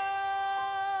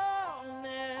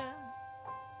wanted,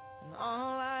 and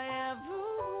all I ever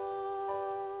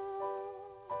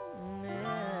wanted.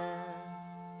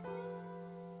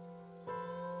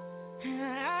 And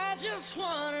I just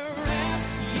wanna wrap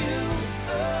you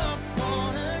up,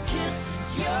 wanna kiss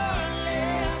your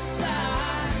left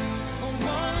eye,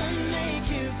 wanna make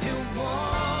you feel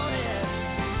wanted,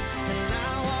 and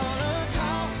I wanna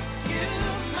call you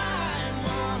mine,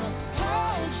 wanna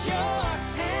hold your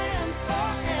hand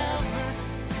forever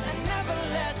and never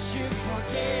let you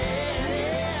forget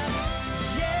it.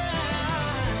 Yeah,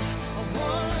 I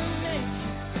wanna make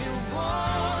you feel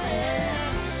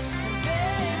wanted,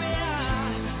 baby.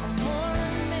 I wanna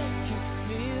make you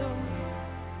feel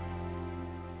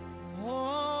wanted.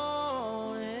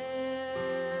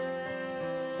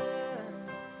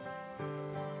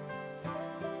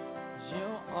 'Cause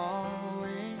you'll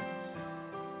always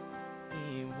be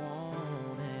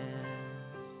wanted.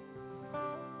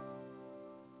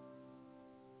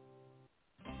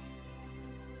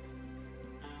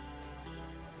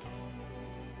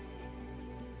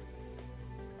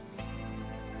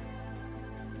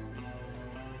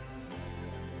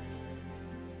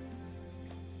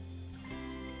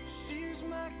 She's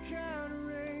my kind of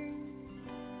rain,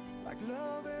 like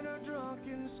love in a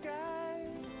drunken sky.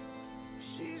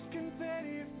 She's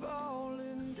confetti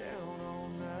falling down all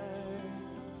night.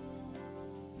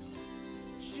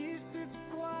 She sits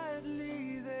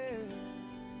quietly there,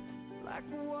 like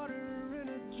water in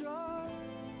a jar.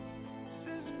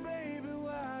 Says, baby,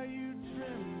 why you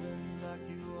trembling like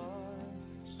you are?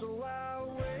 So I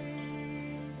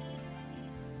wait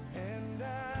and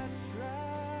I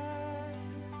try.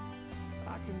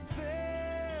 I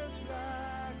confess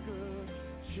like a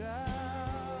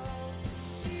child.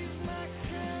 She's my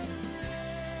kind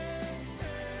of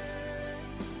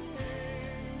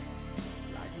rain,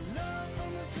 like love from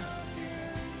the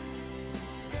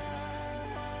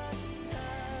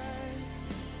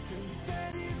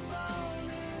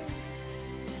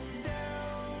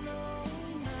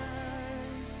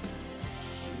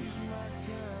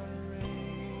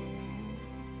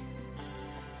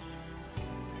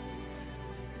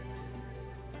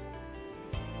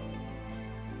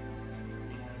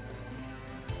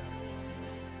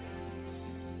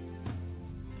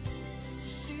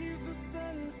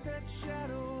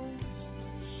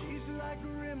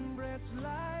much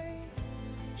light.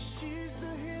 She's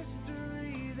the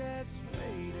history that's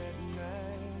made at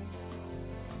night.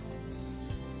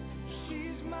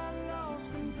 She's my lost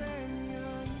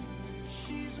companion.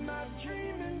 She's my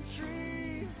dreaming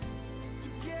tree.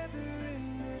 Together in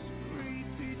this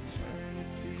brief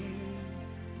eternity.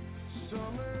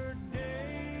 Summer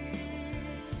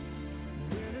days,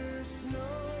 winter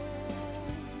snow.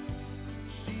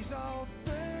 She's all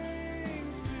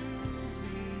things to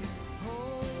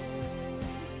behold.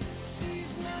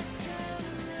 She's my kind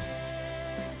of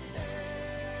rain,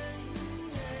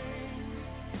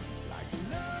 like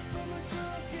love from a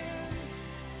drunken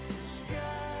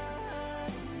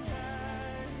sky,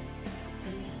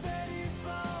 confetti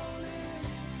falling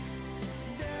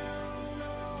down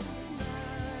all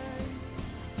night.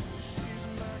 She's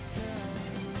my kind of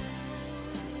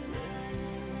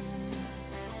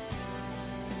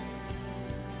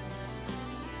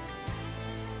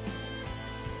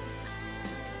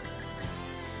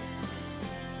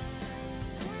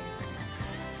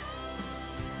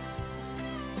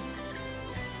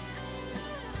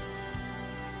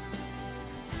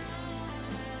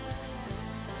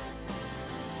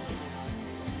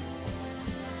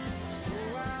So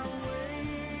I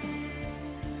wait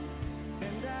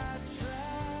and I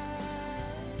try.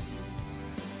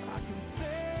 I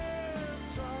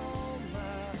confess all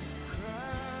my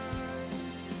crimes.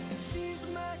 She's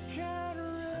my kind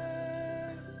of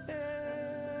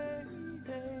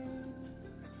rain,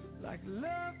 like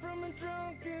love from a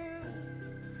drunken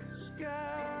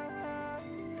sky.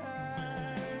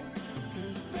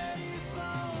 Confetti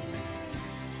falling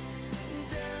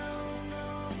down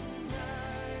all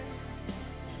night.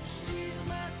 She's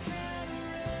my kind of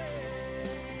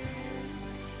rain.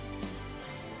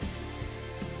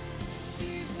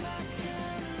 She's my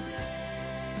kind of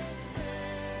rain,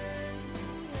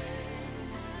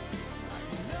 like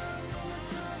love from a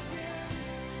drunken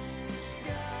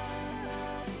sky.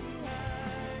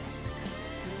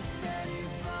 Confetti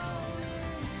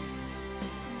falling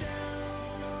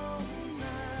down all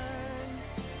night.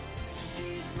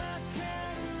 She's my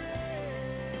kind of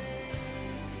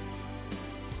rain.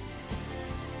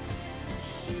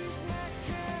 She's my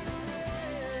kind of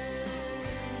rain.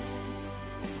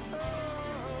 Oh,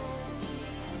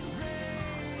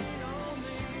 rain on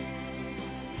me.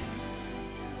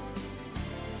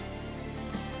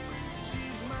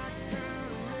 She's my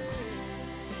kind of rain.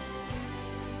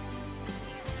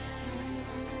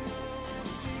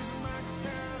 She's my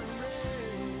kind of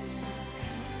rain.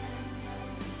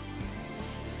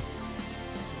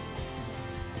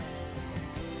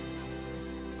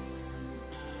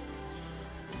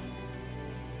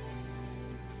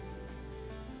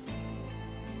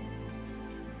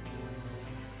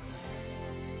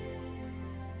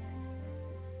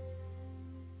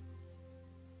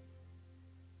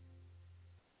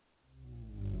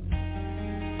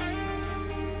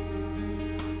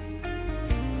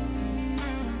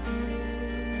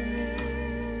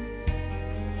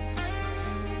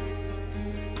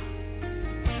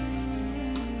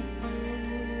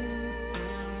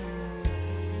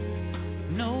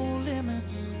 No limits,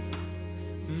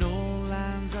 no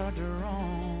lines are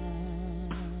drawn.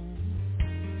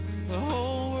 The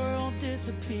whole world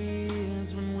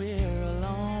disappears when we're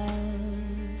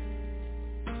alone.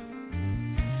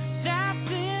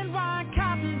 Wrapped in white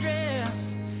cotton dress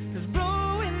is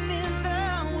blowing in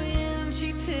the wind.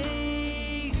 She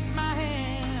takes my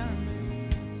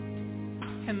hand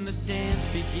and the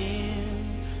dance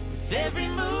begins with every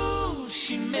move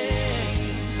she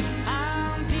makes.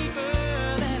 I'm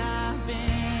deeper than I've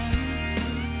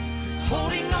been,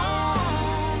 holding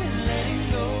on and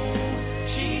letting go.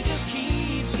 She just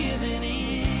keeps giving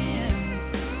in,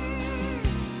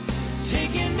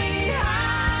 taking me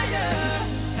higher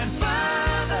and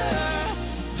farther.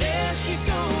 There she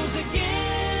goes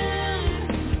again,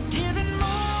 giving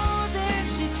more than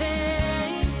she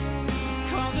takes,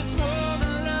 'cause it's more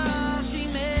than love she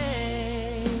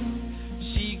makes.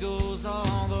 She goes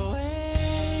all the way.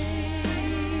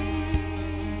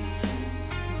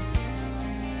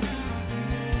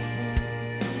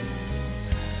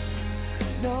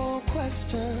 No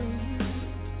questions,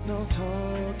 no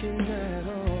talking at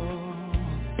all.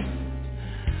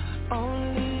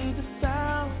 Only the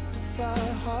sound of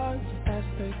our hearts as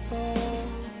they fall.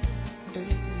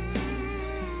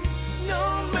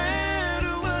 No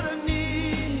matter what I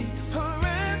need, her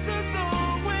answer's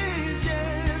always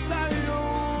yes. I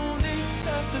only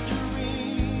have to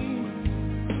dream,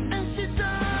 and she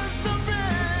does the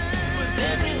rest. With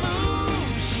every move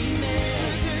she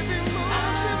makes,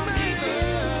 I'm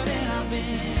deeper than I've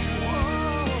been,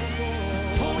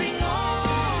 holding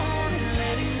on and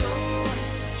letting go.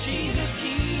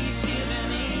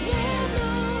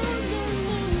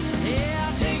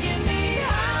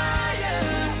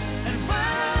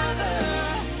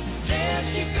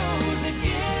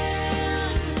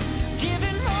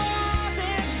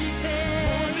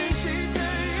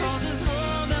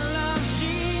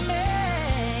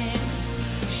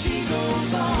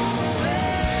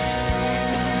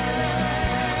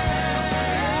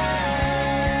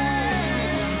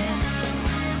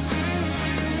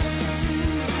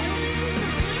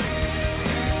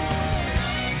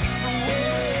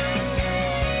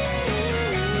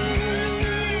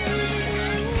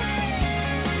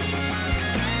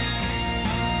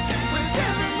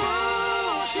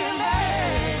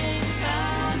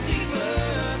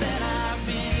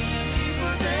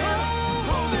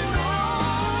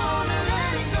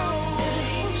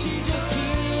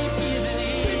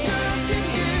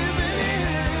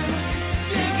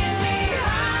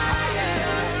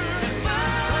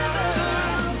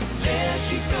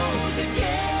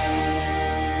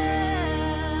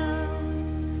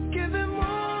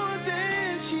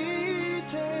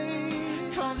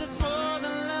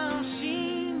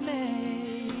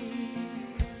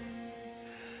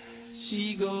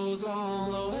 She goes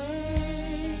all the way.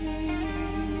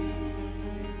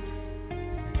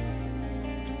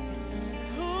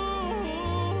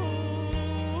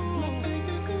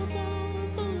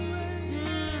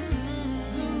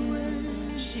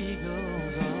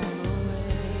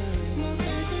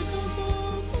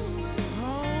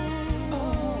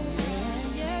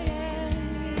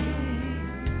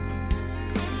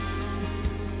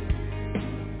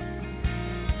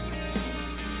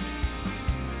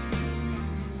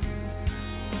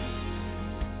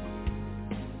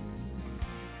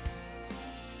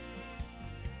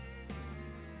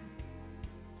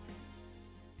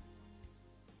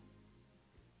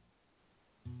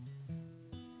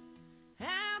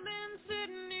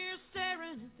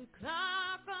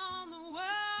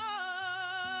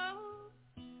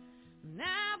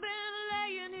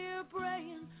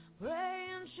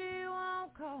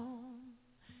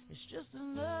 Just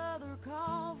another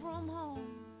call from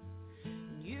home.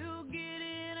 You'll get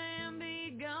it and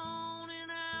be gone,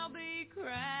 and I'll be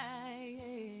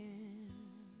crying.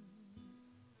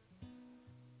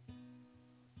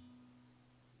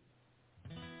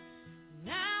 And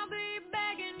I'll be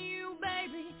begging you,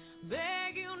 baby,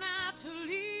 beg you not to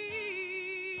leave.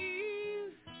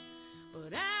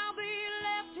 But I'll be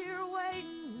left here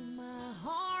waiting with my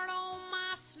heart on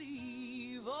my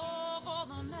sleeve. Oh, for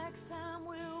the next time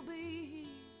we'll be.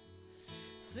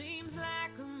 Seems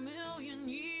like a million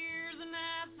years, and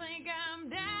I think I'm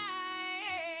dying.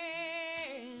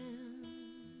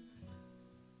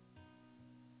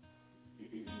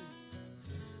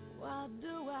 What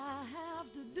do I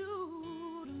have to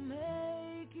do to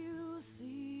make you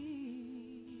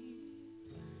see?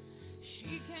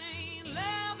 She can't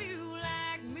love you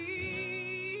like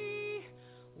me.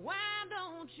 Why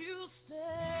don't you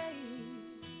stay?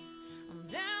 I'm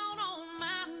down on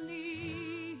my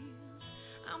knees.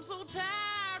 I'm so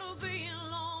tired of being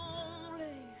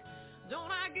lonely.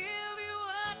 Don't I give you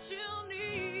what you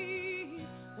need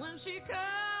when she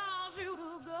calls you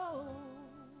to go?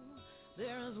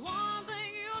 There's one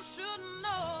thing you should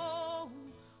know.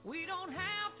 We don't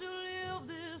have to live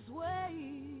this way.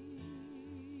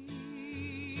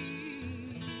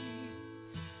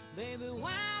 Baby,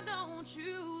 why don't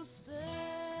you stay?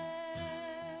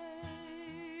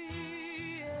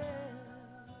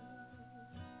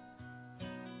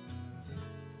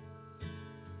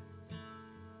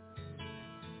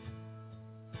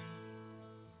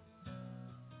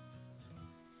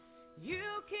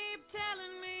 You keep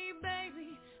telling me, baby,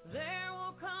 there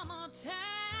will come a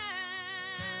time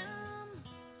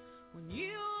when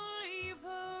you'll leave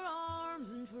her arms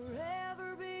and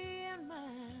forever be in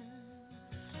mine.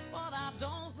 But I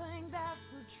don't think that's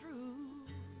the truth,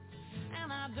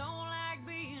 and I don't like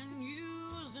being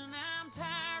used, and I'm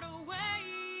tired of waiting.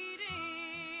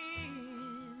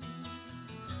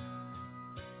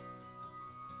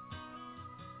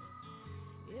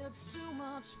 It's too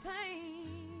much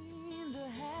pain to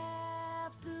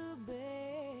have to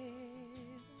bear.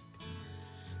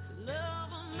 To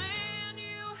love a man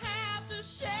you have to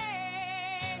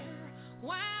share.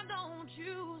 Why don't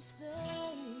you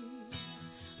stay?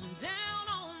 I'm down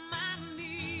on my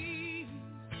knees.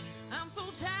 I'm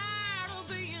so tired of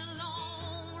being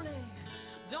lonely.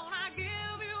 Don't I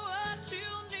give you what you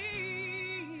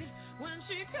need when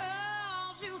she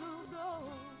calls you to go?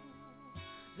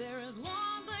 There is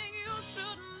one thing you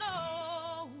should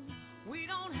know. We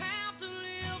don't have to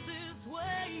live this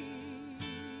way.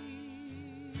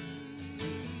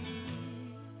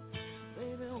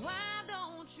 Baby, why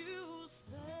don't you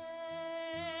stay?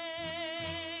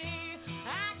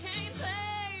 I can't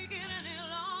take it any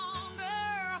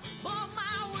longer, but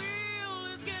my will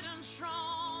is getting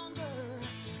stronger,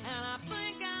 and I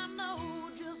think I know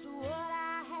just what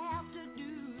I have to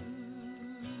do.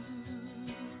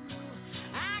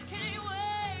 I can't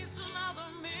waste another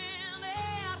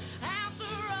minute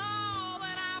after all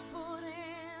that I put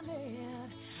in it.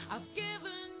 I've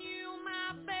given you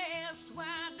my best.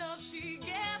 Why does she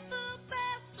get the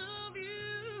best of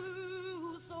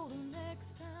you? So the next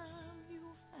time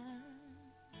you find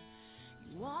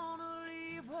you wanna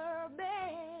leave her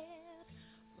bed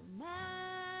for mine,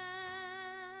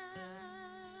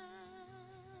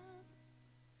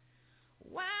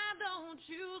 why don't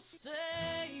you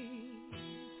stay?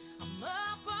 I'm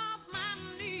up off my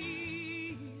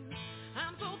knees.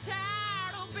 I'm so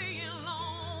tired of being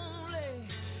lonely.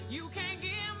 You can't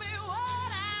give me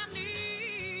what I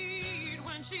need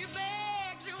when she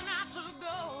begs you not to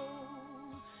go.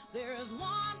 There is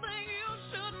one thing you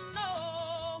should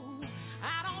know.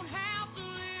 I don't have to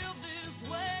live this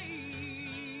way.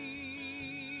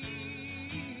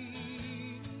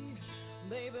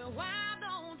 Baby, why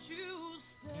don't you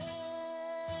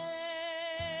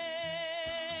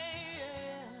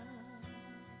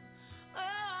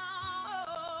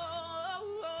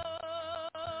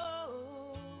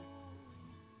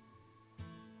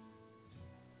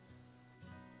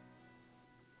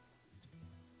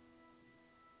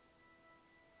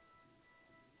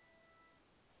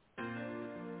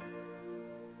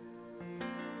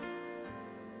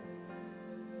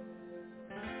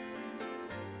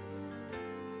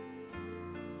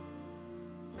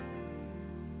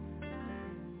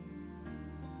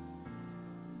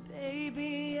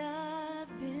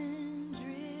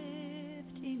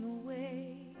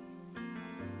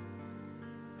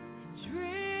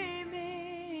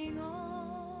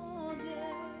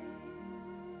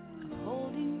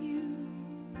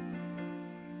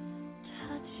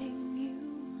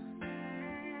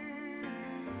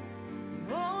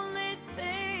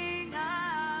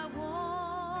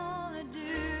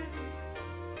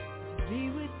be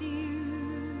with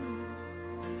you,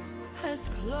 as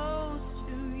close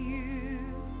to you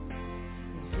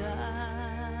as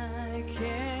I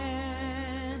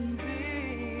can be.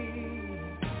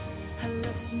 And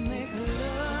let's make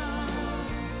love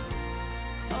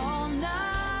all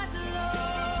night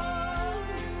long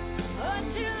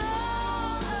until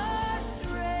all our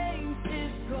strength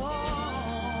is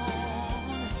gone.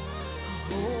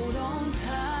 Hold on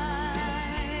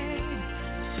tight,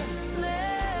 just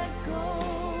let go.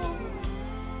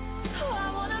 Oh, I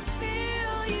wanna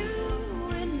feel you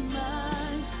in my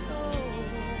soul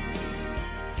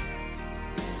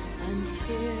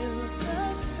until the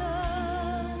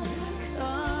sun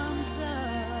comes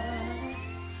up.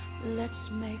 Let's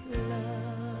make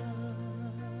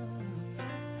love,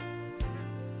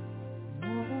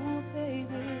 oh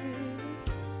baby.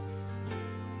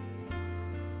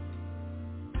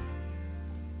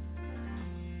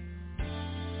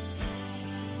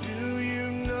 Do you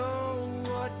know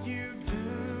what you do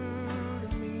to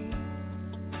me?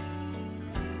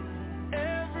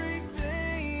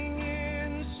 Everything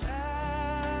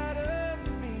inside of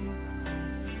me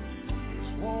is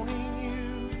wanting you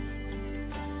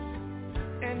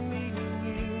and needing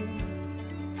you.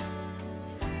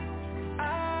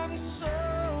 I'm so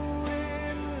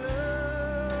in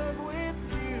love with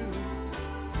you.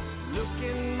 Look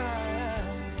in my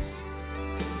eyes.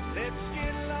 Let's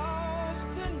get lost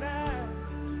tonight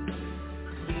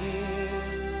in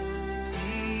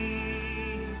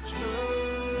each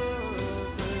other.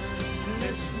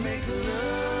 Let's make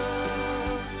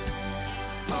love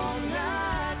all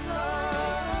night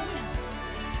long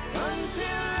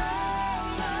until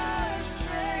all our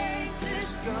strength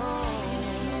is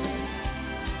gone.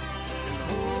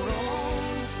 Hold on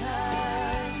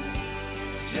tight,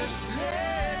 just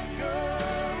let go.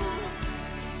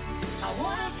 I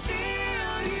wanna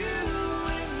feel you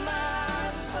in my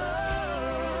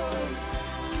soul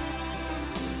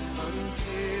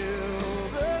until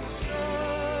the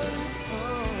sun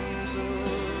comes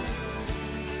up.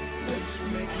 Let's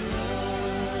make love.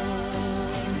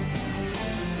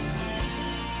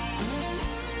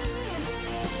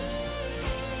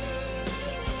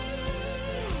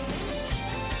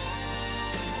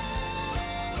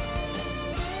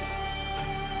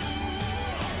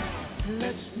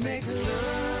 Let's make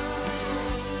love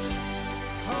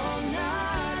all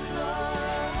night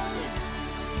long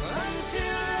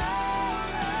until all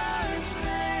our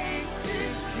strength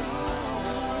is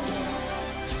gone.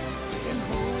 And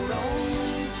hold on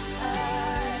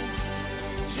tight,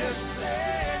 just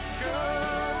let go.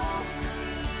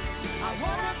 I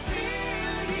wanna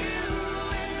feel you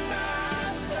in my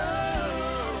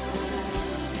soul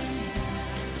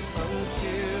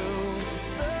until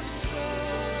the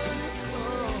sun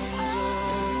comes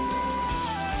up.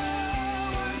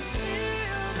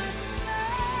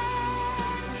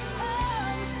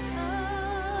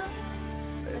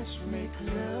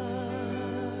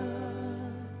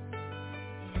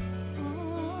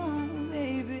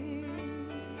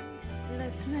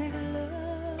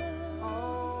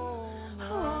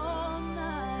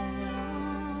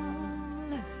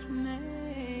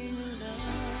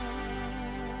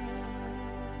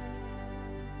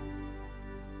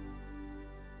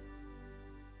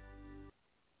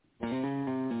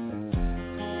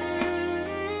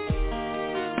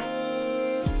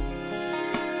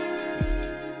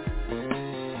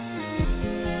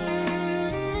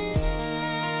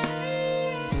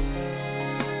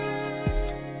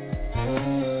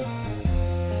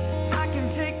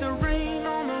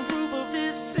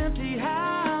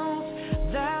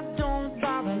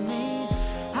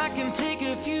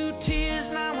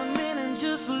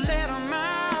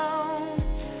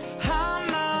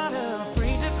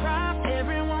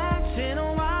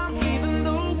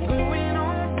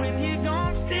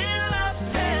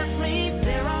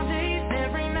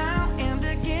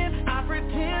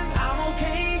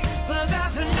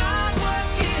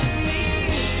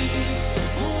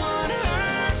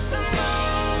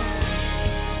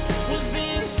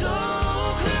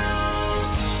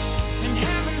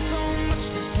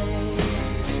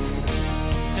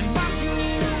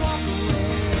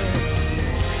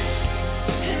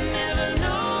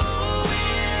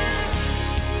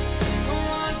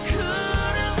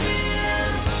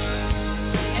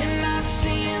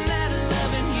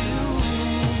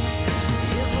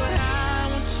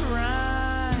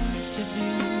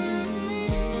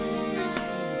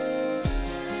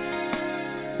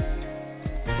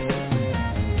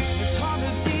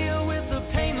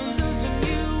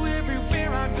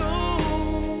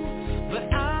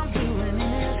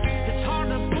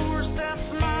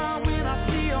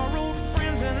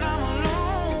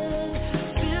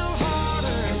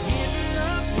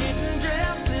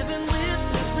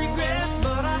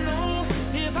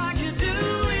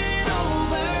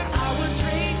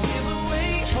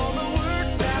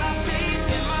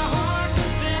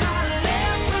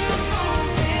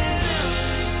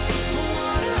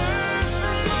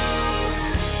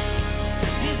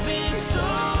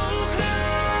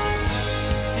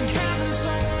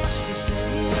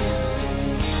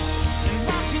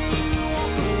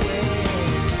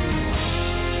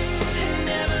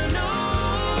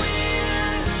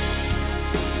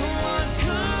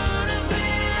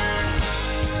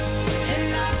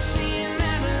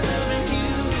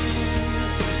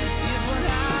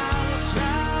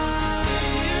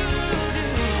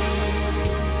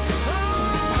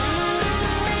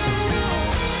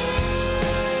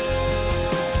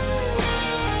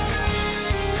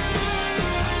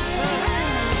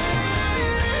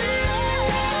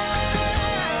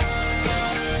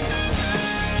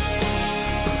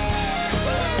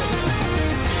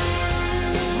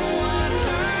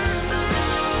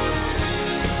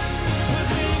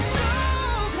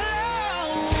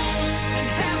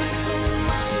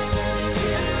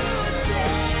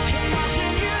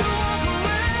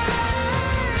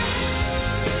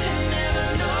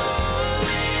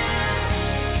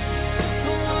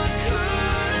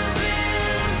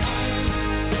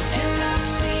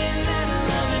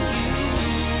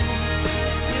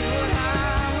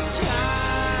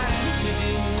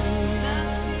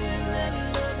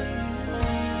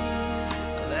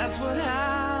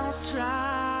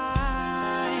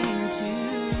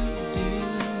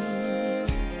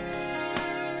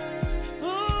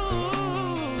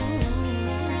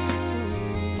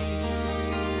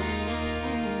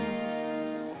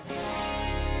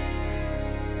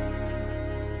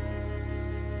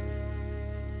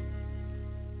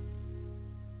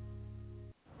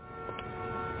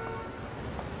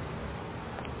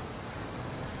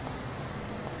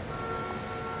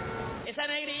 esa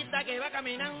negrita que va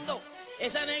caminando,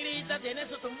 esa negrita tiene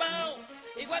su tumbao.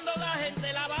 Y cuando la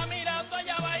gente la va mirando,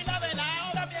 ella baila de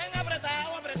lado, también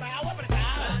apretado, apretado,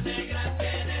 apretado. La negra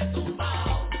tiene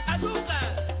tumbao.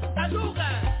 Azúcar,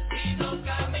 azúcar. Y no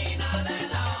camina de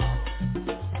lado.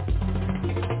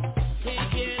 Si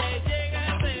quieres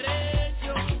llegar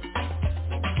derecho,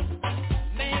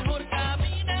 mejor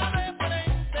camina de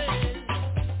frente,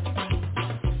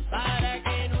 para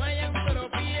que no hayan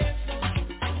tropiezos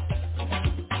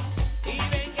y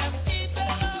vengan y te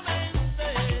lo mente.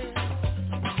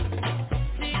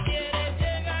 Si quieres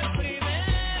llegar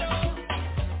primero,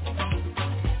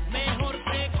 mejor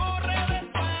te corre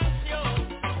despacio.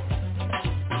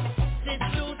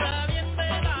 Disfruta bien de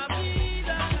la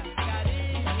vida,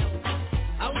 cariño,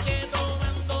 aunque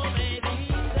tomando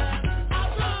medidas.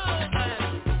 Azúcar,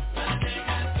 la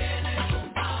negra tiene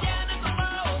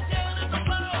tumbao,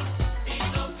 y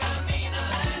no camina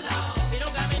de lado, y no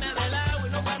camina de lado, y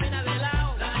no camina de lado.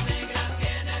 La negra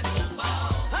tiene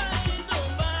tumbao, ay,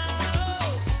 tumbao,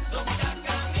 nunca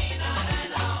camina de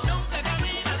lado, nunca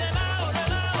camina de lado, de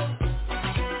lado.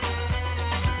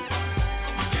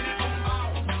 Tiene tumbao,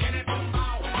 tiene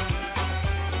tumbao.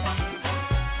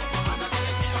 Anda que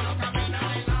le quiero, no camina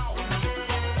de lado.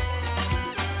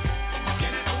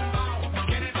 Tiene tumbao,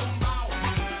 tiene tumbao.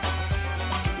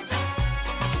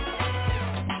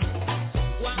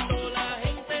 Cuando la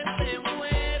gente se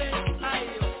muere, ay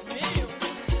Dios mío,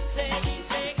 se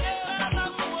dice que era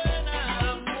tan buena,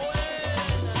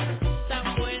 tan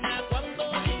buena cuando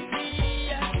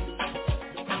vivía,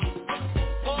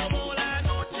 como la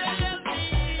noche y el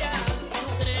día. ¿Tú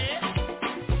crees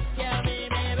que a mí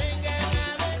me vengan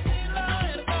a decir la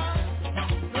verdad?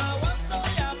 No aguanto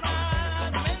ya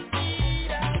más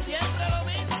mentiras, siempre lo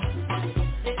mismo,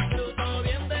 disfruto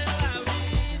bien de la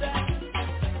vida,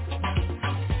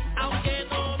 aunque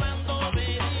tomando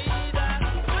medidas.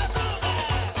 Azúcar,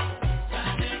 la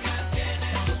negra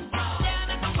tiene tumbao,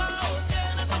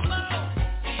 tiene tumbao,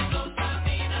 y no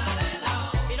camina de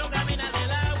lado, y no camina de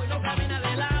lado, y no camina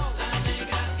de lado. La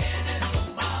negra tiene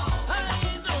tumbao,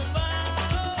 ay,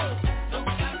 tumbao,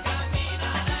 nunca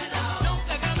camina de lado,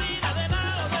 nunca camina de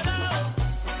lado, de lado.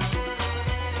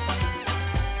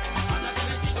 Anda que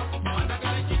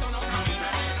lechito, no camina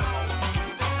de lado.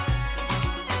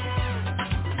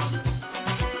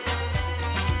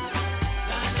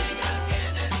 La negra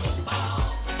tiene tumbao.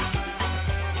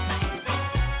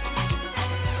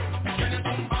 Tiene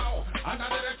tumbao, anda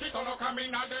derechito, no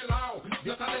camina de lado.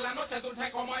 Diosa de la noche,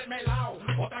 dulce como el melao.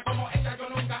 Otra como ella yo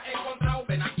nunca he encontrado.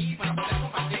 Ven aquí para poder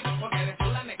compartir, porque eres tú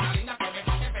la negra linda que me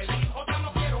hace feliz. Otra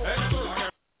no quiero. Eres tú la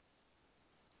que...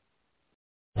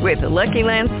 With the Lucky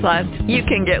Land Slots, you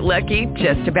can get lucky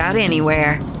just about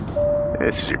anywhere.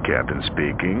 This is your captain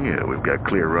speaking. We've got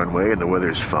clear runway and the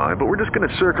weather's fine, but we're just going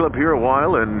to circle up here a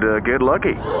while and get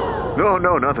lucky. No,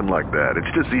 nothing like that.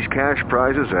 It's just these cash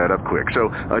prizes add up quick. So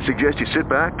I suggest you sit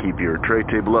back, keep your tray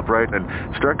table upright, and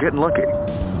start getting lucky.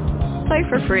 Play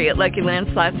for free at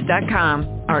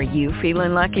LuckyLandSlots.com. Are you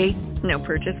feeling lucky? No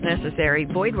purchase necessary.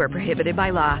 Void where prohibited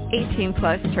by law.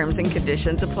 18+ terms and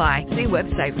conditions apply. See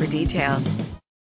website for details.